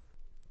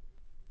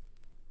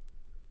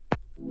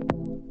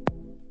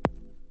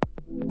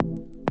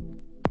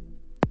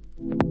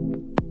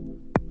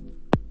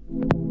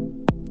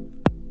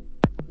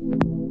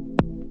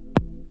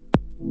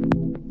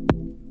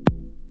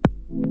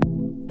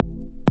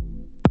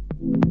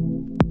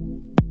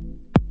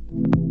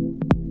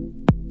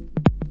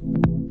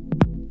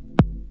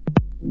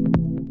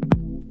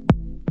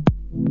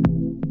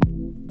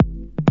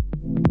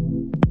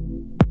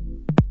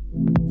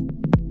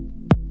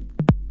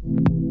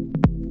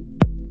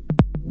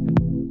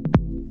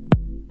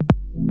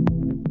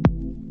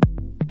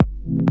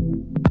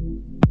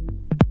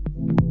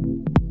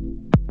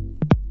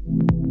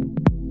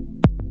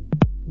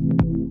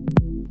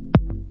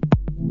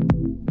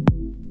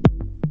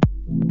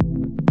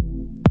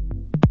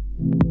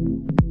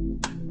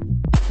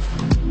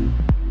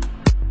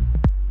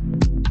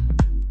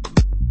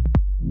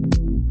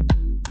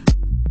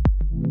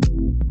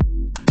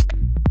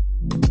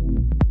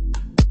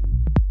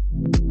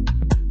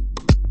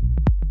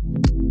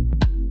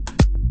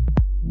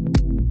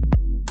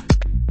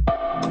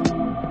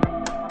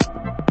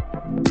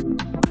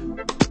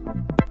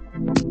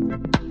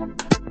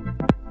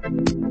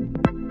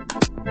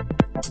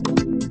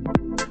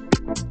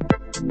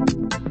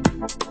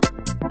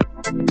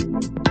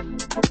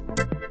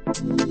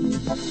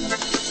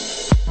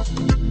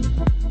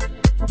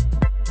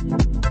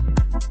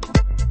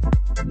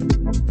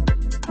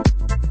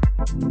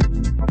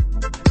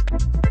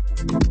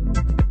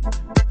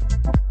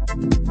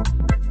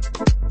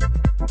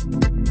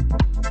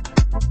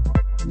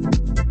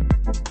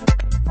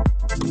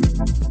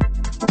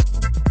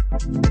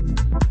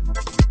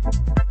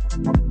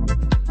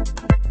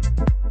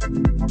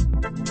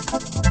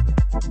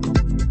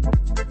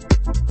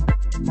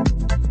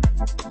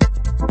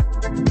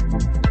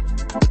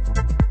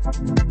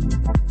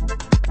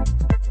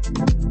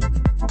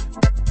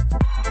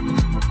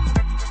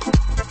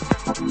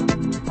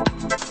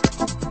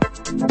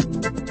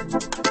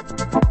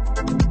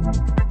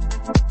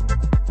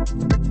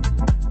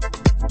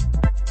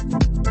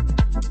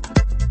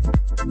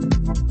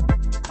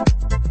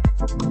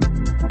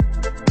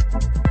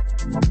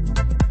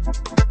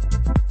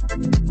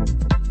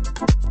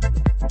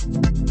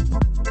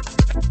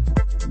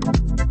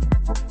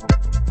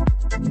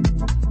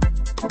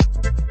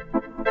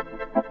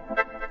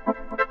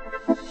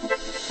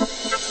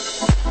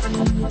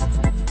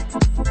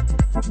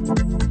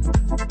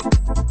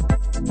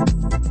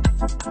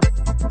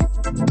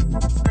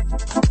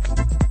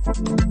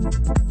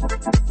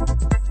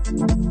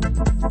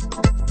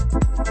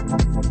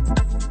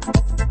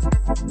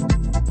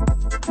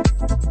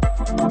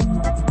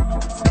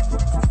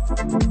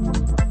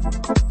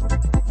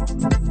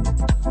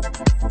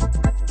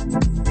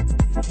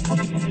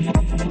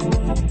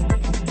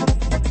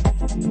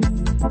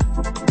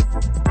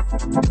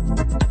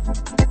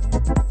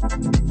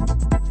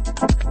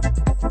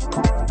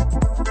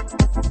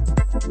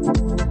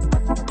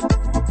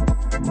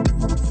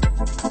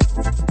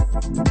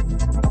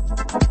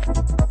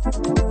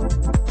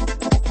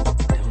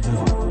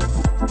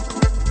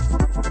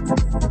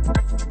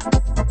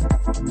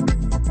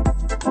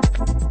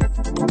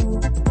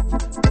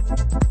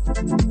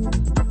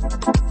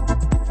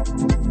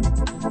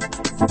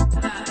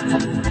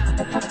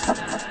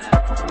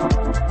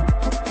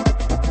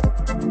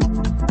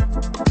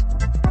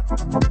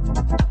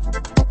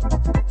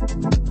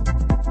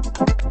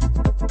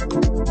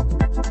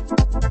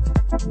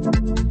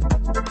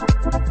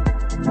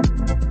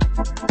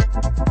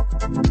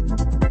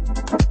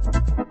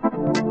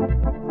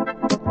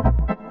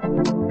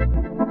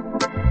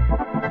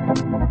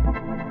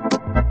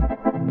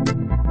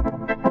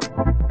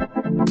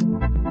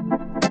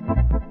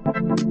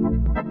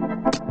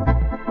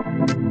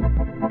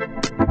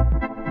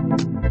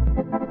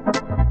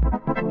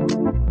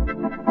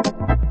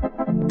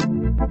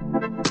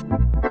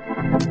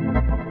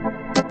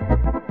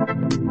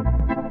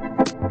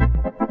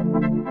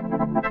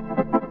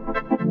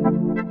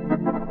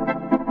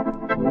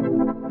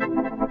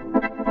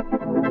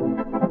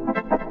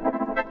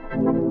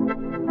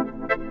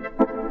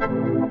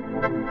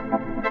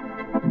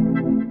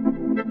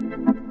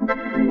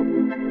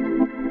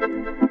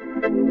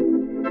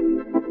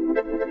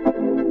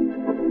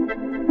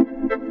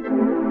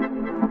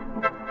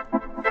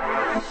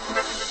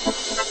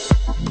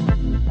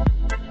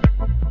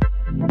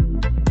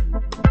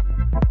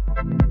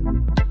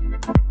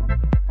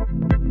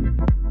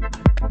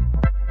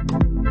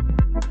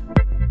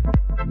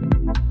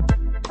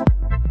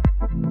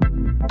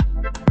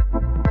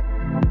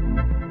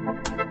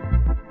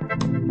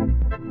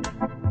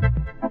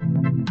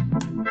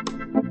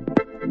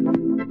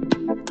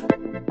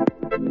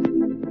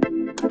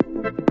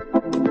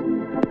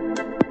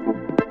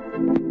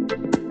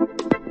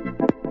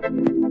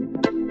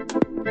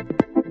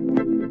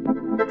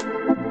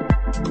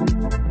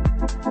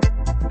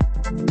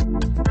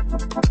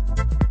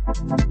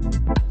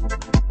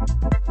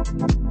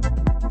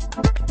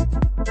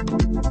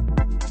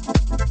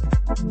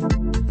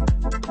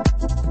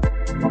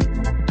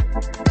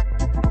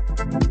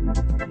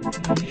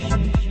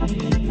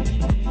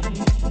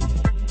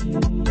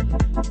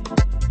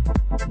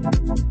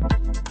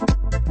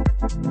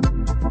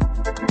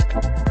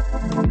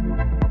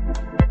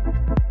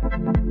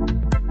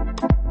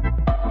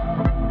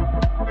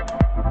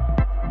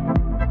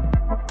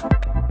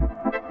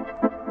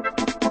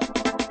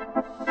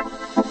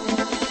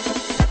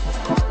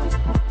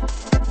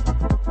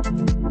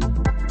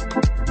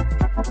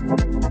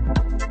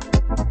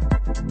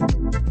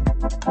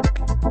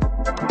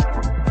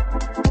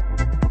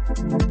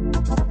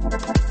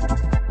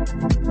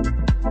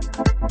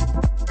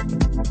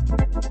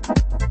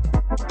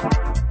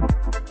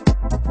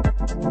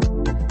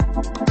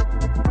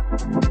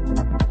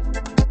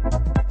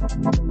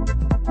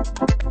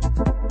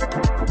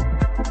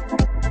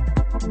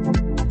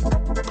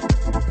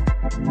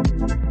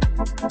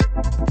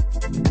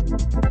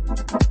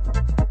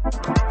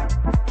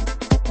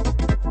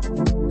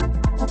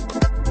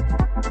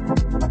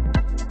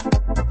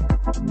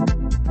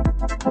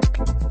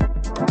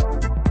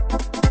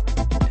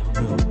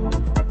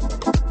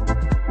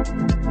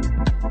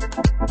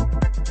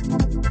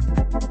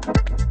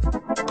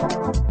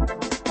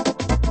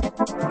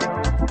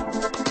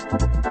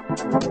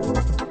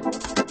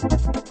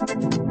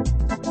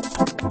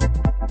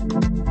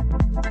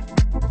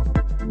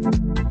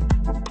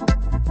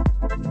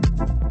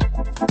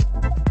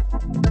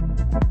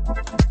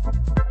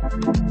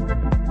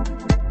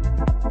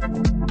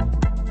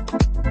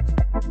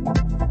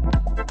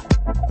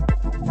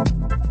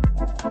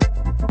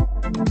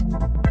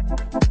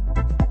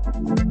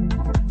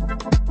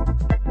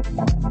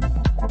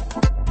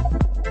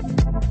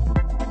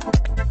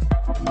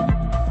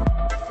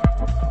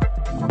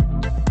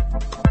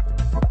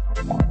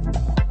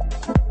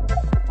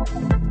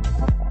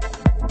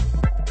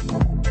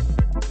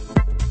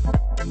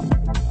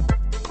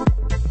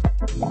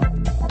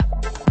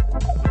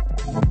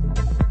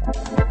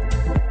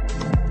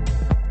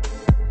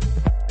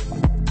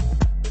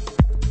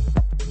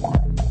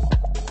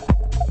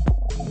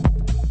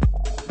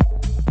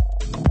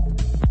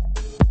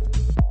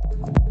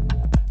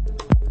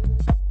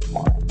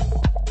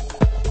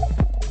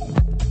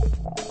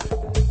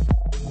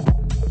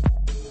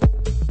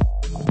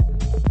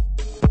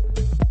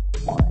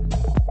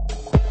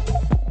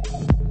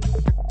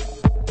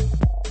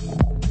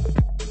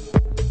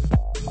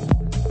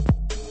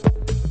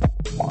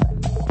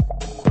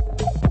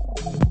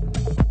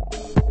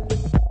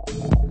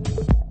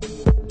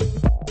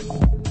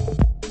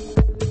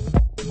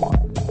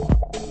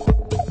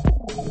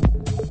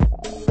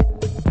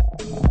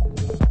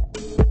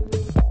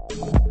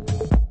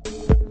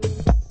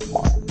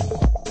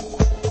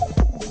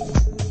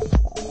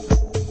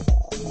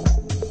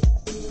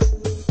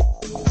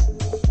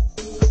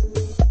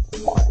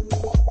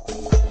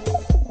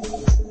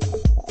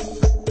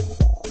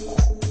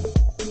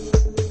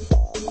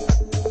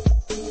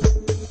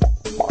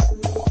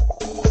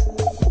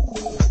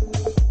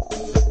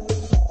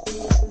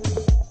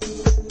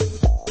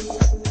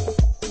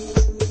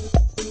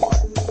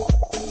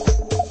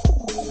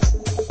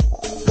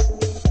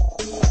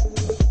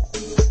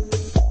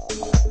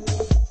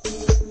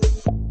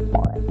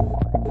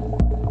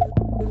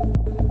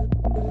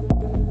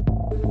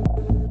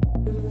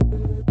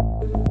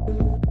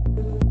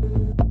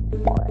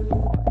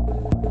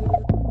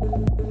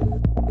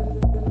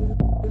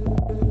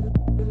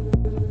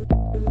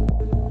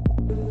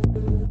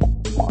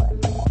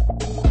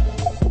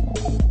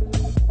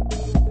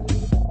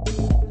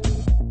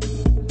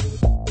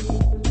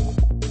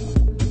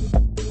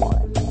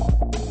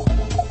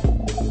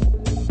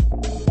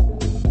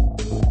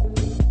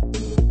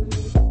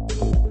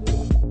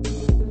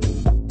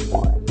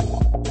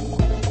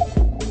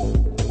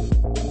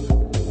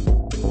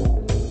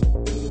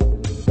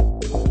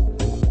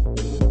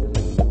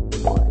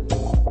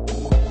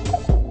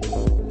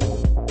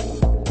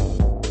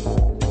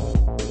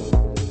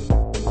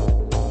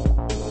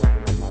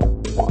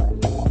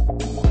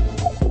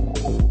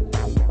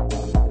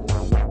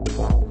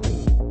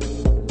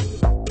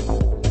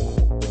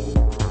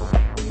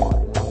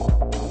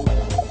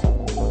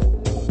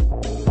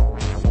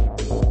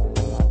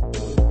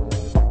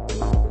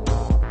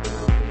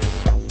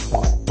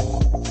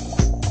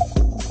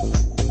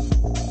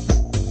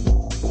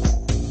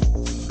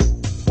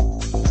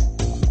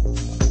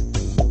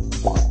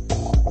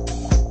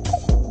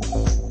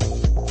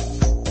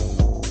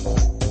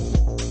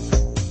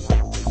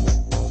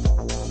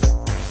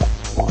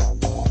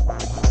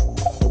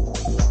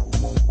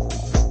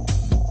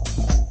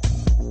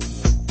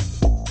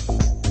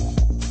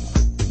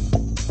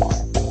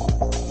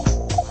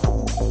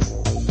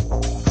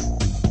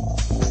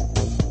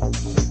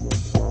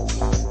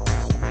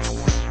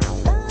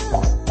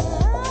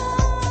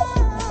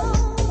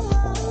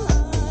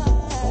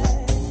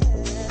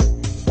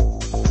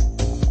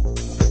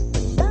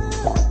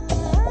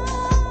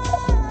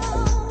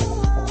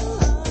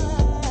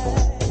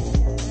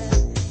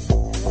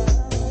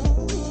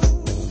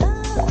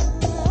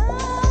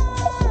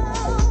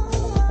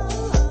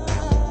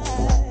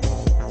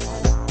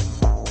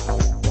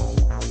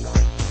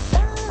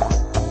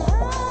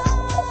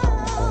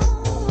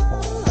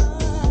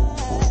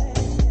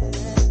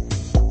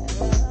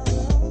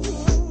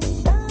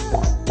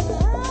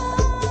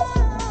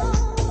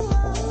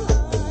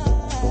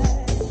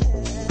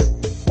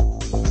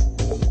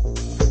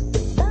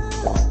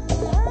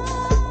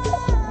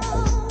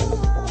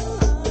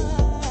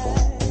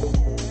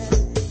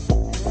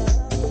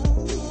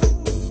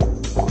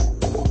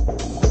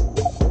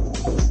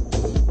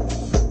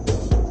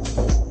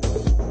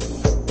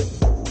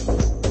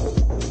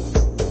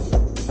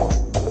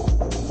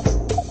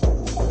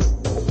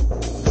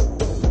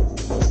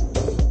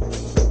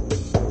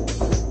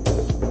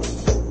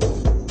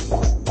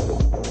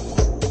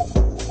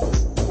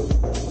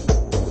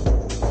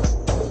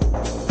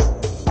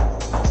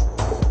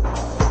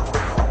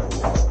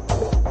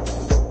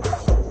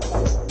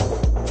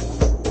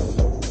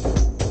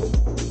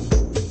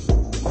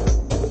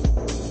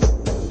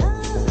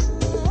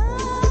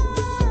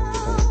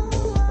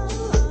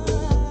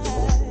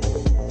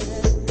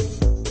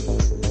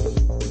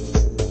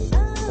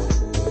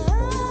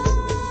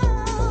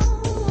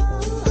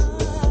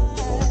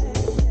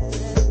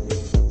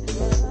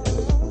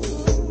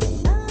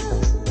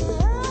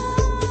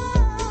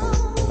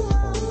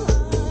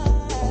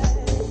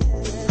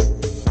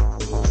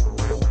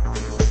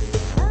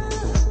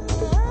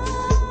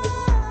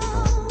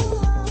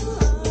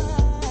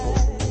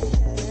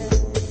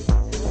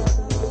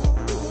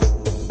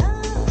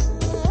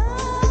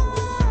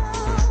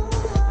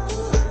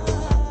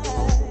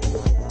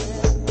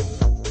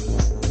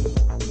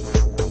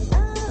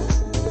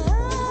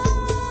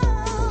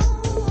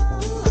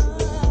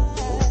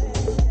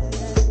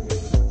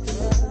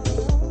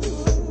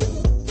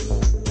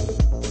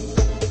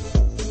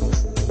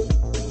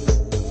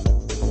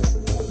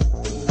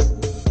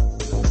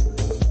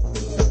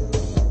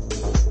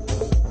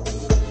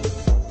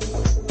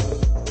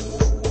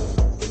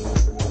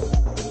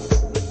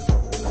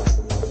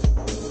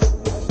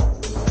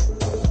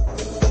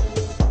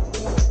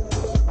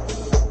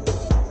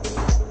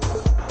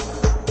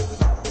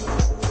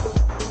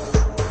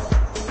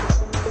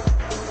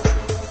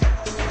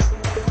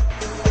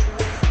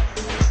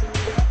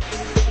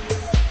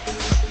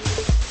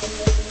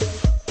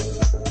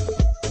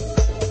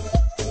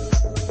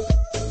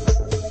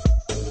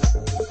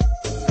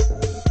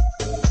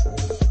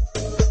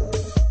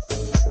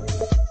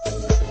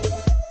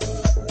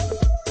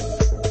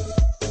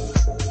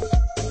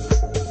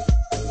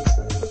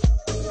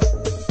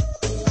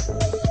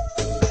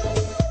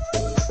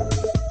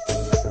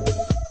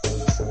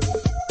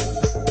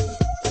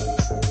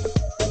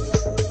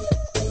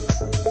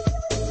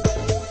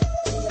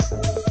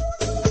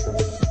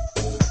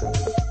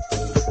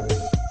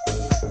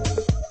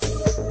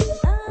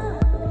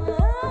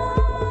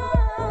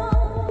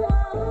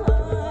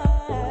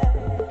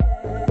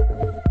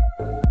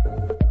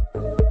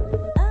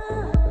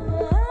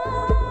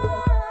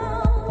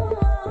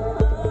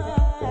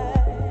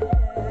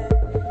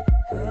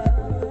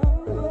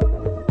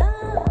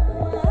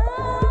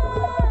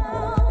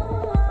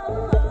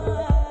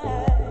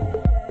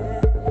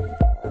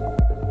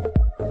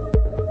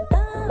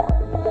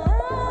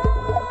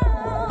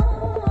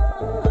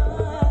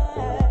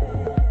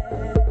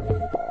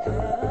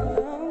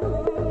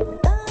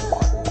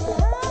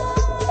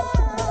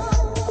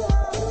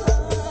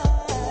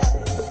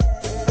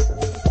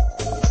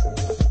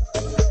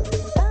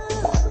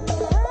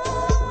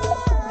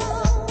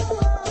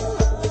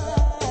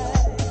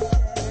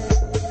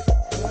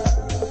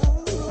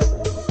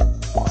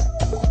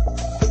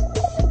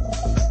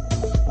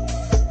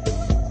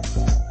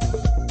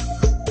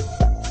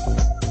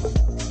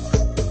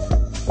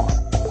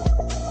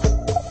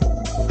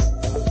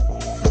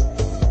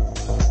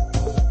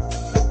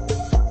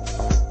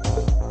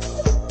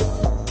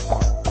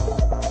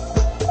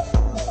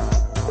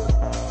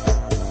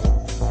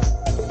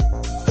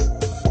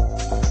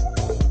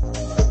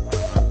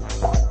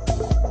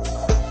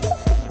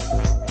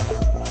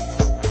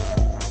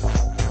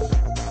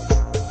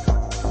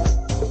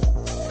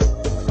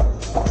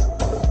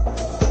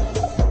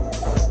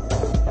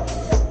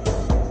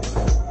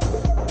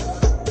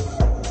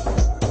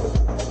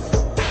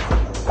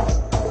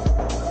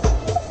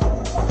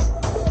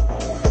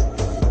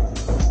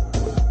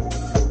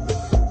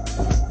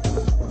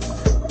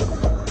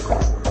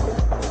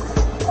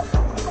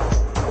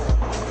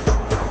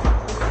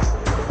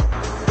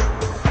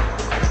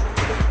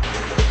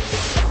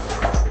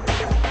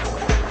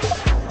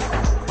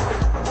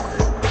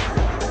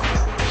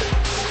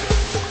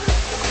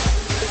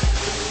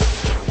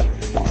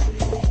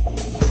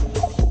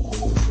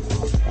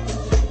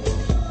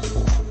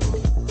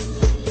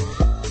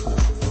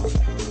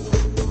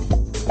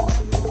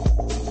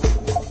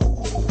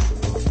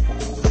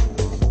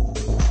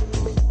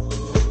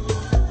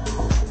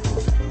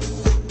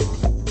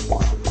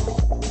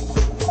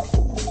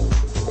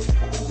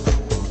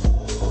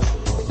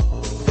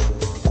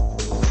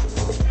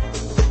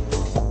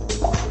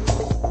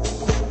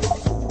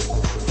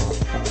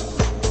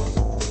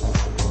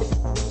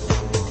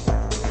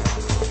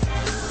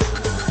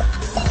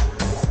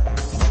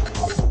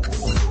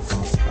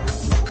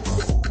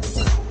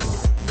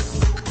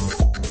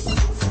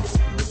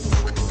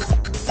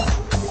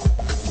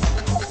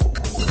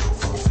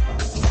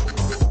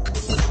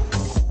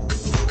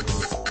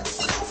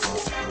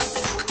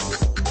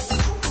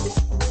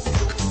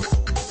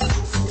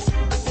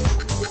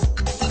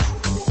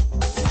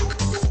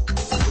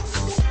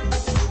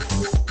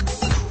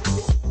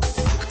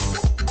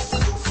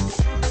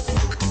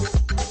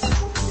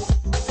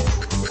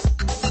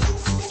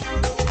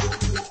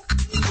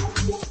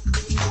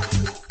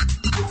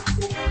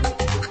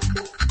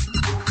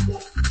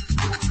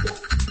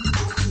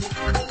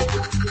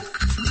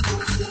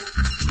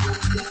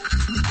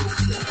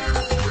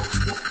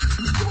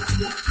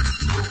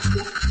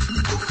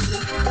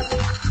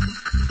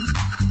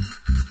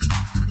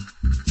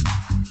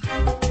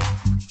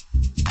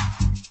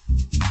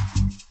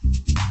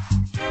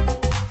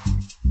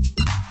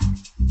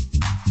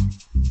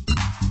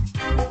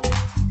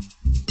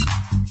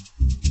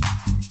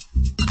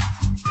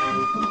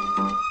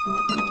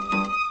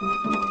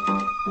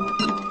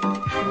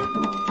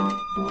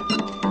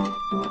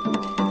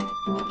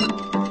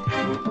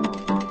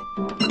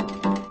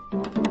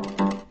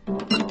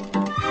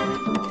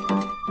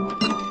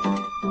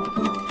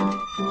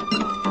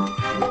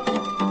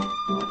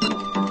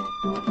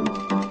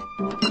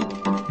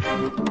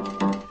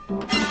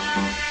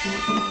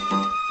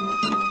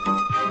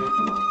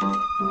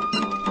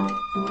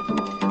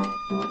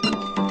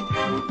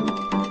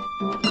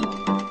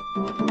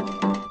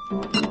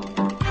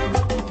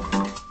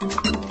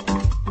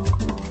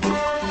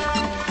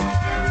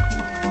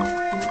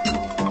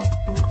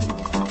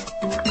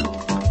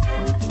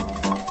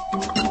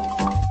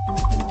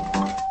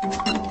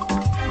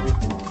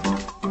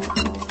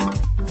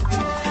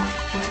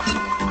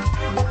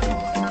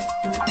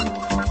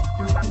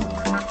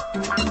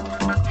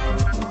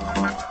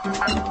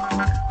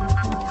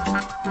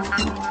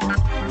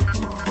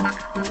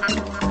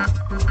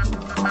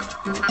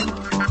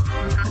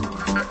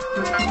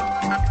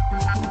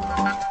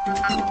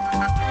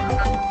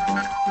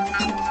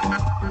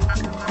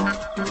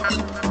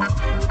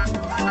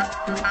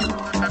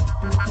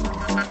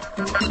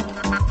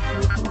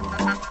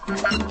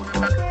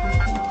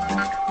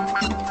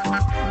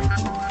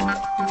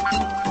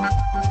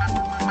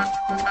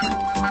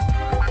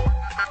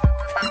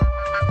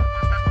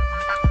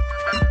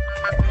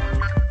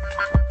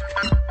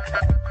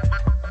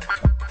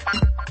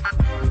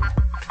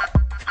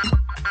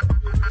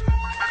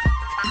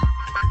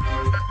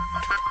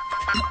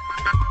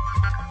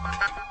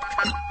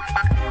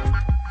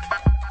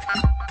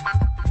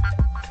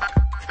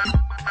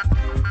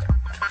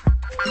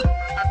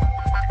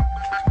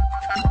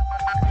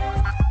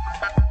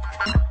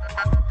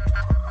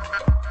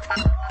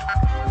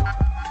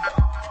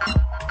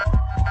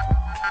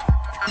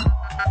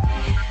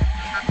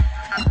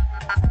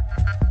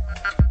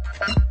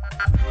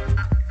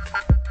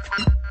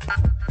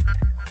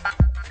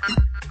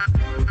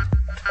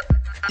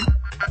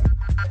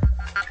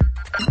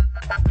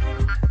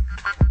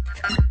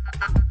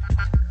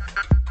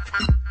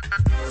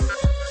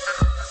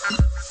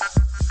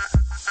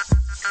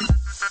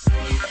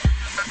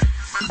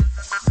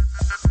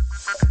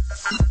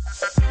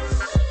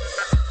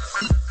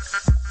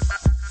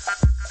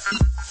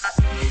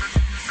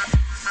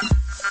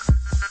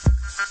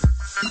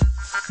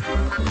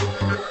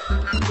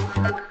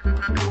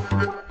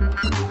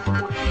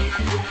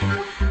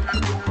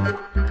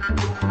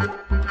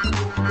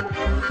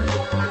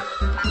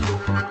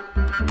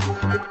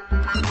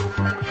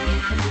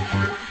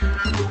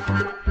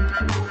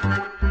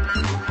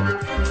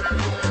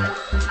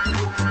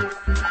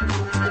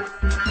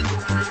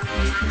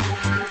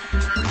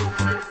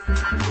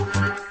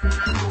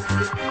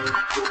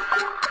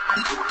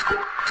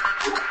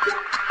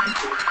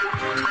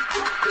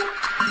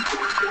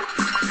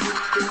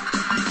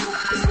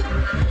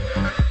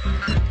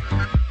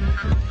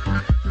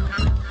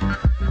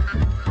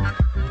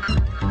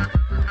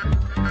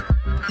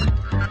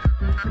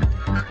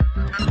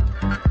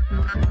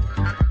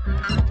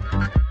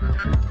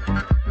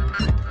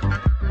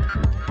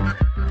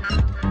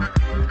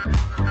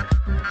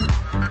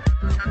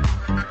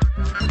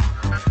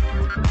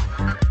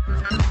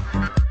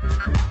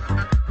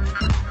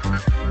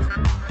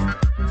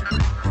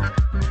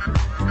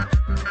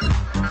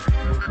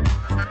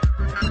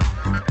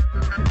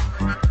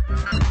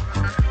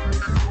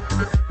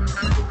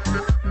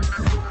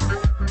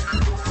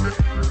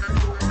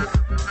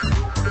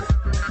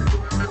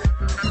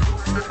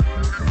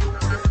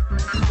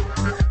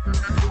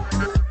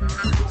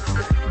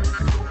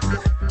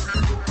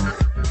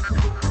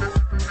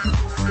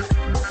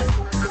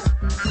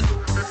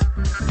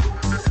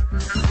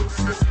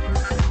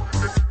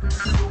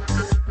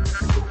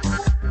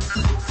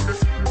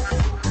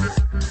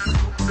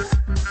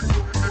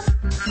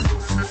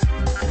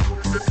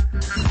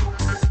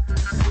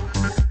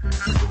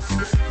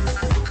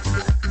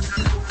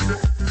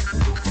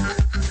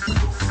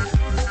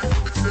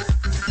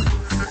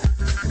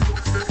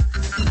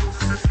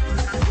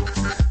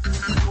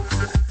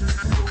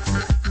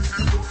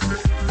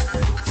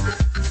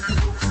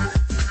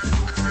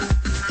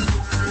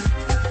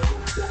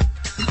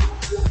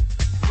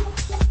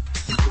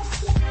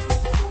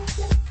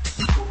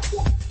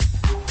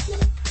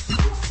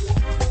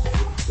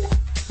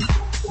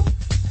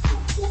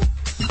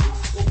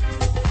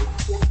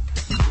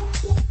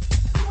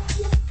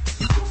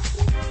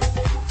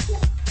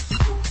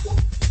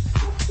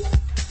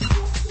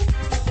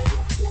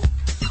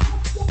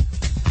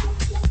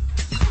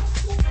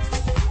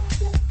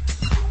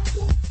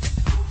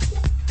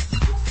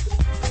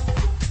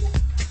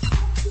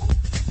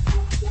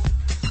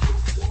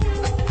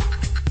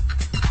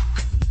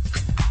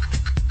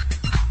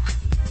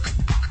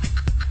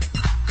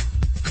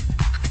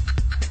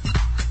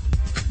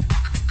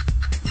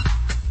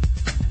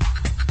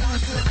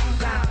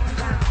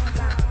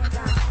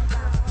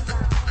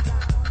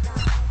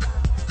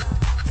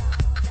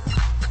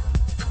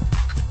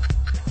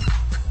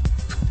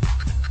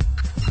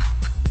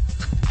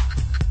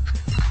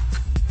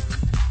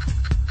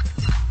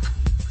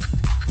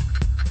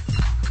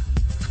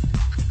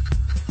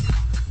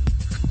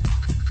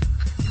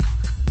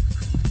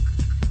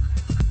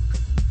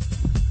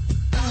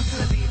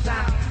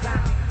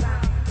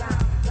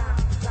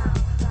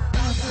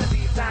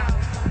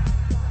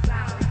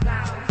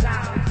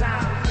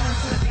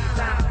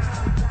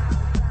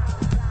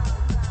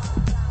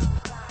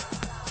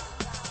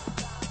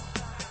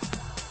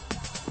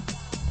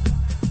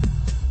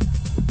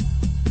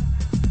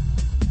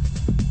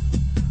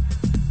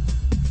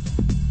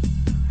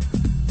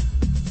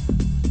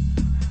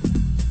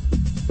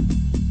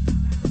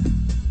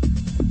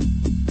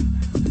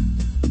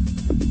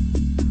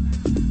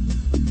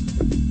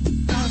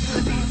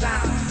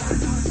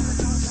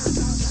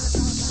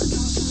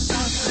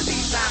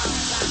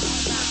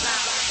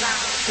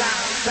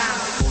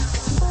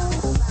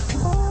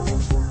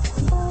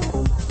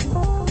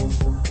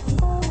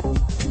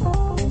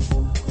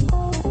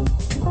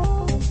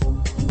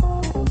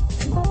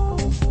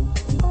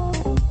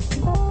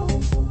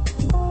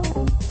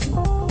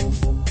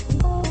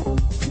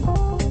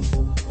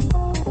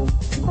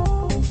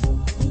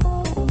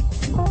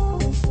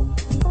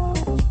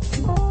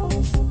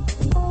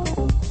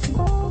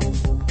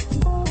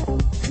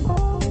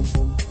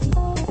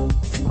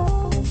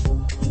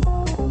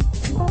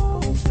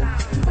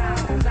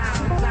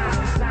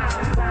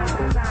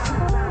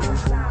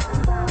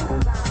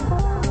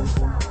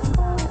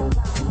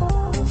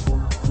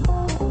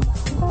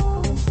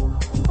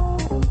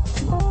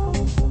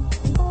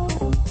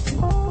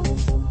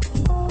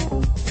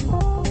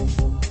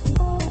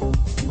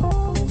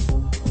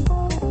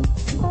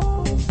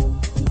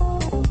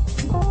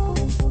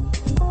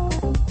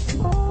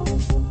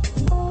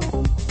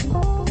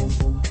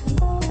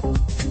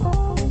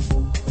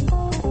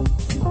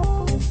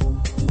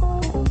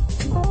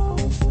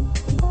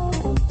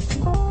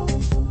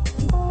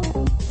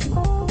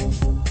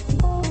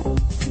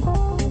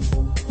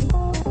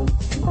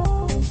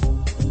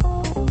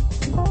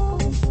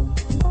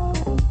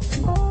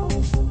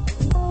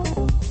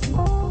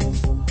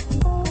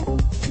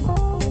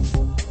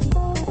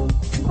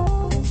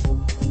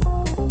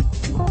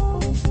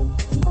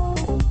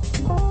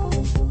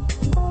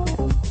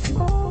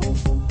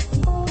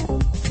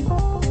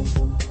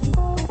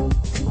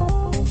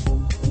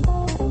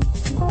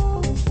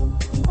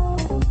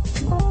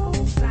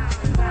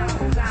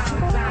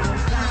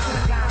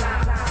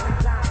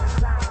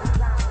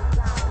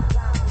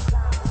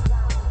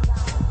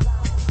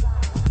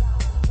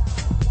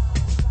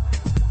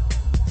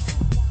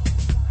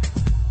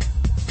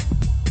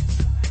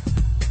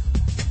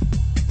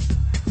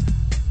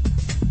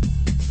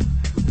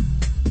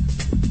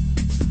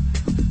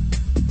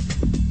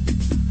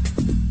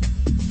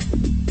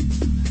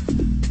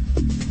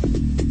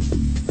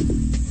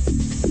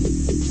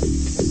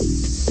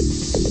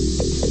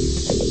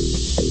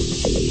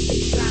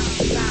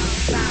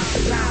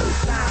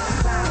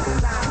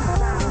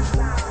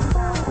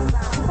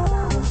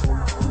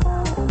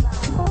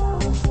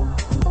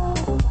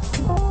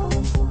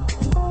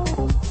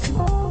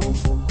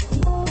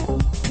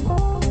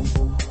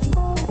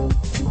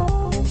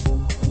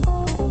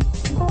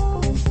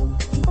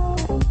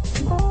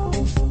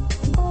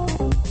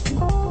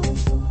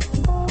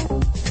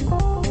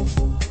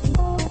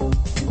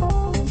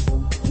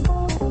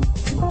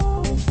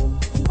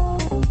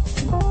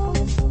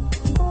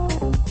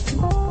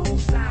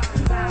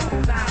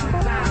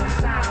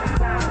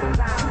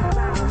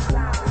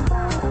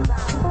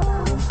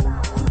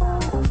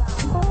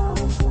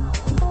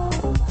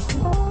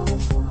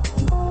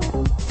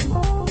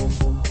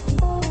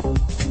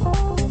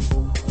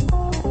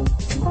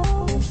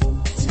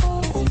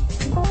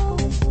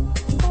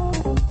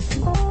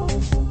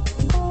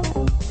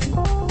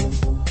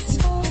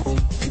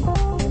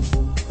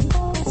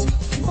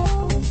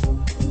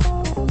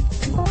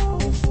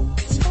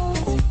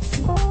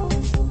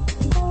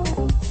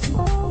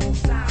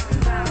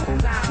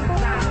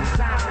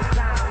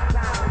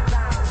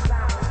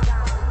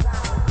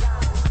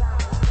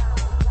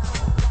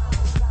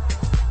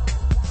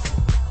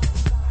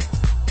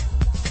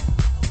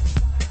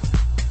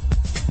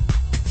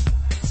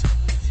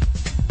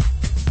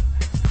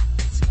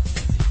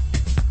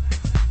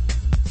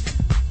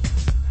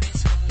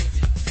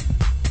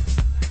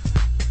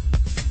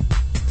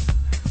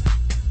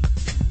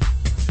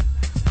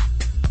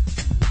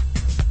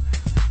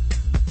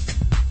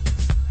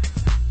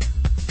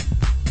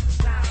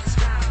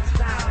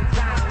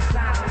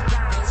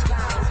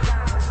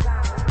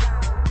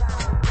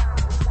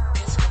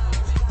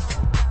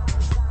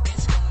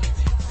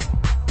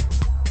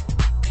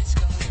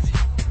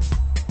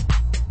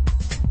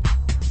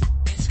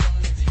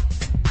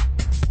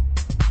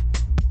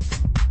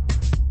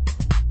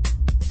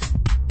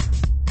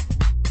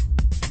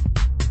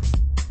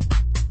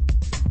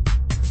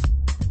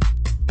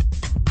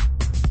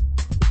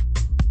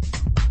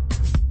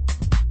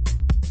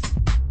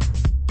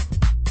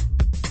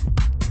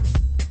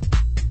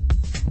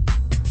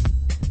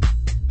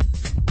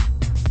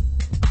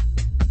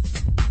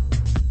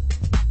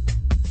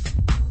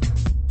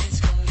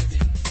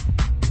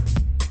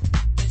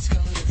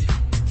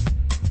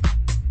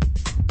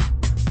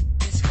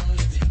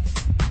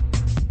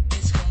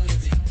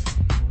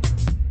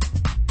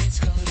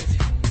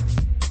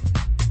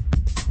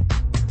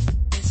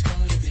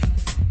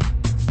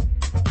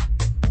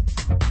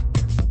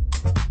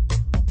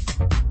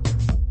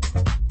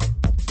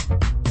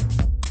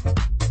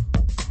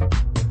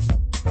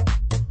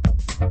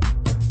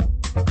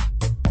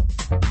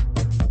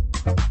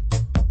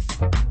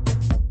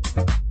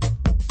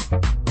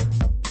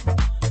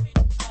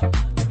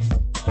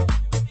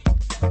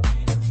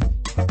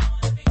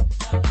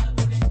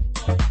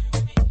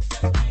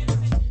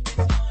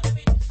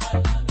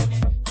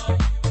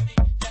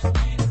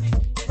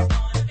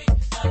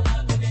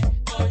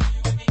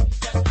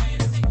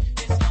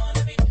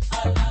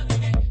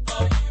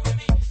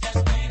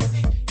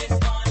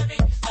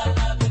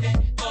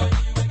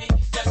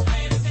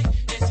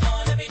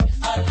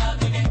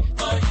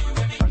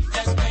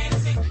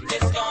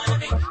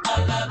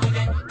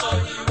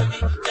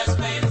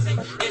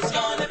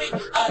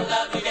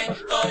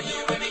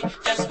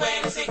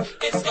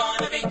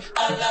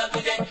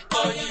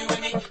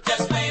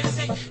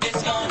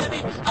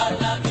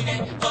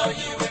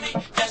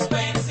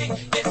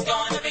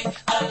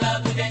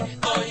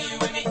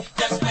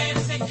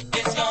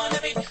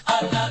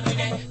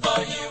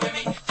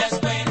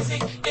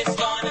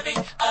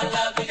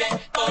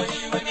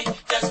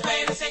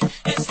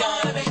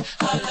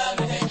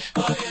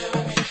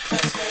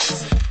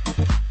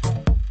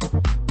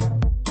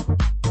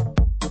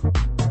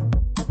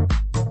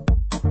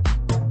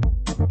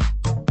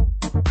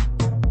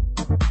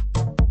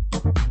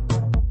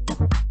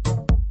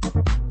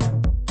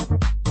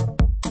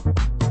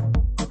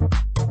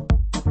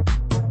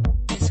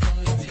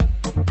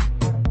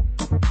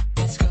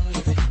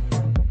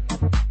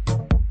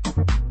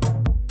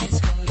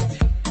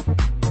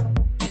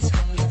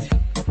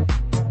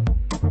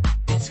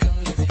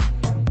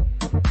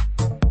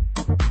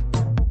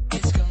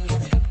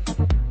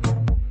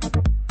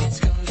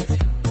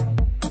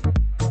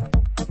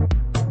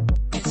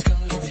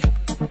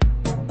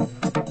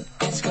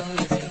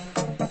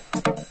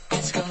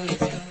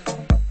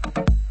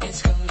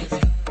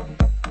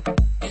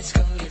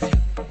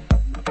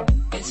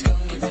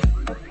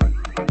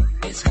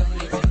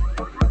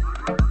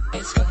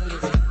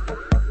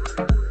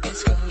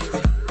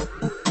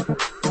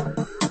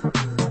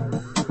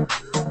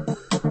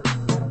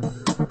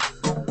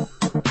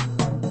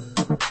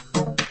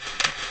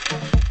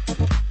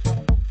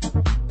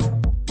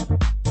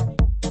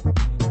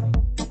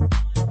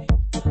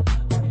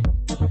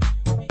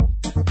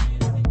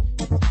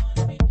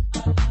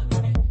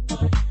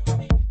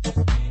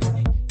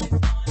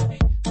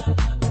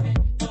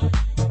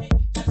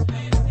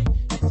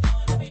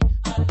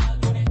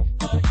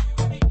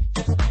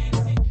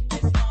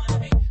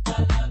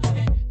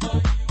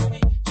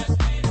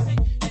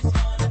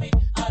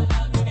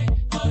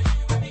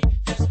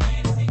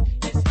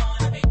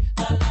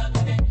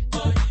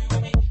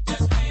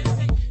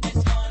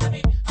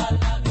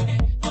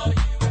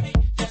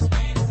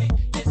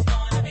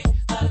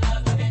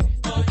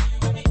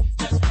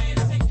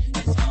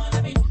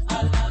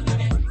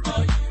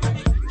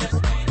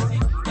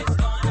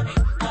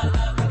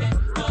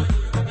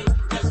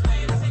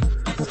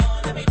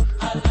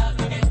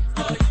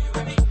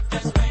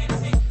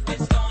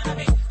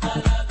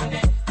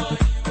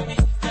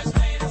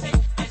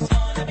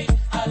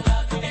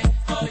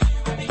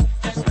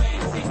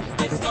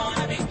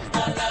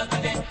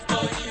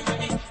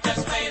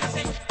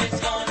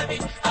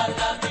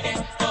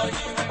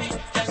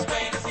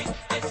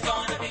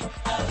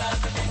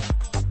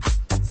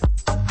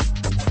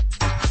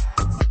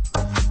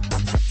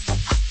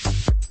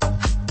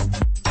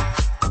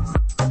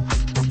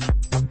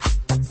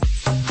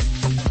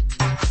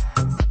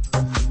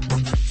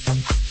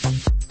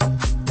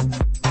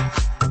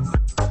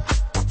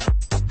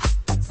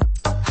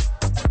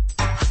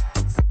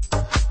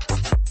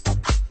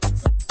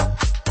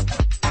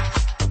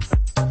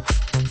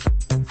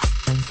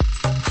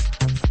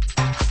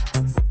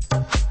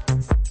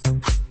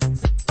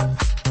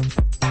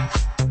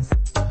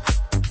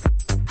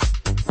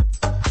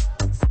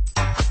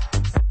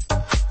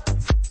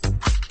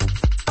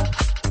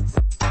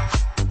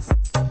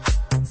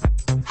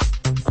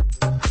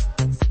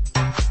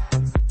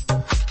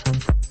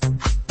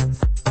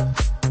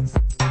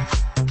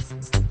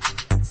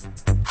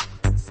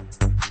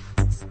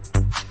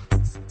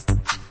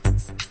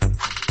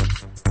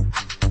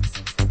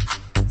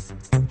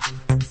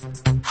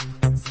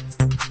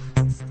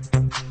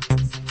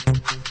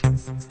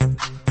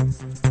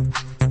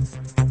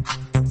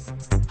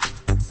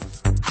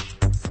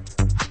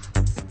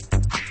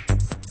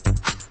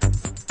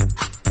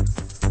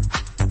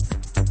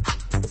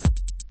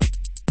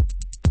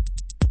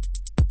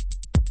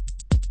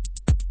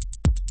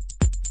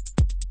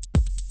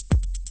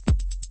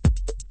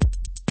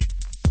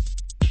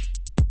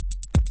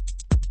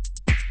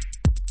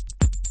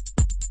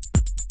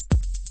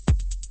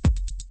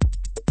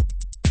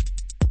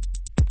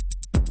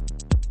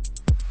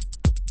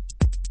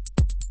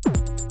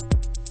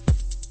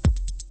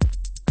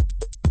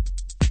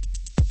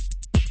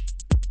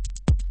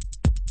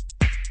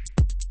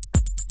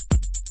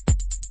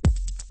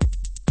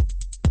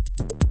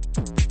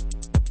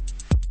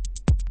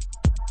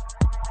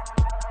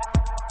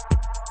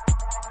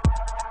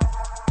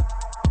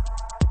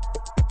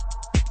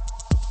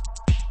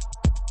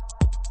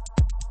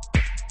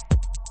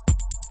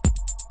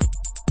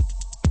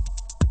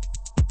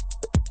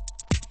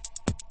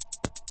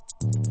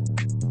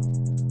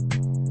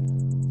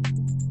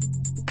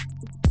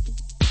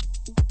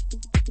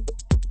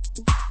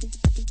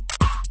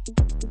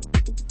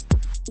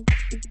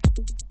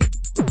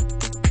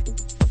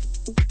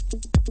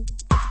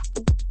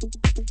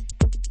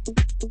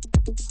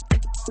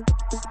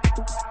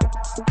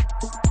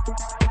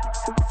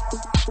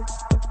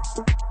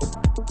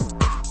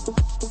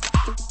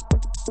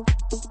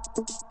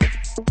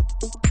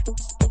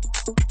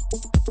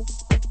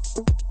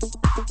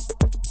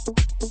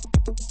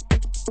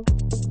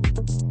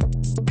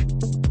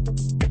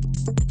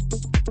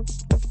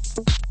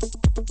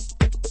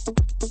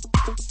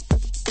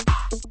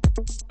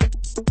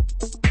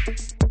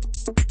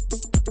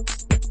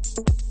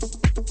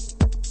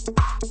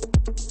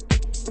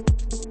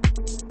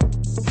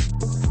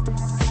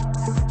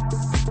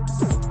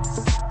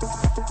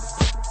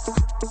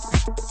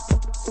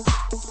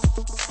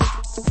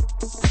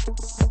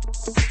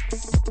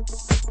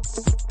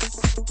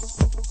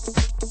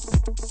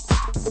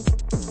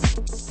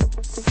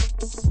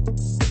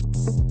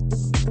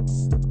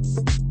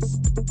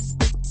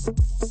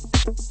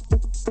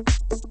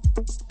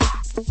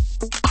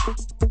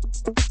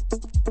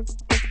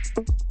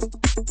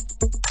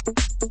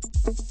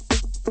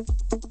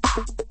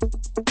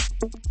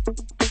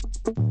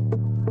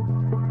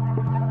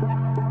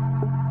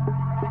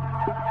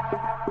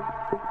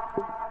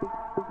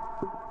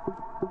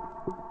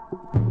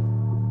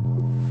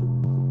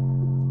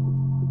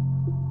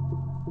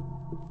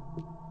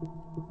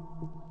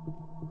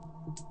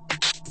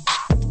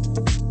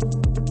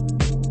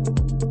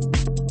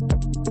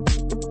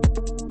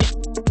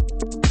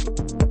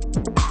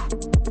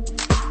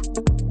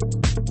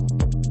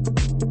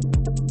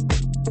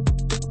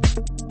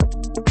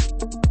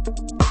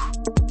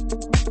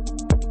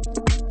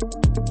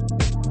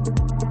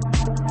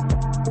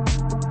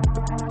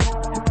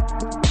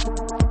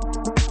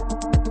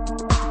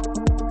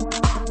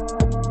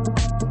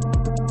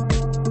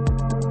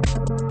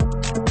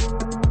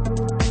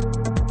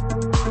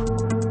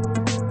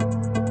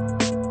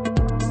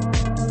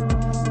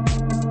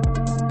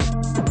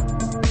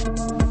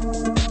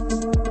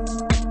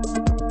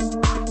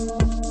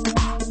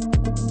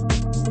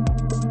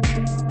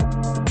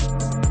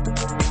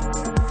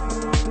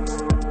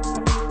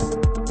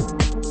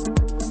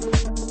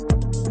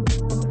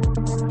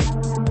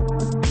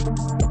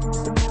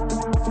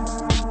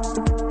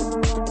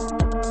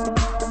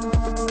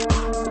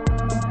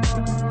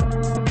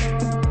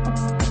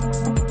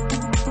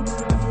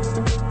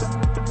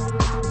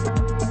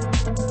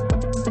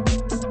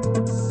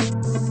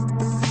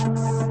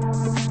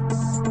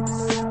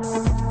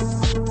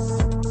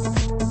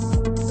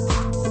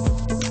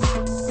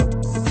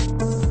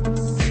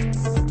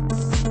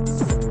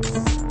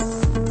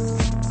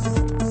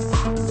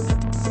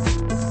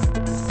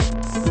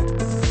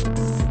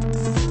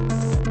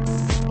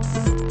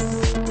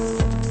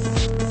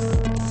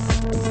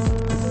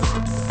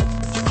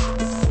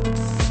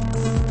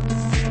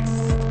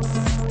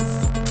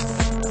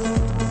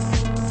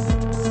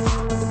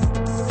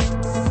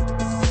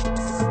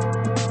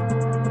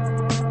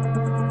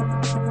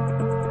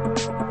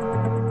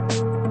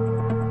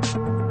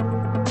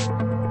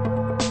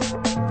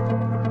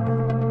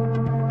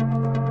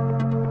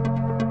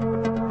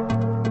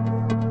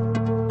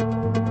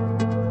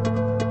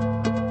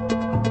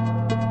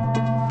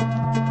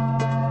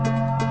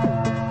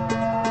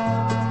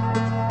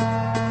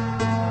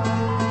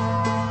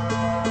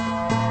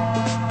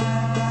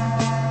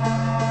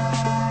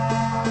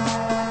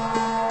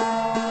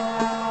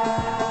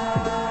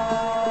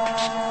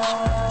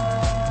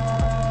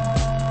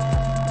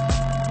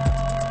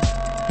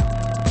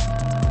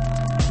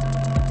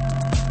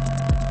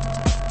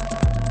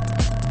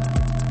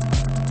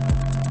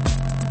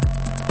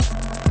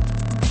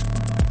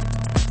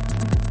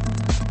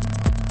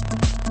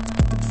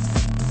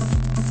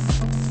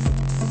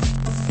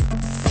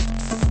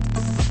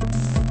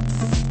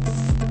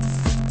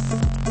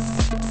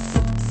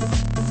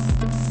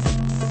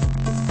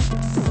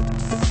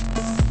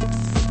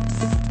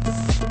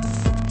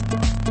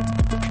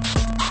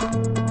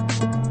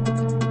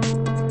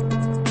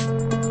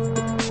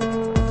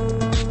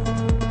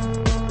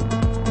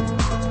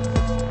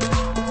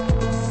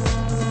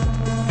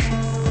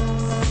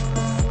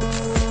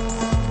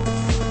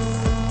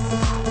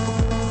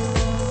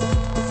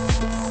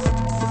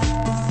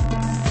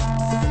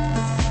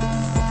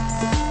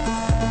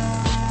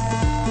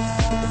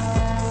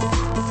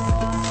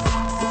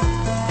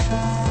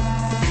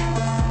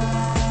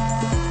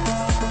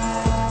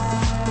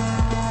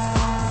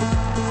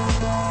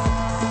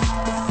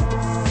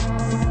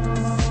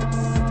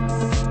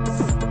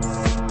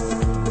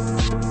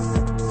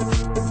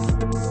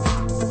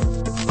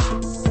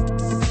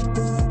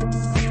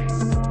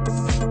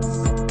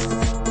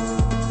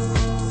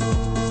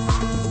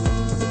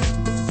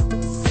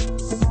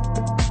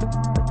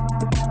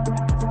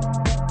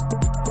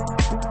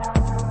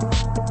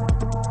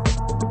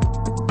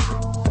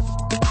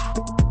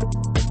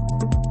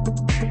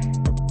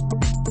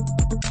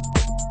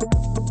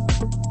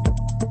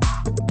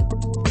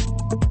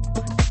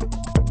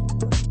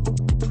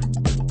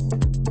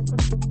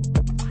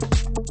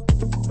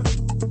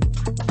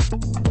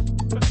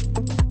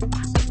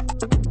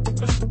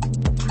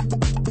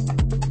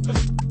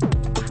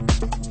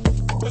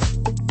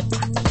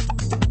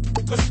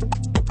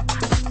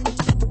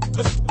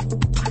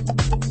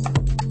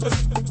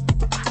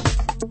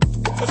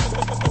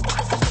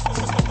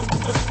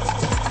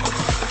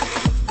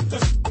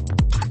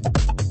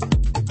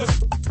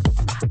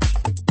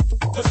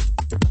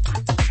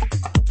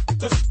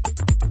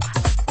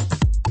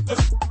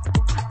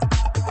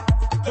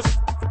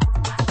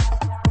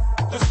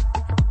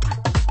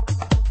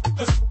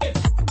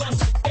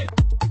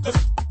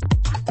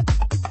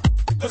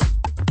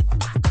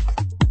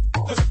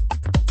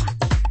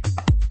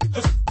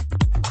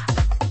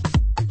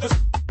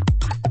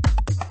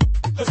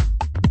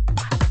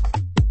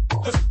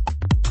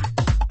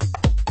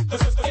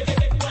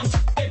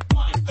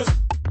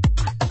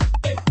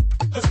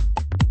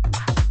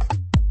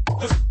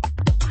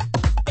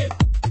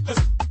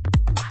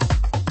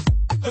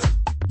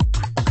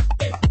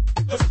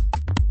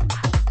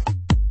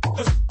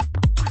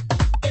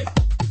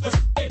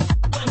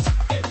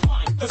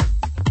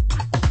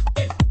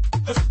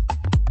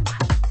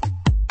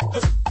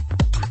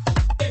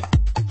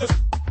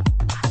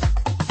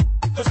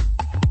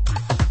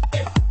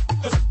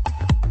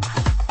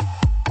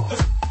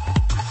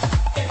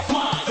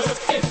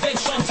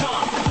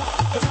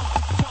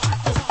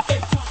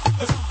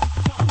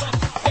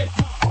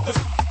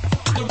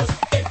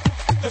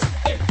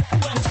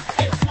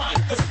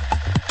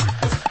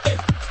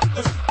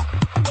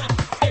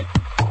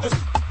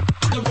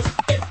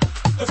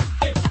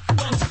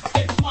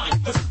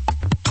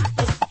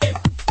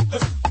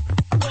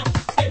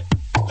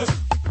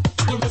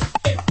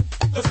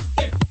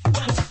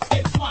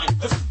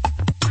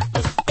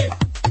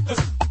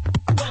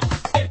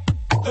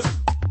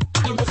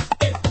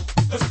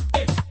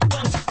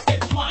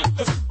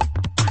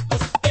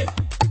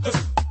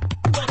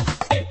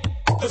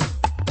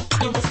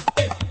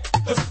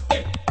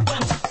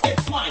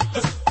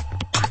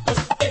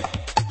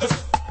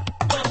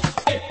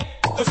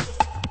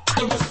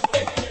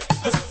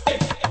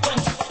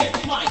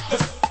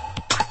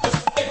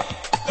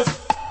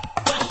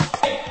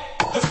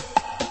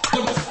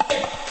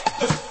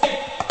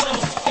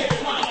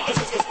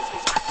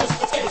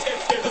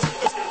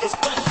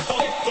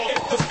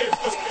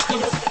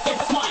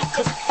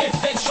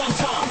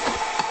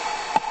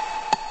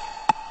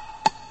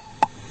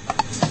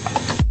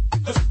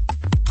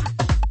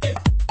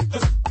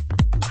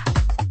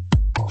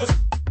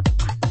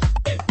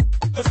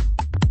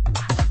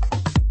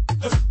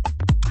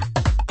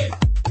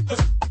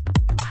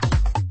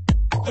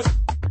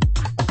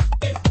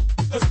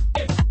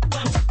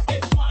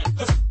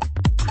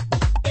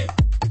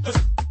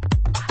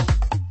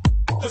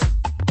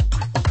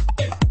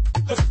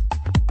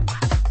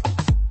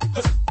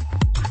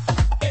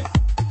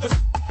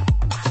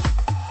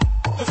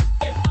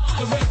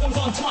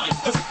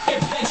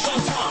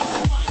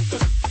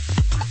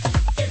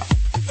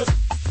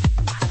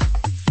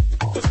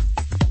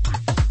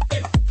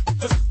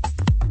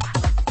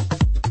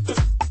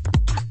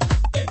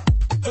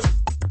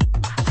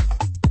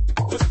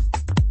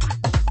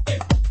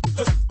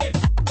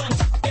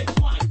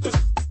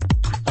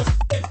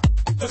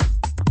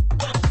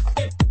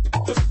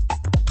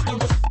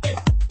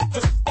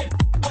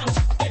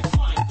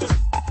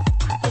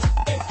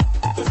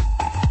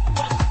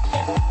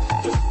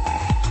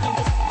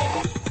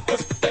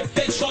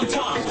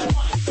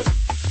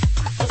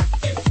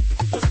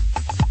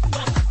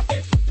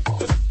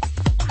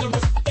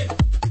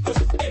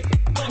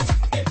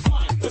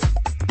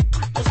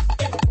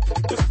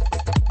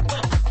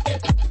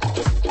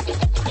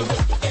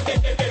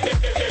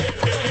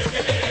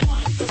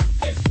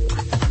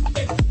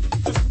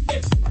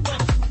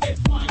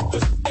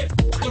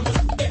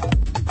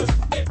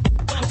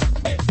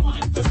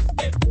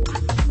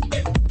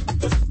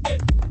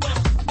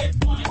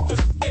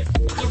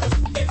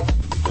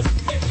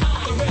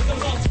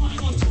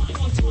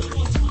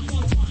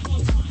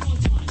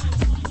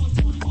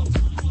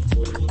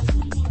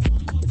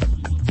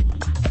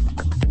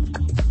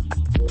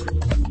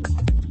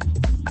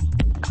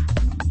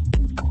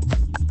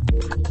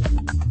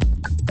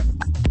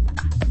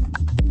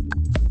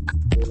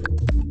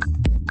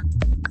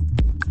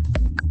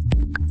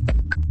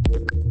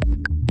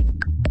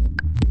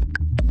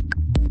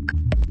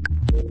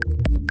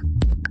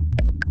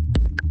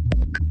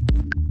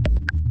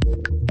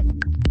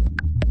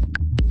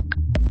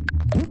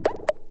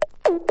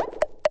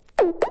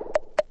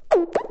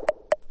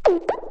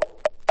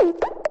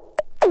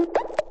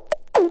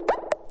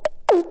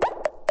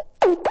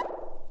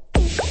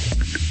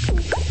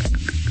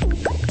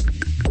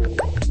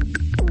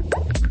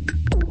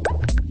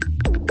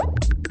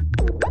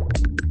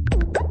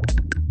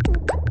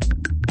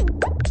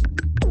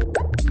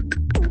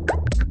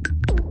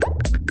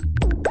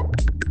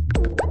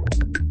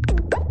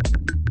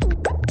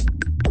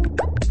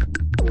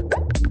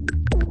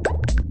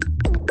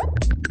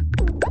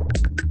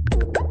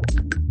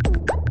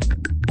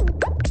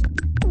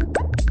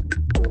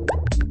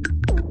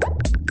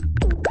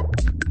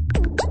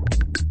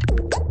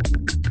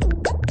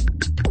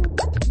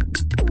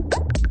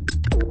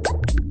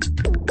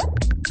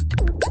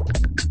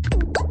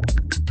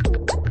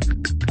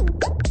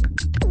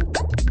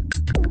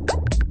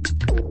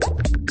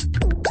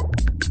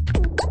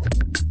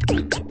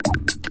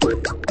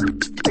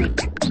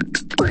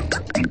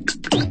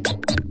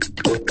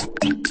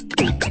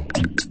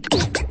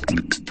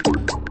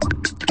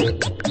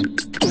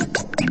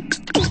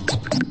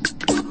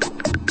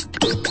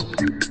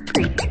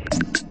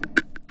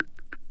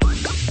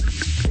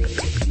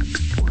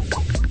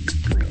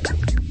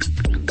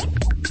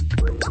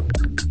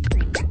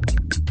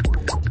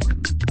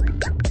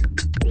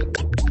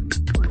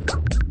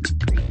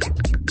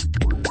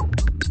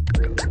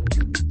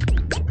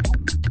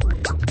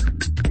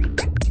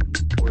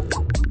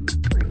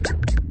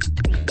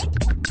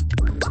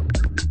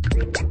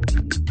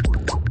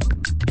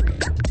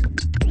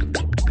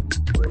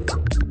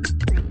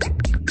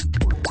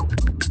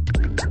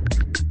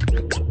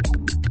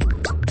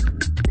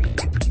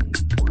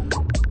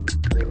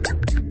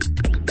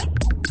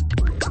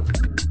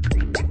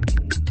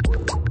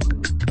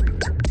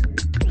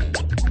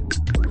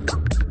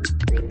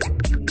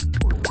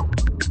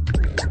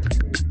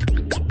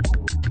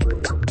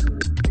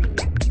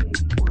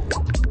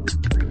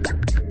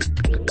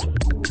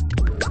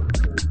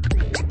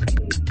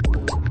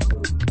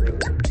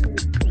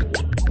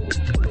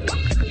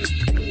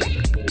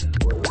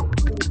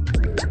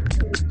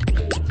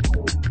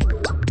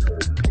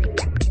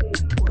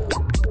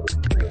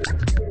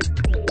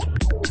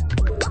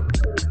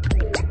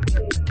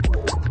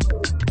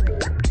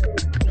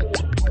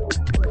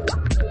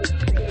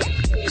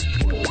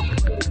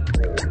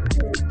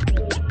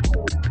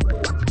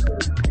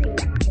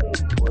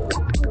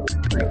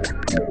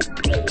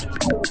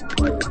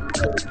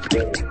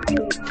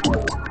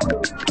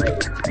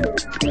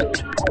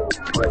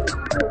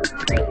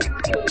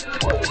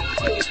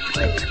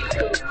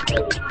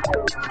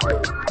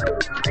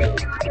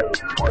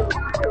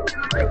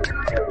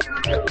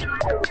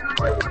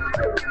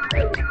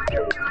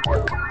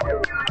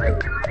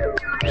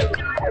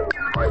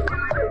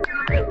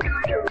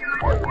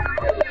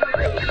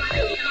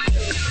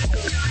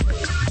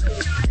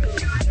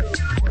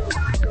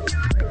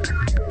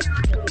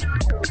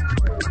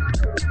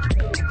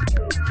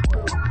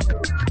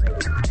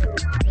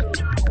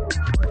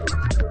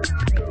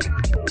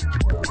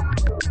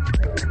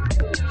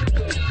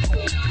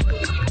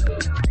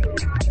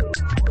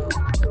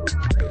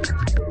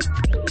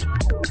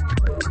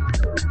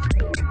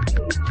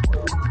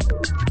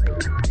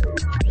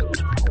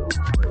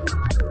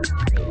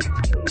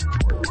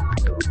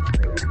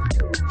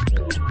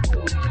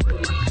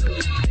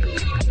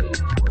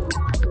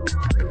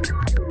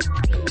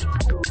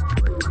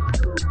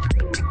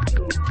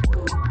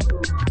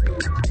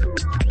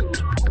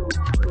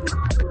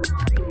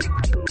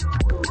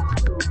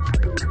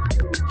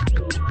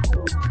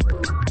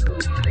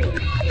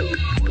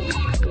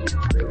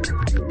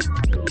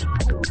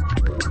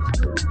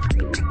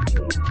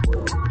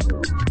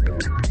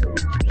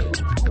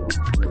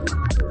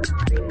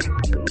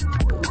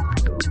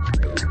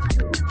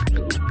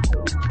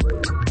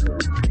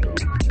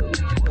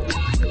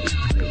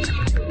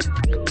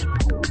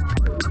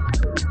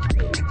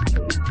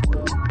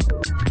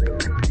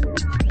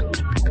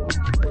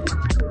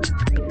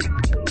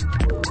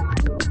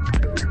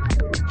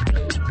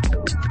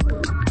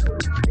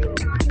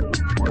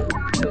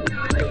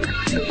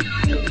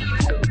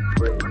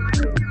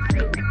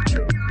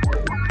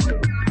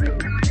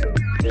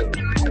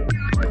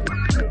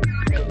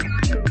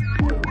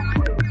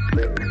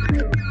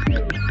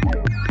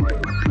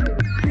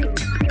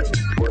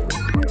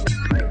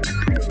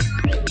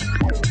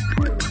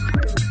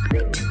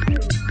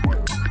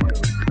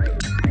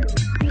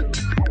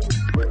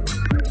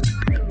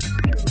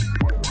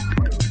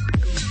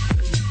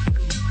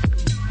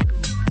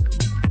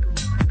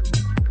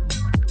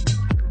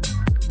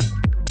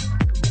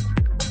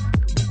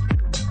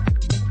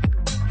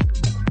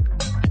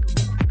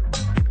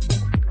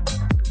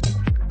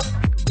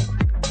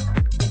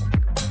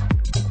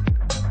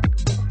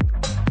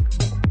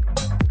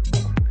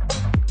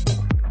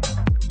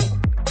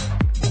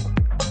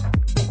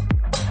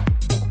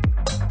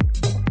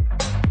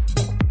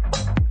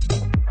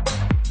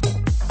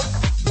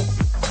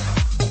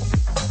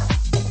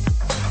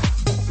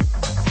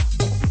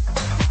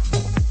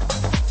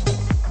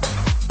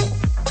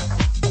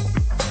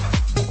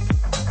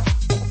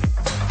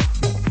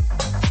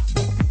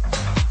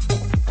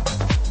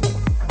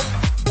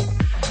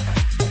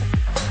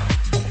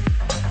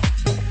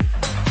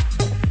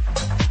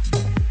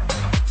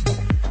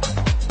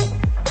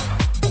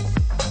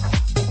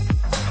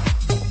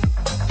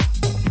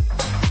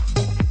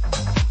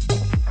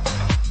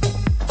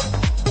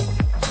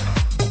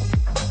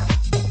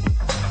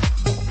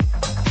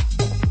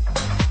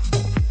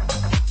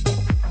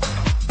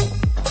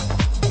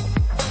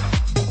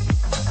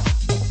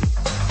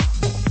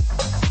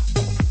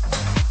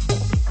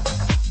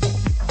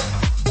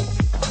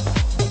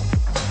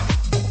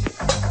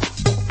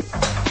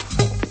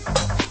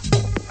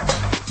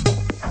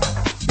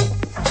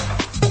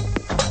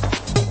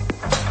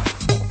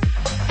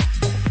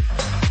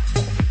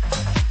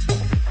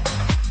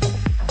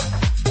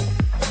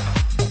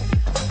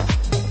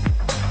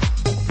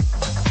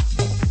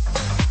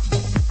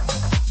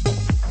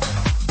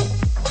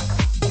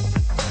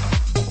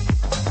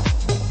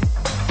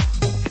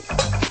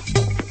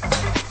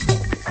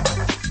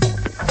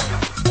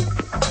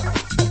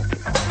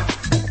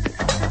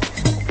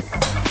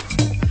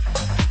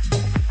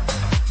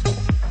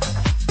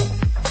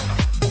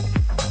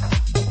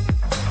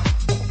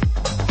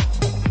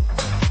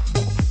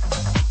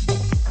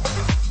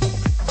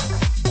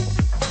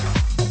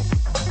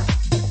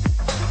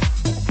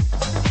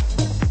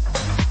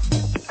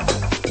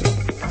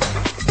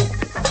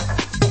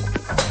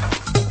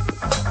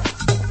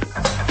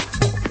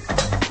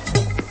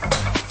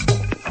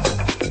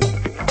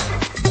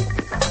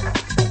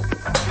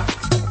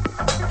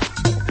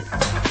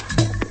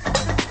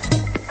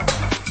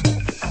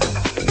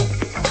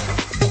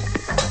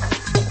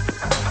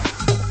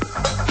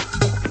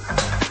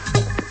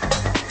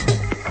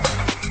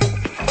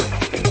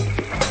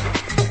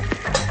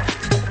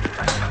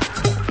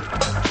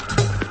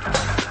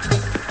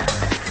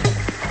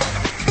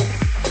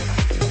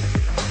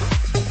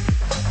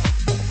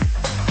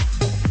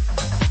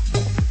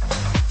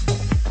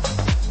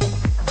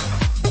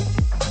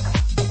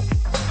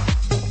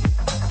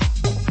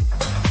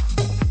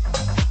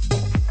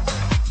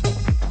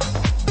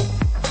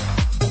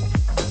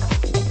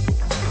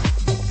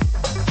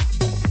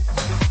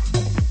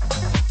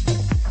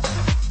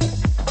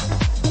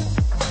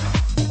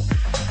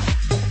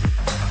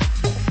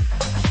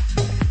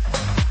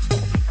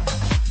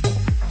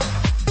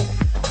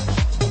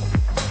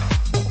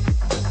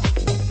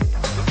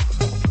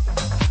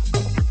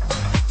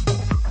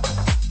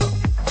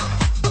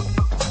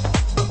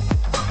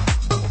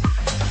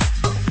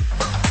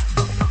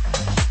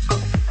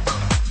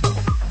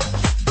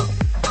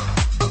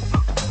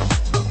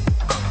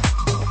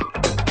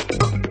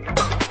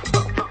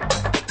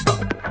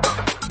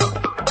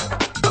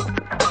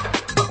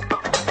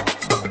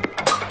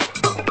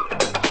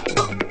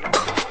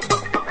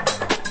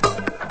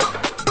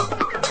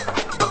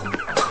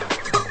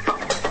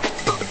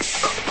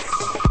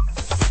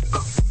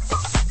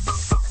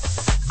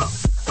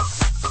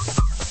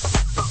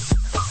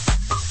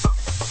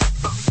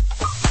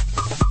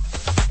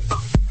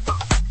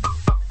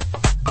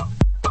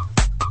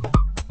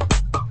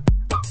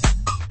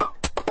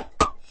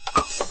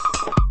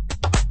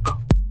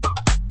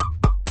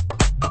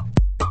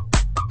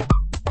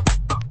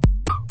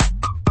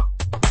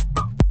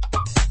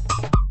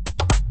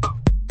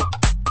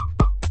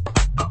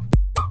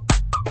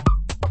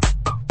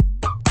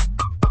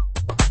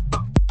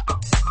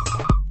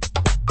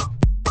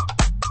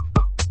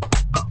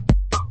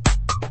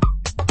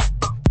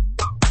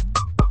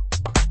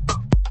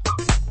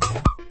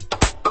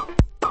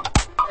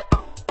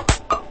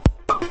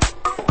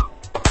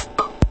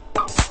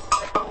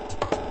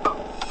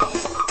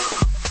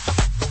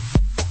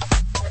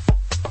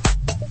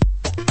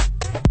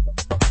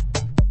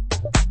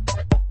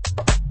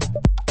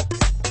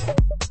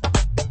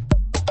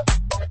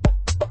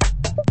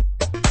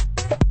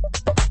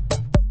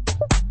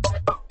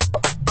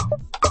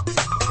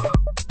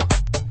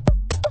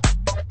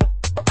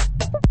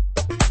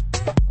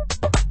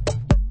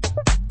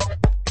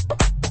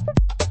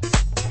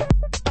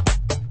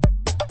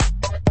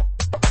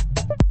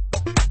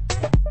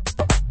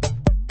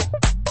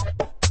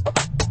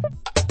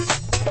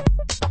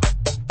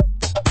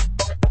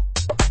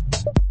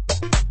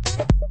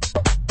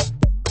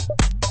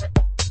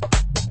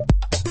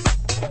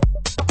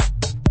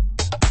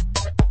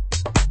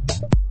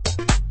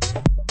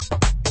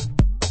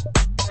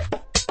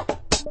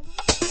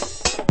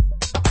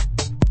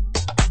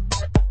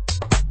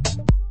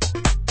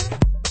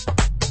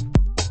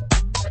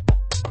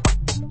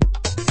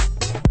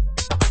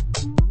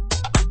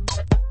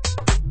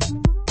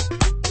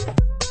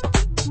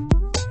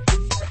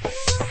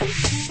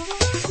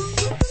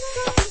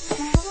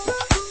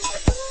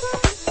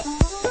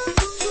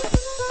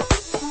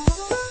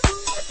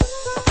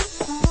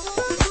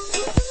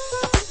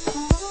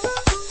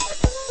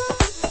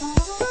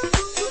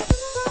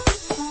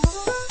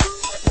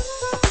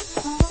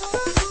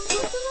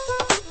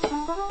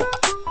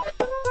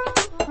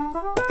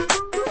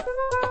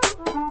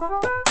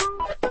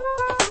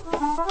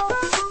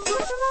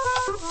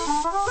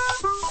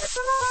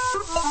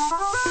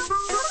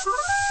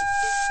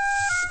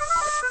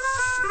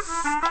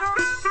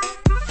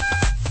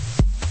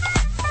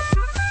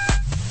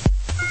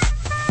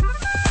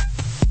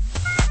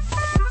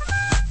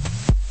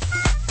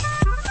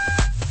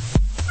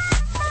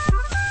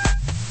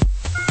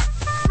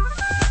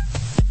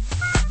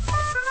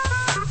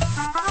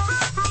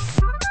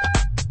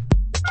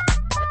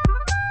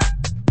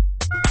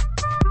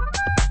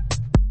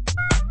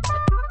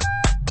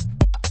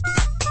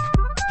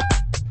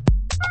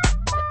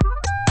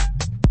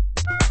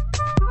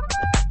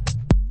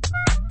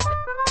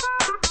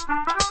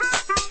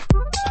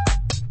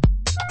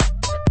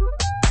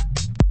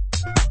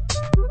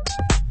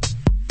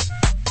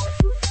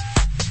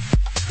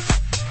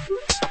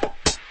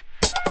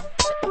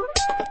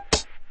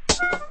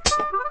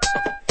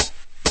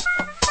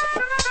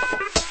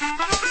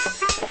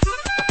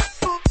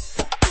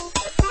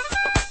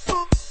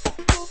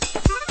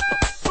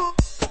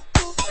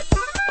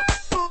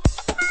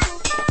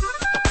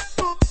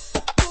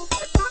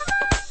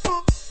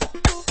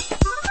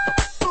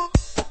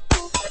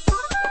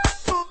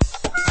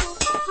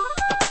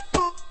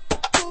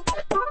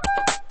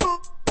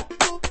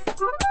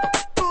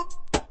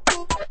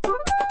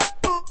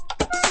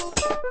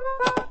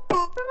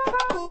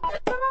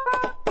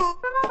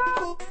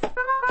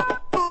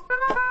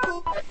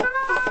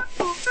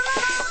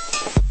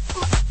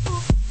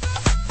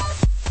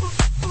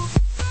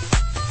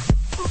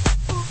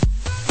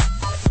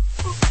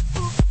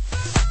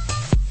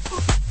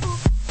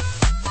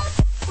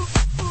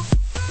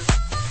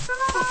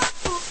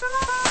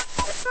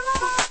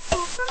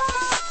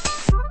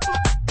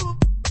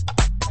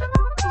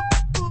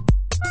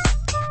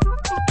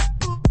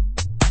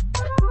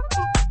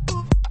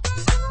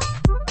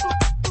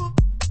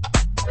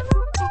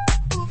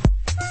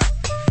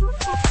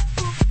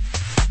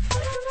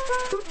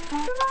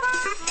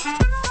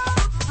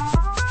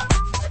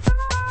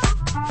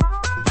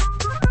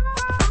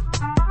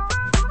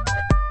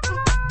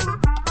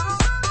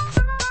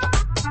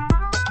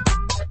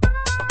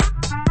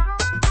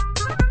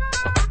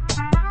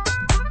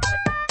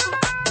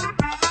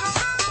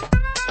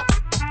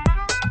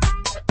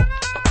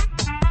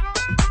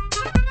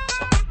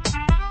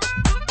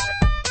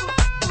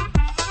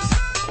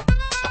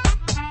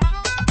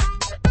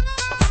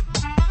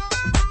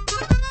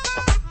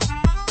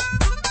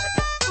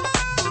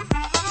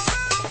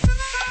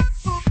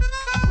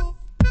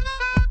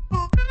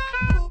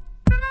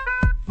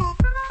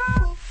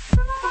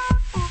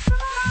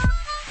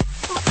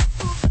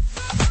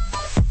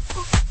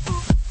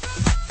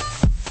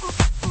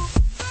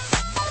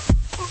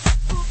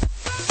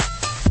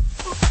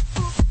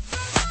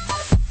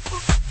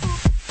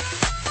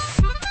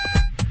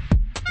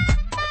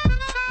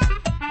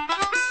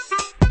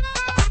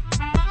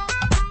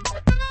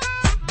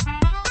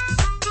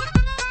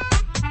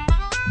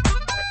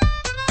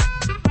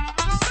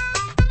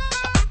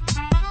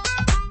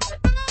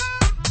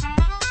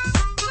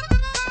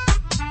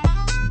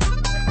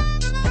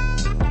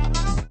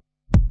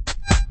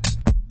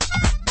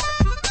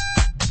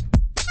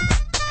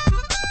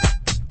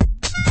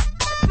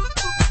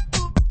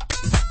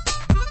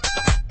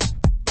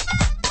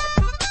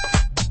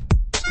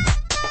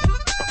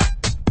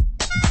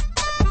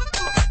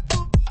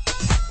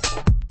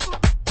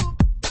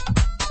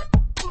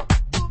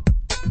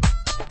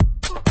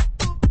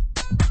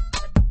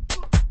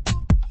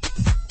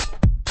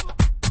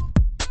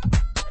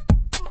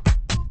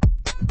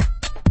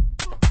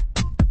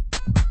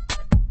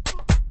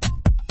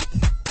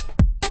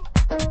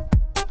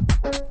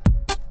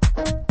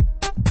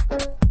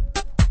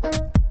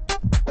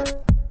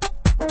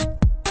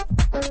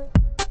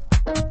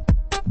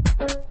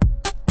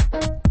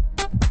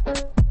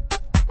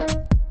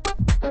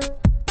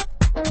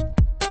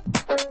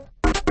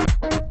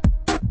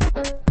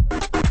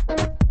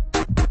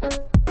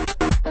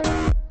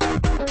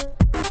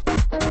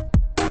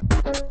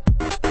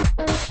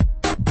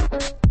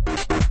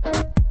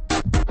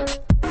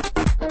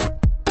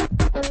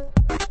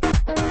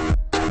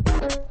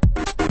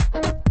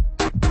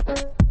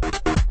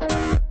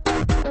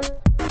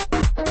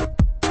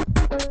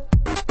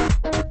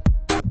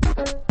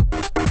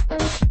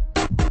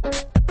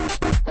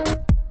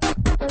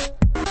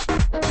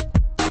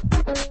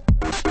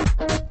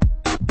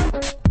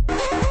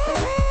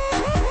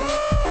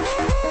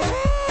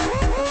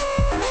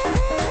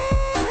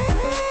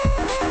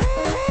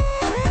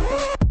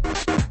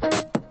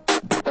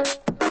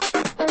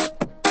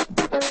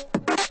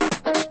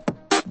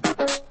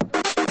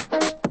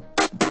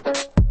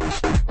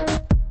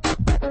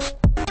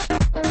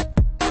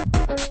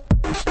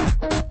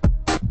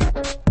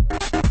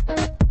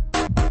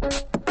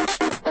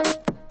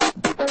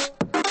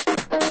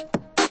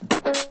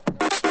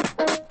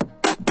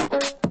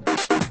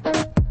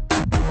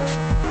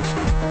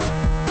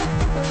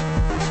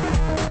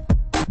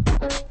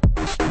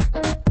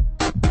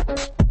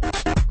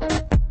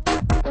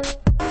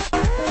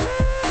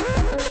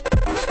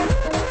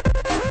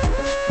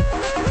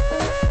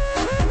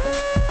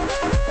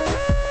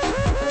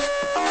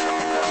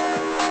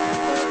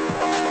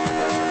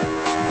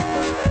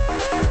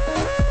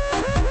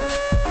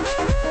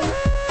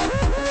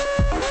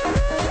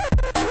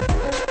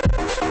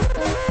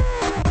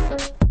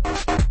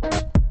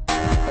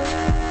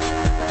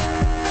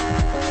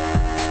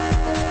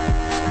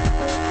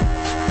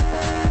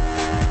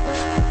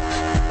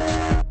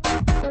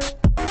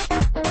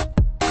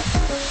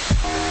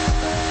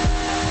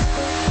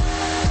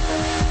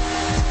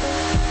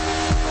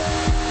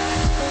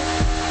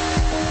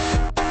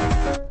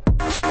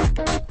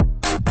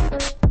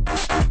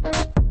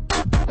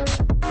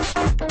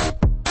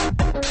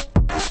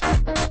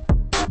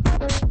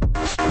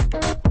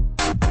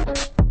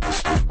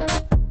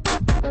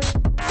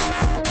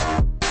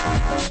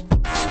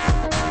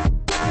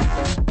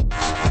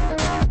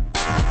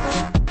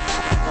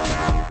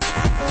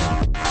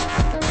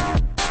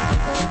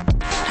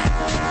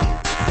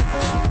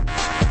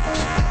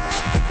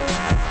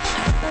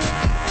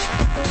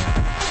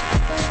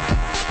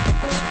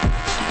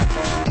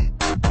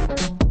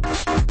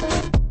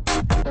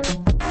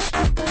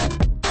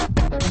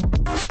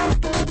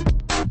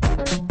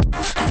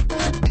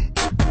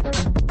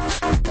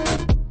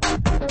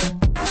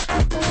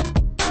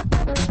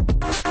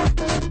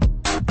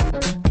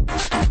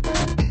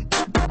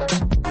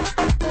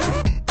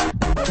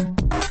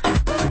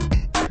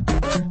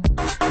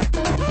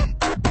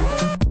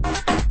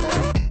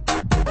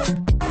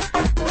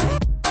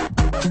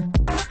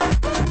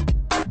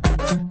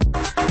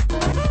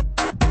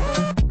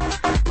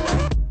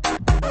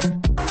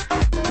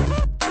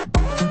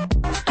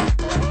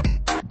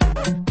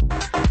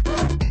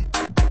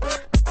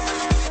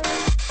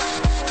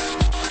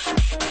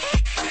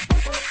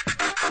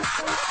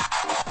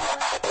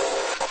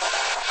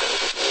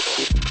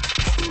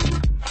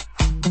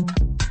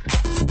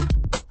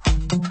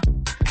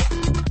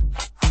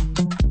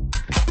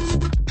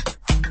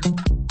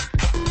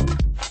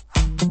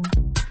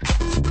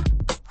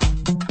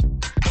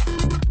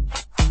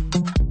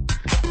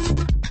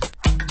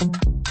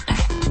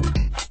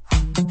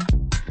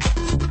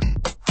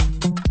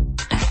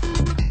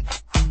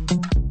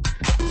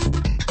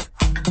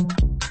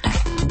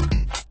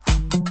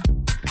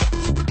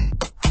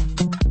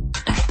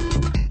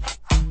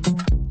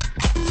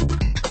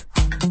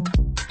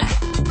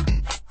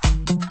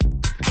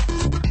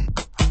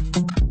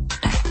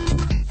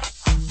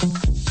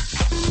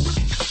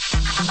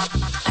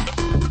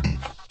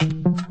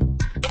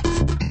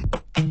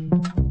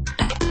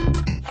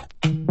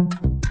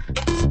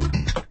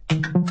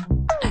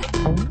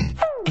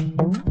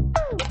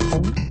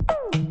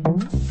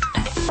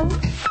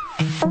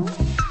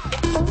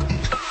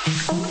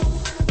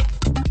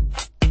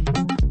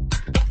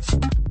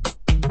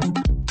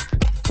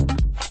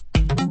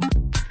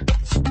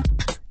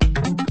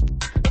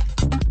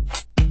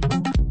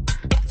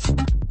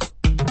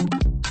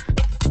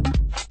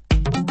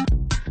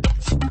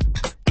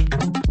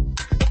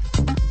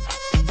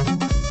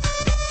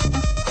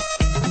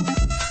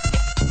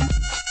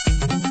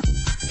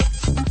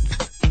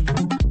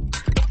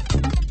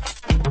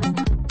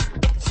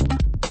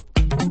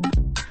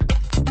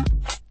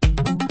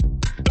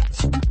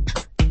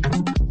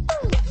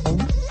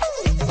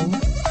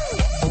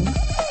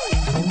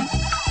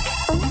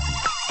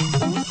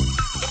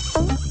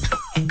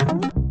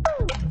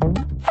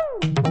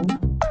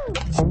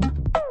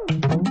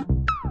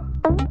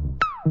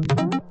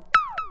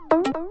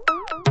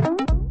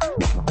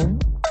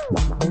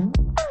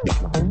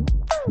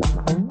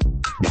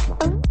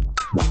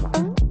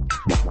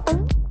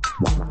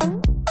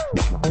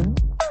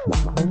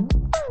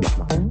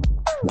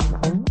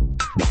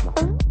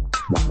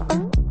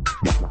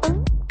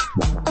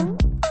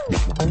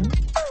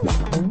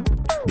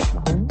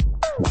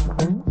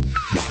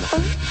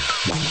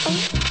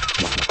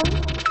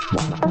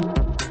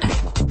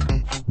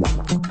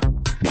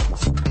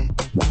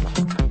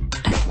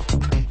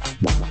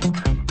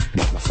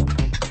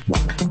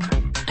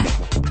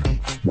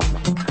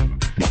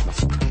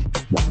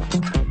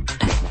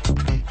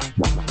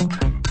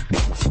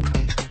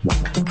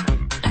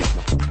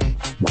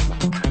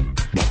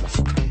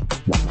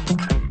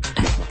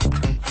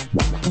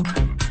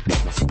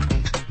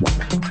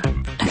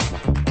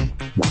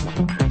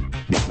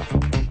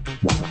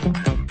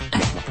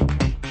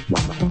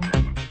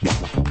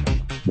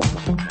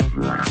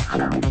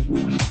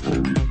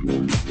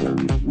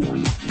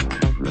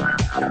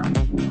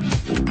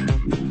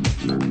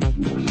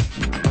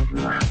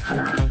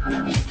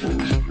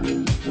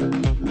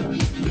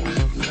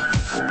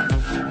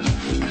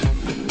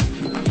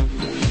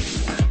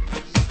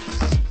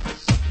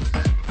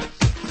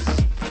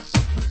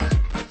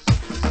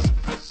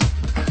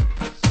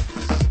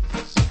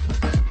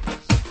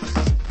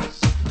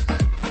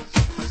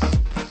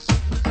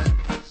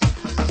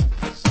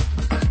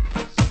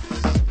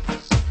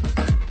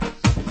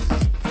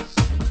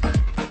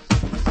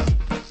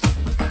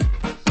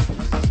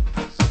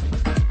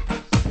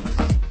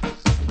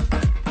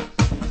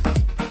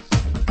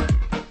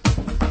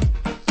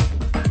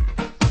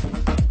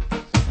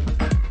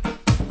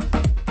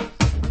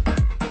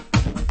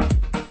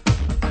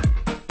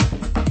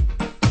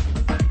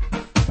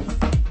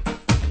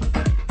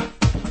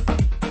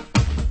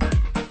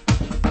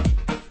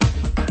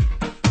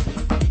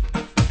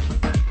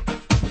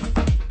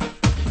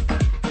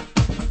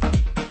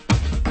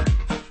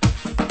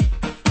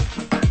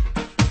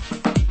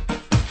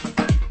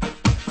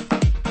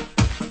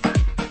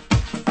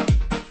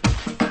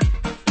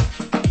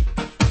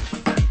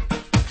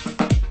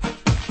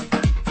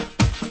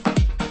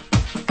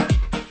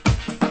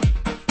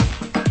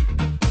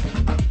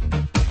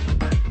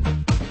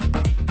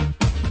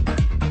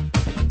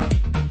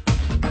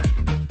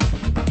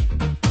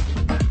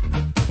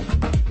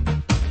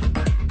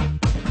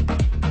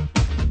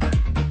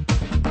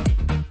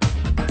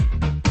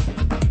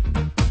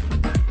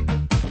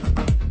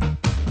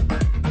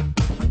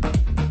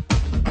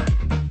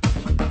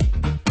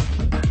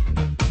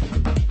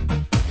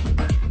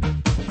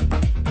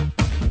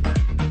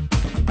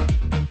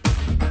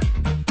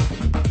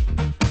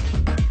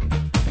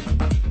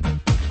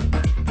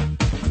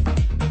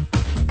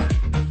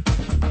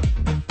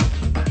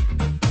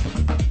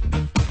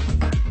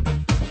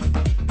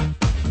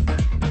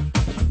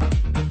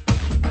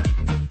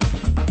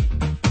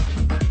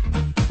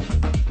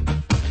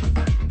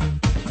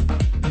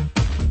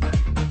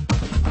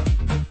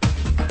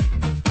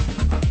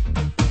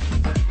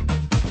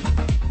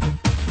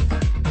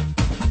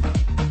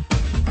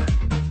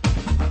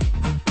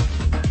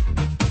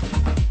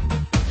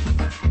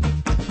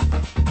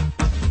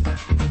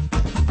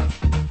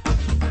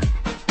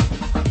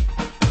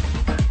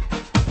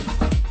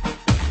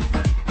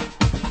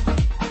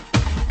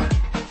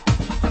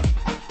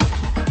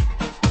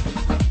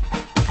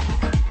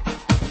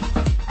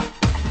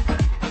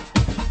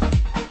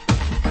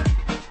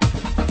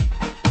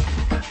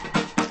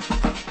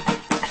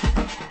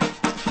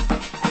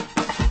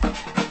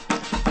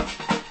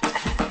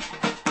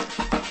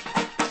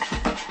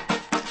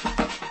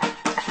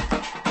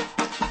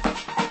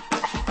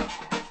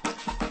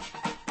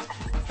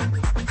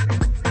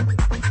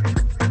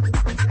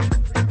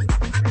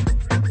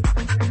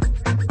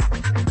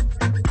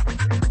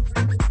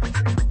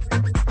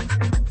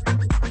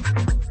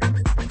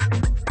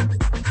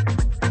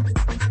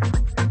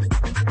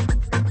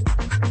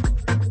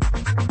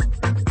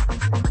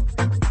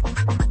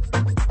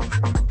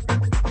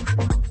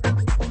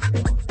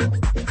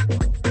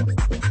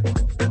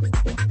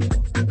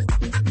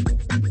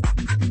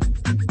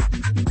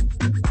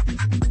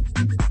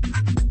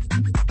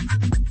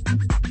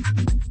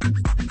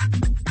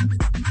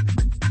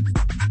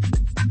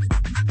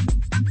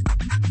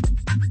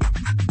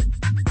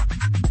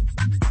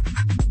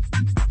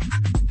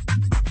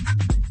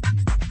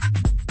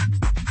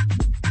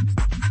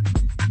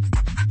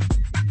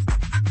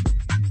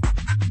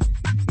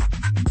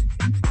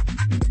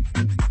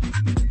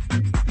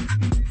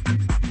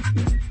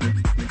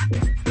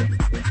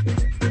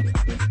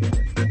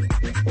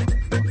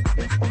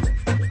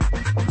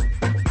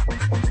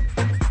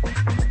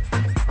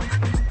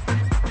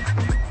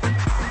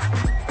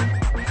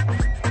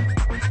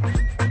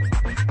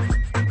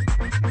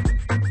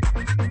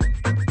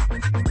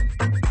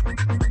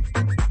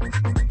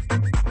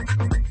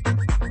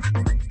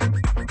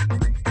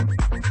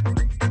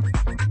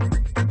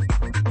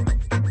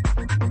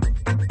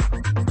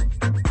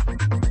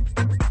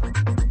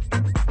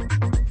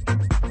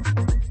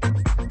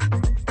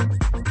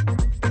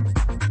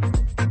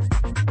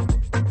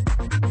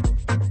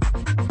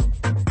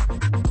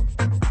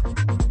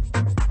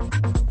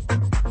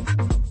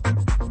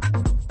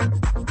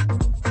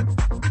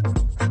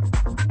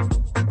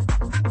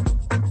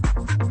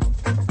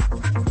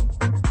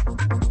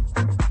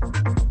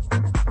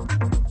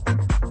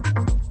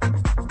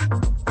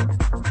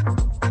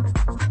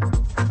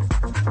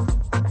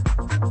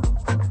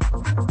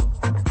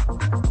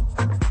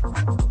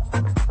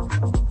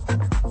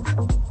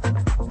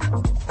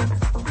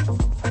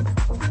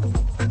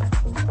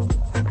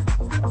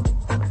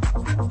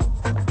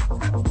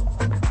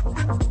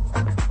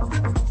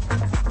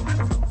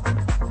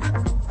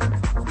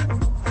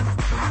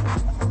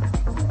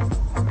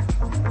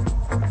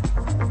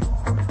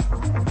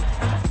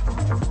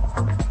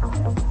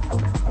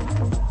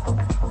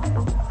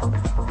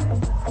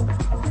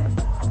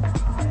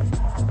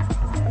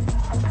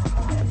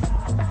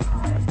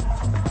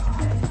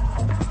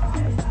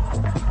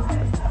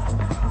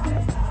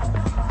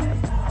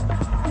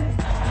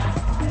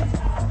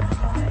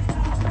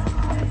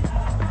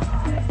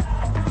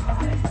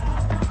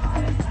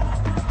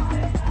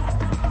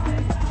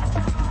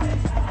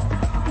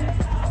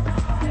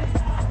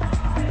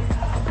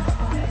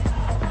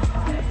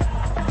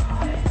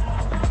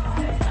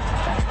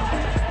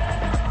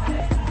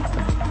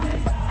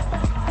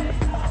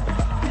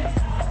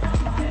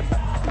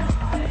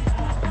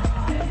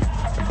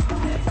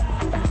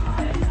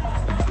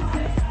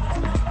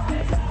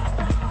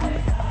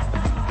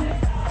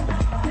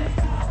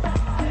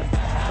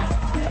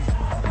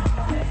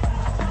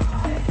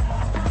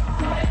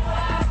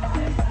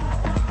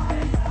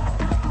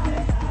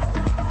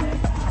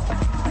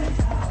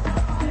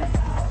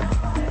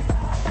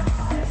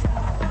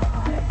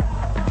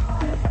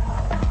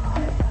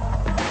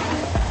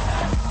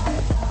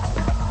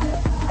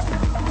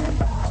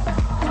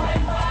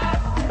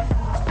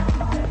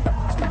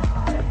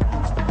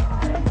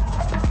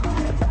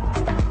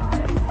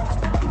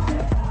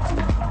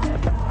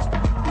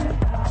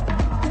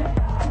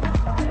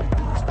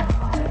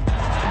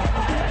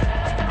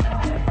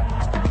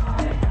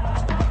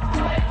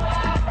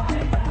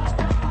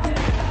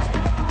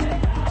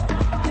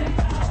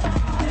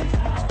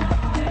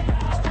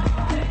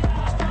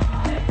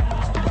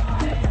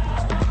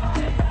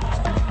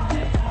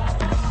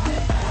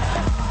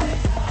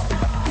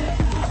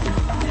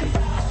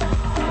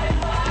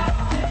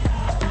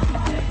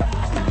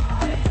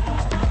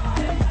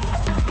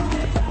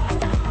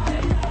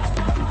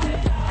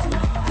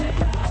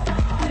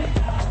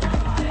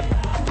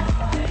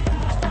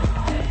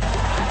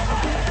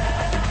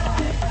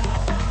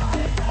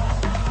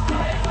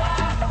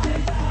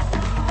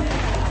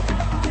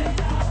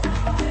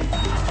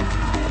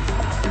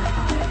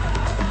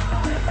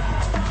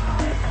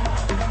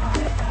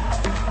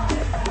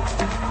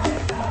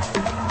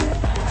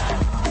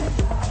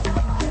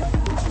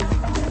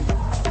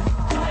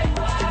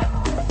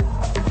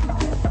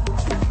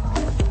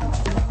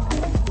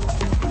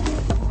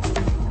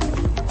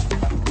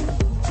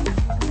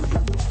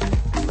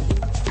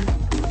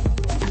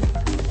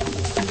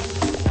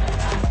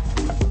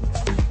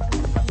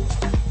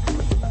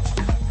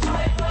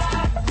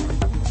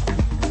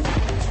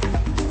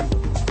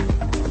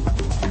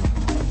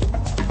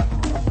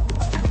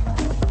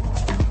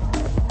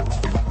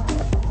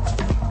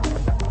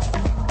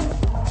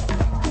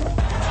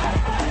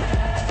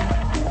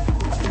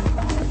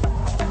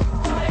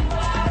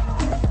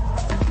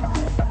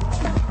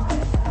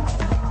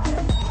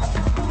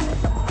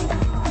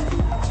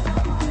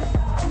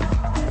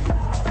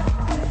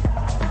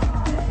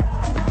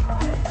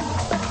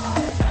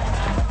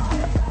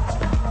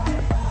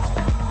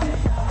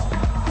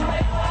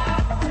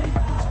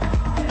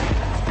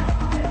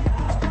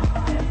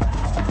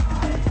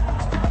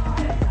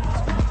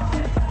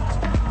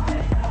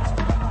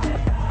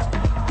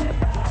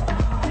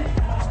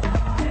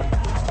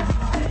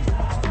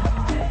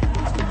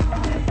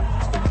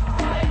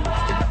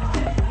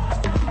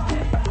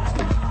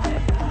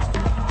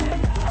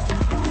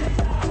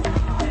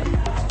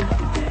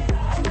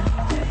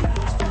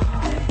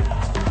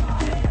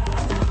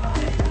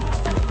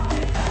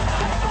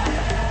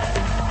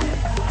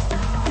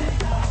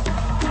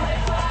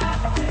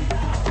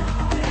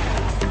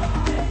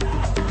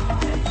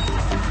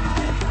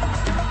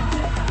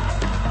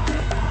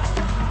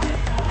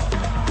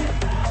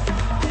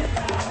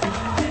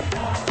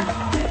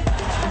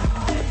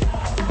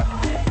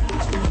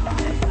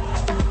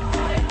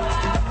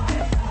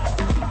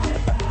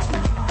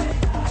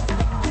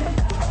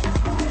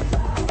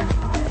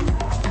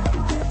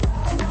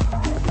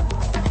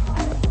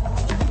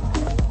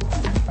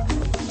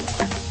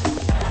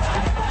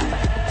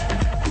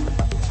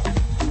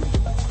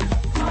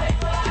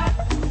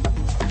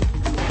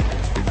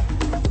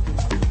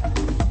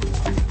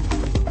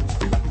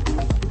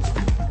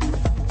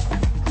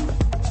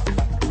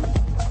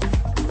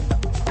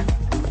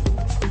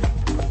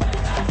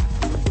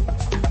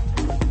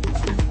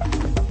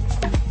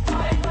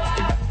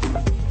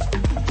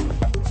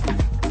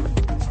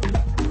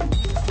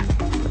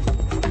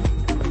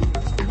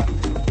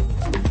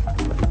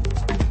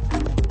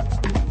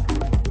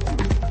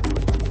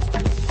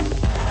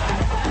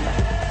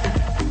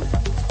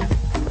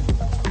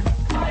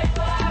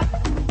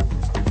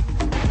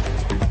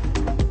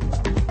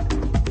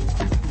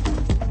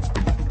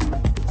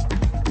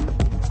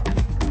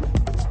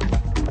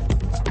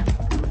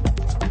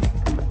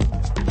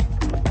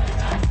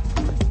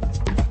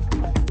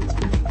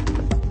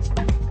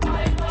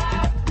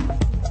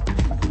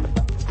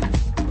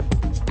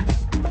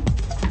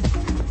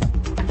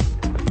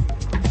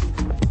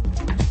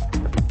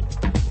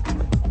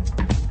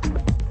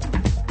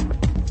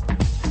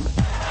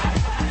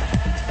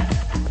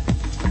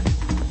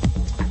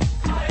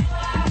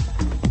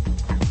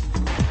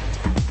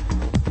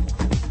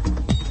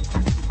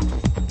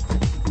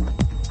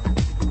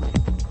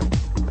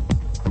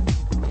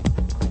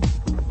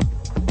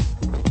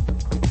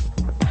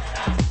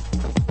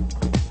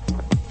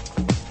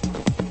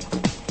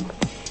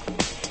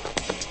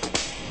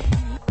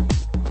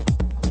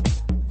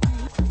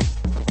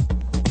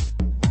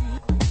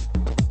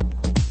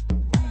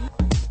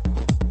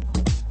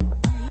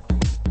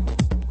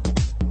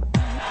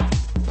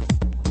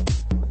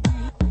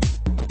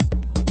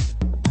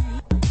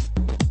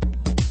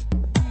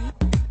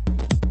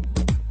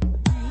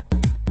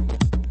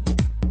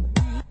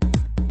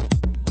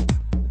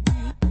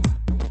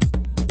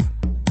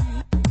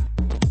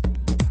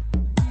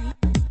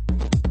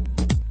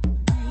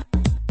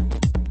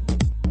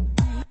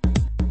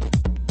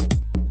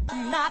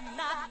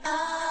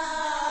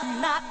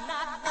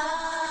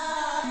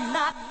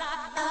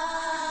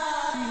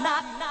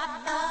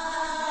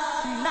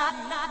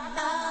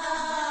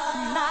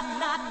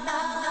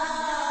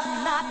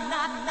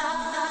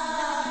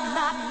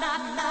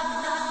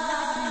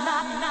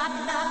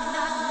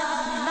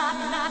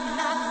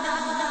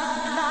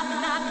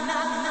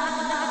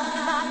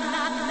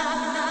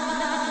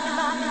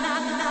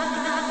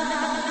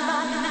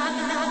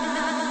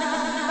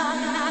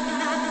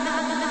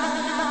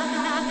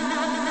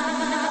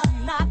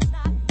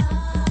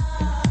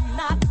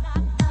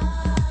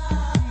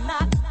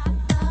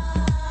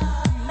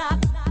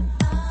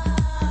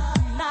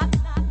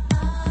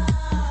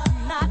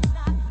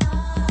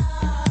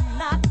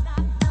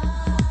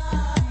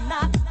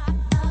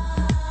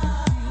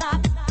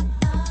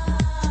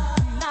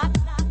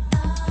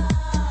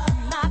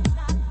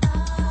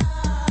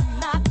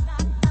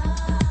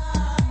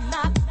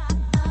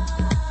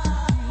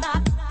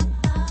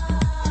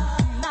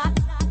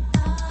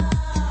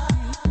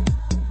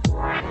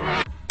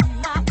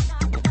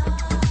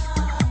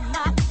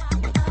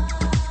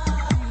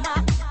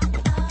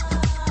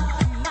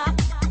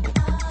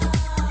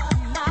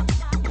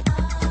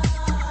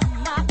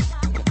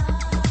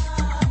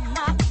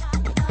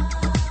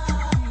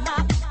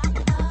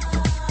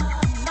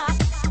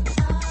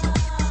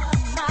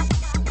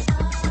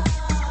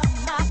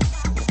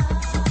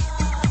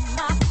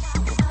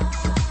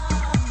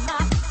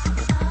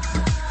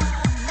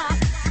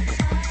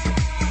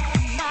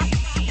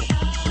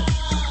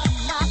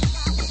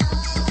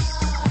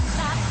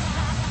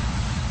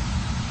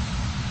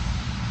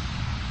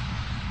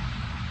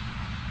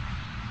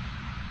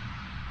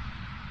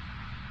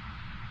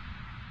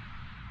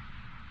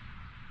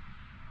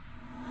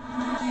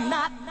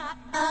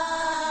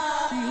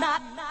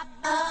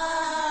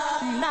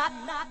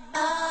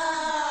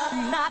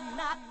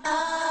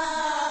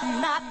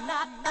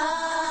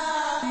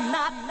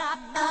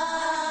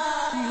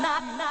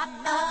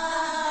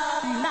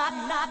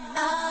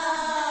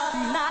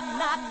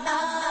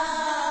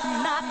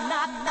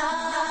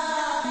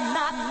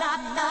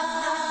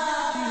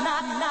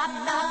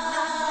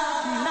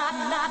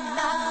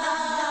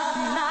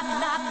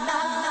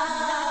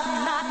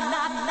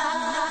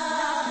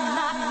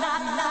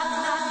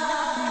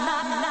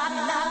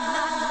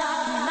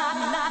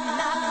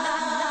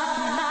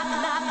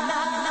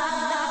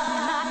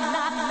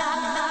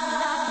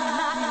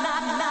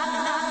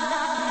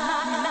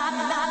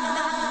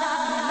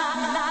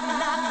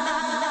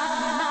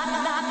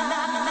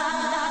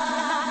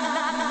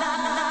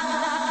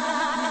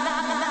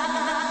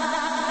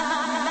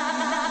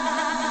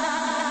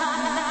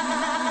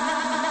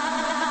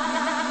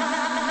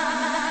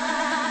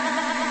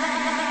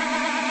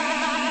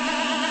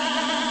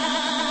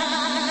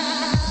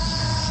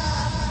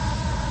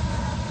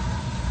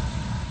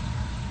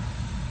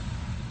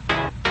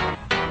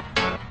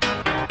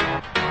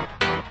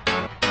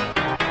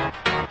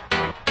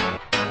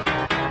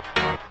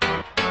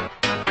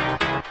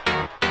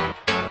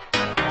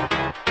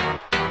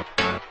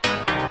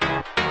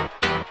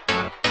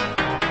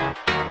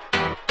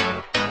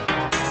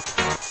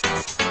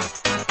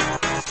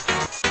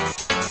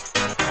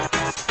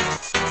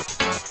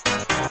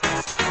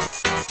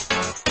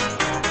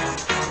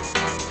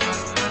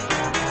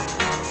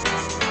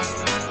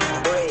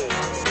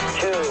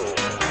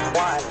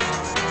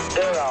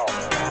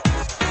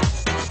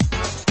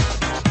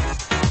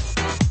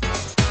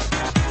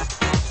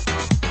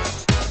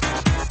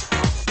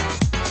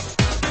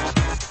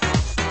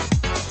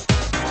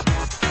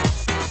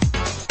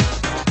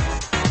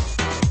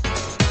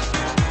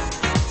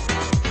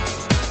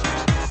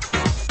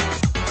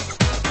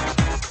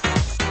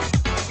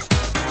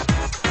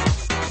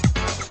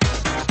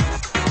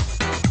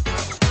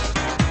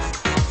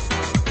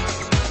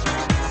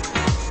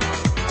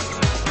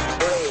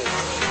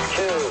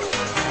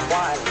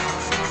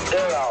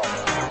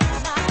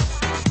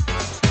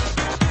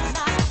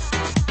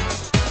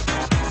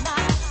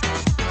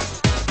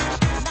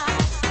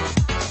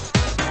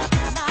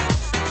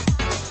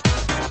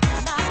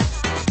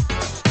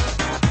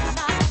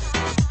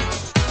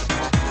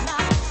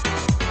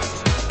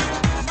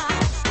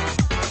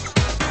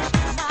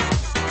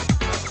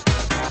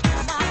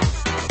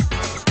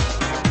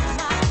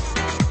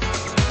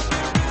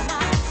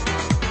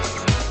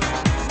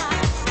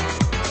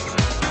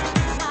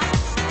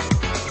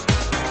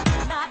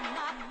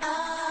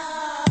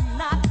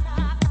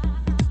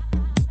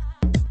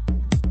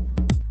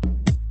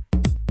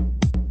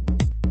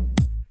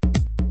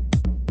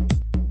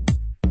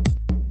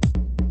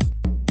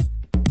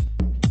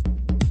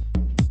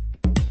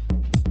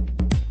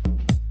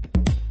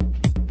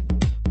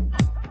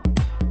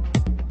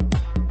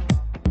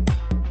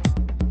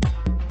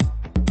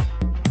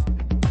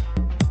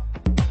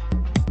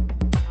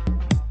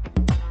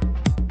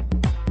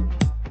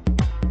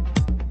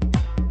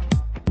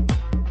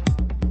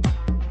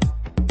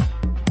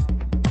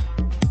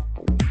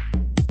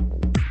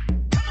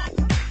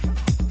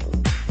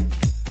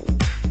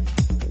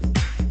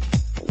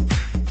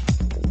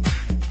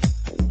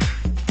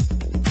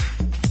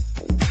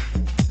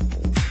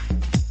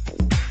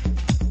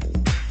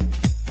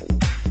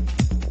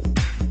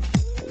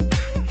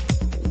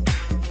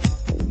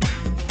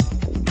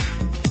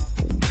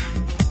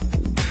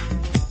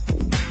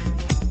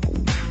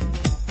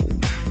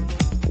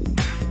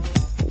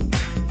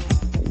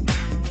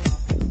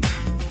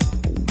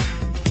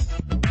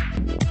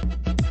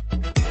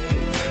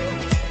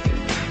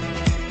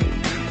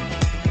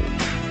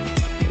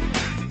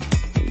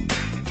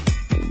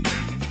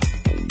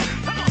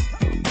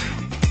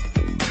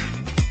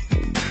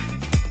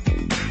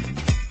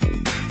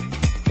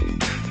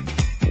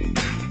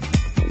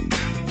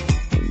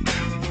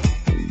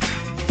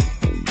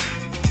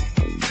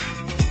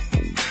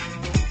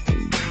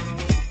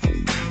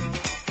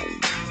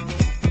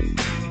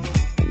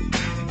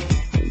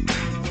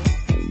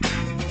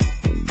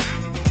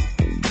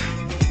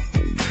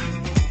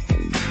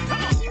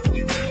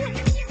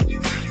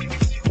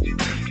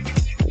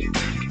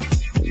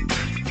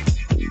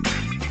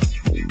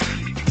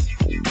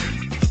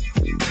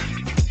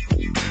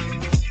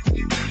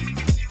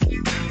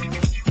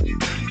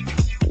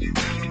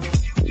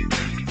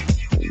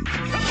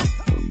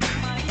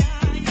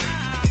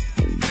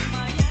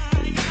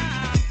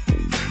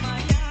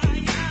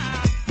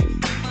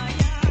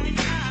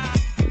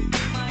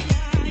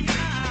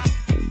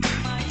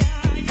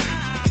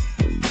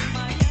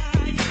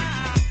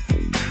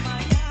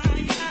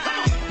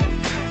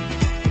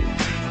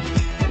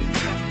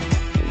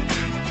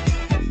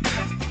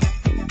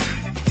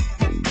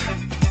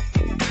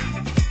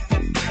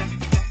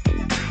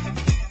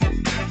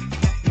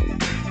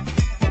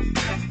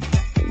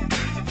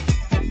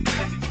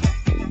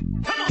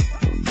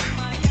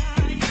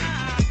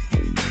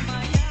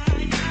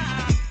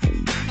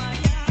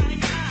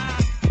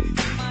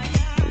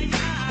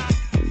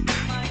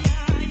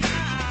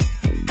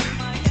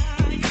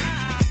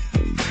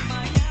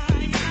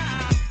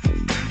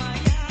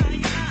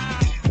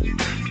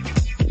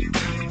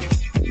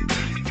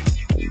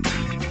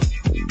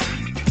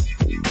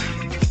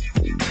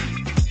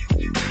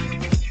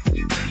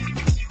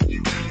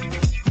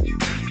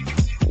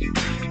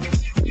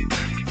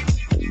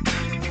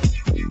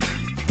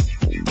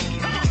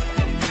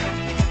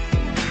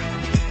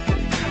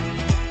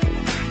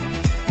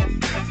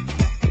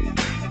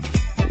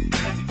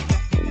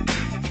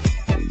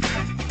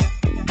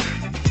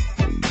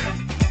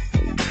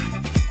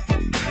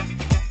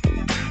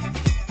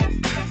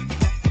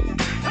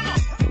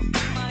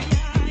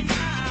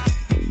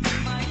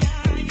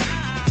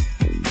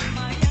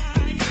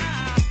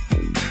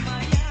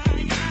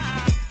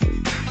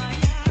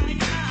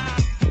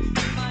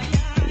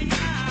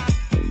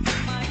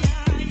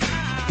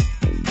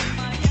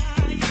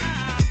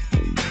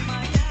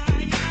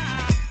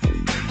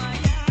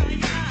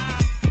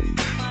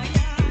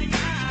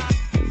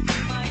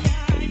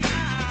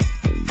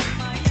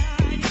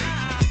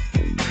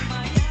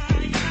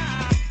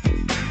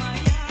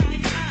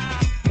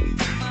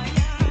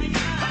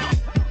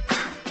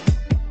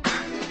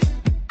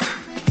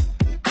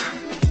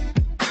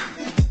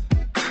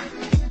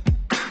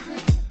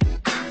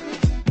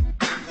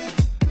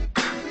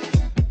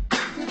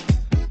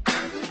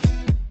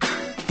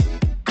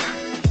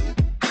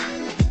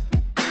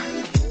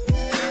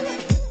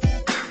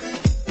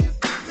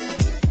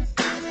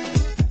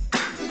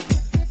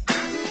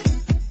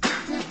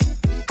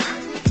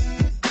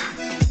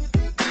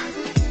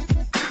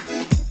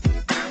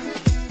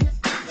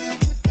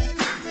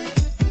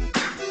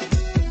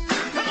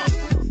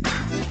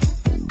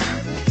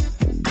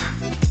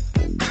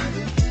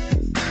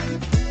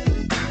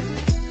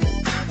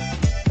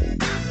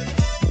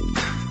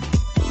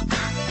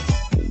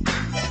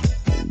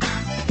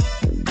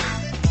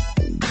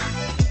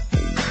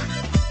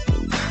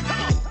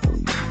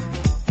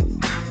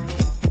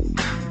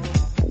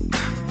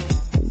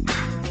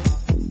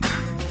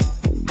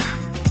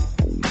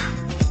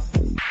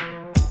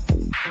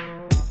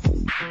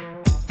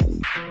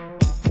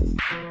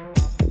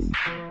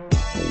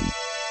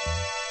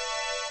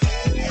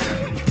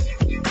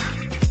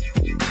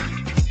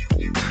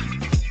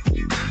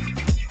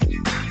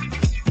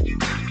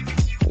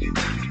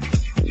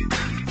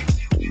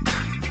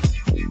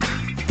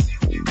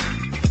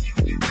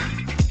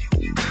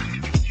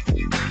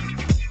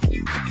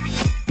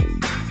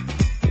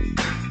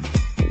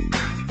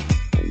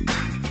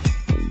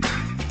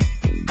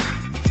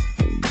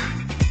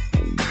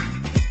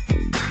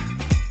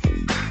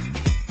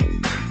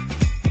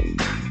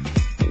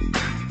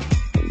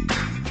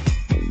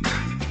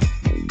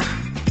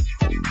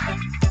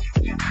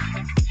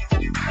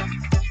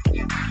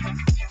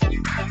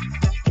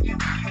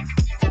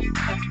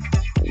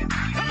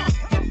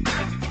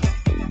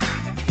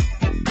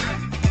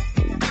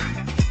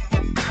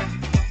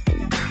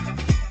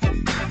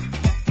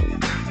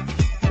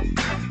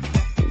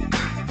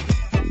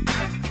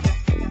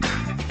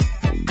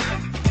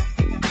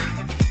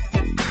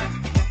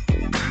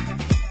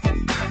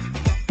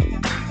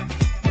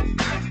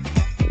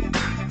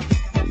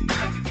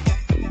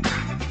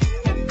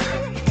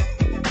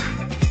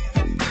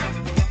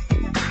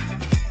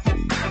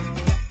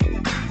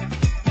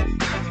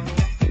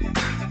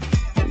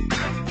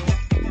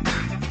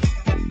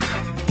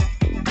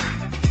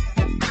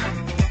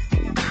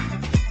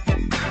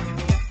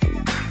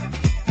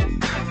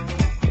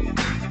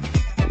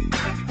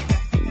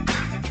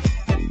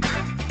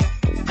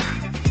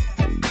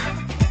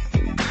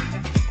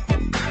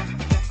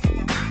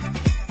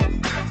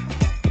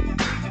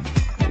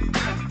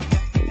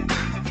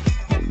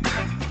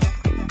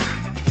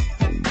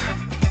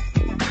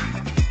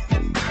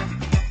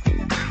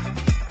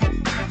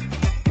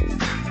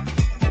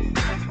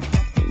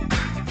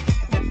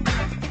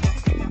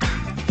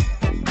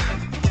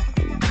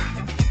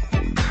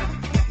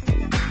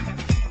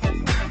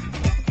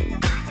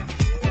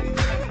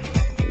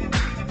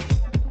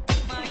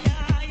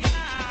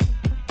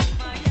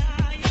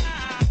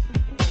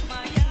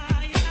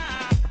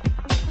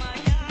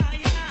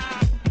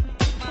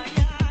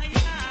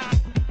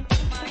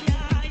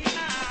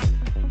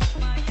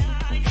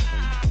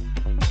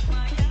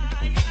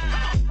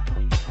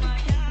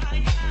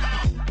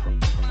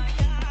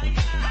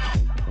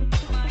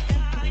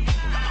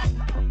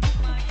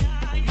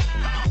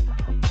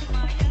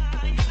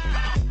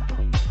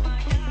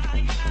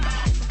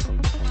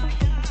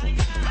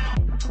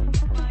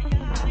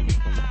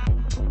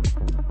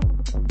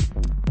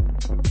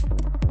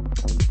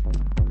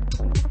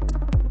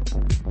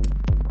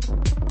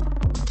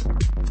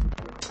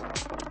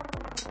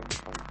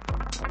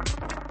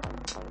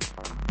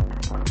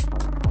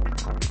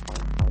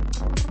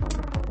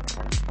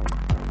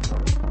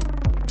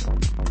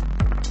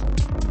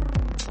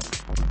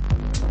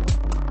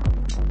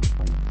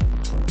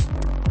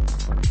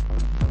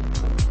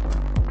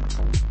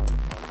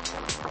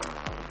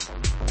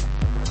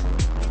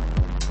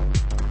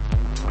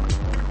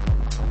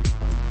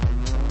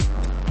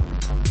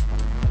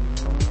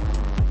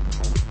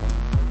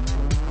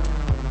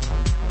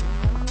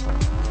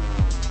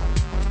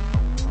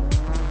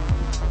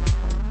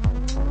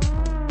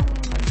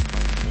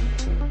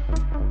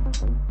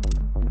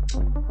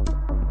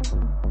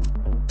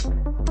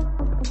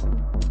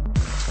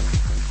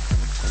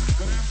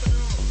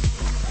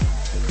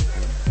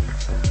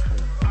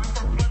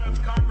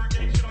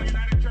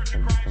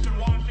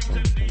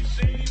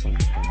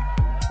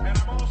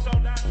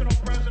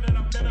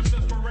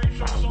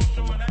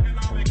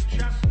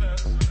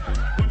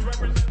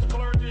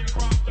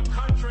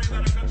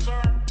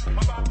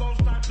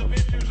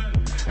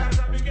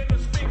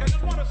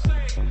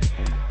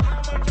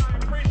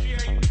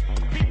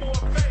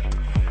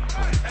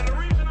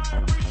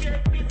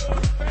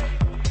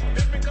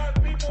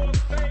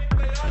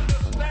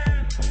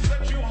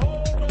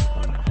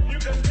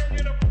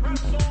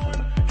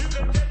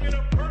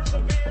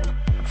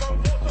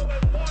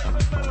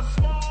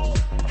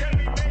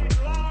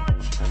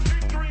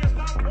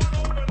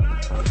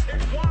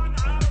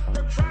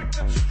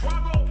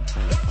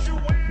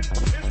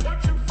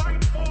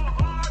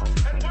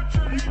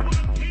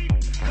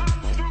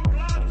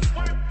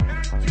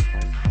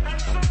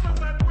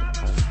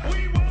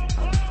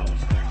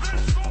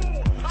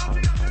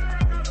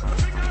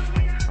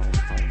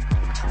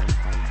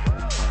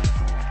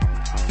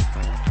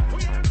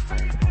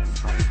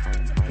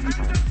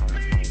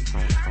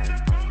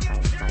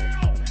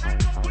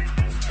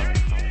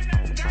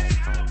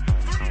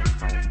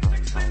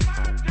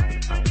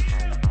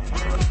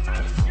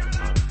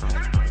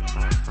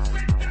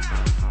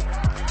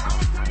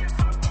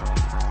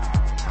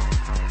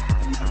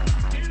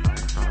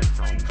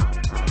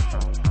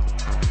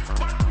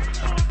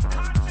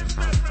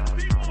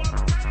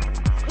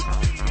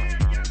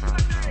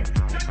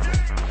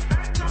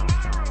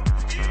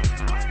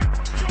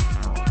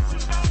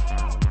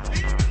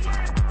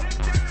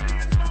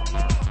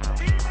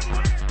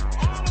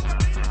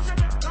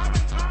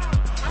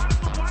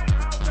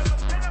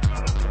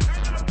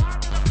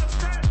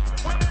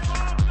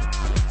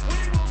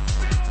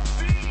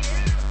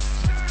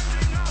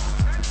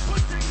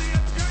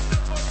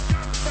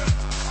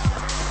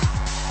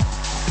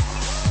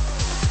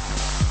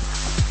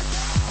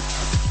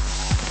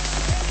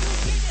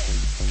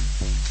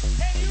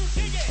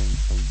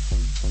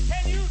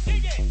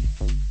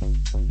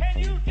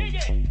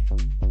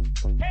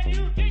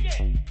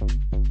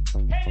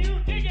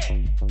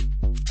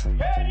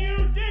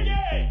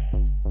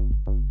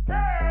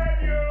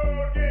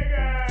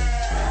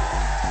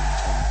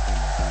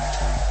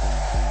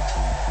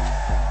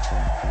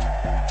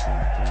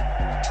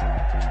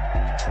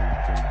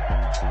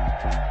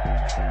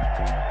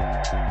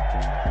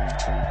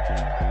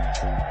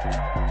 Nothing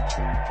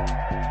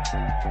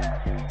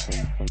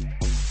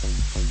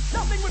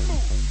would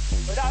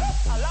move without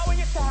us allowing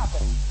it to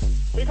happen.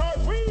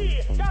 Because we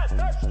got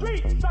the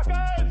street,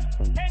 suckers!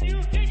 Can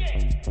you dig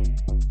it?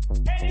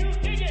 Can you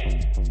dig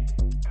it?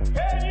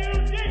 Can you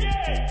dig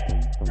it?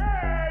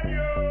 Can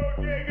you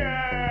dig it?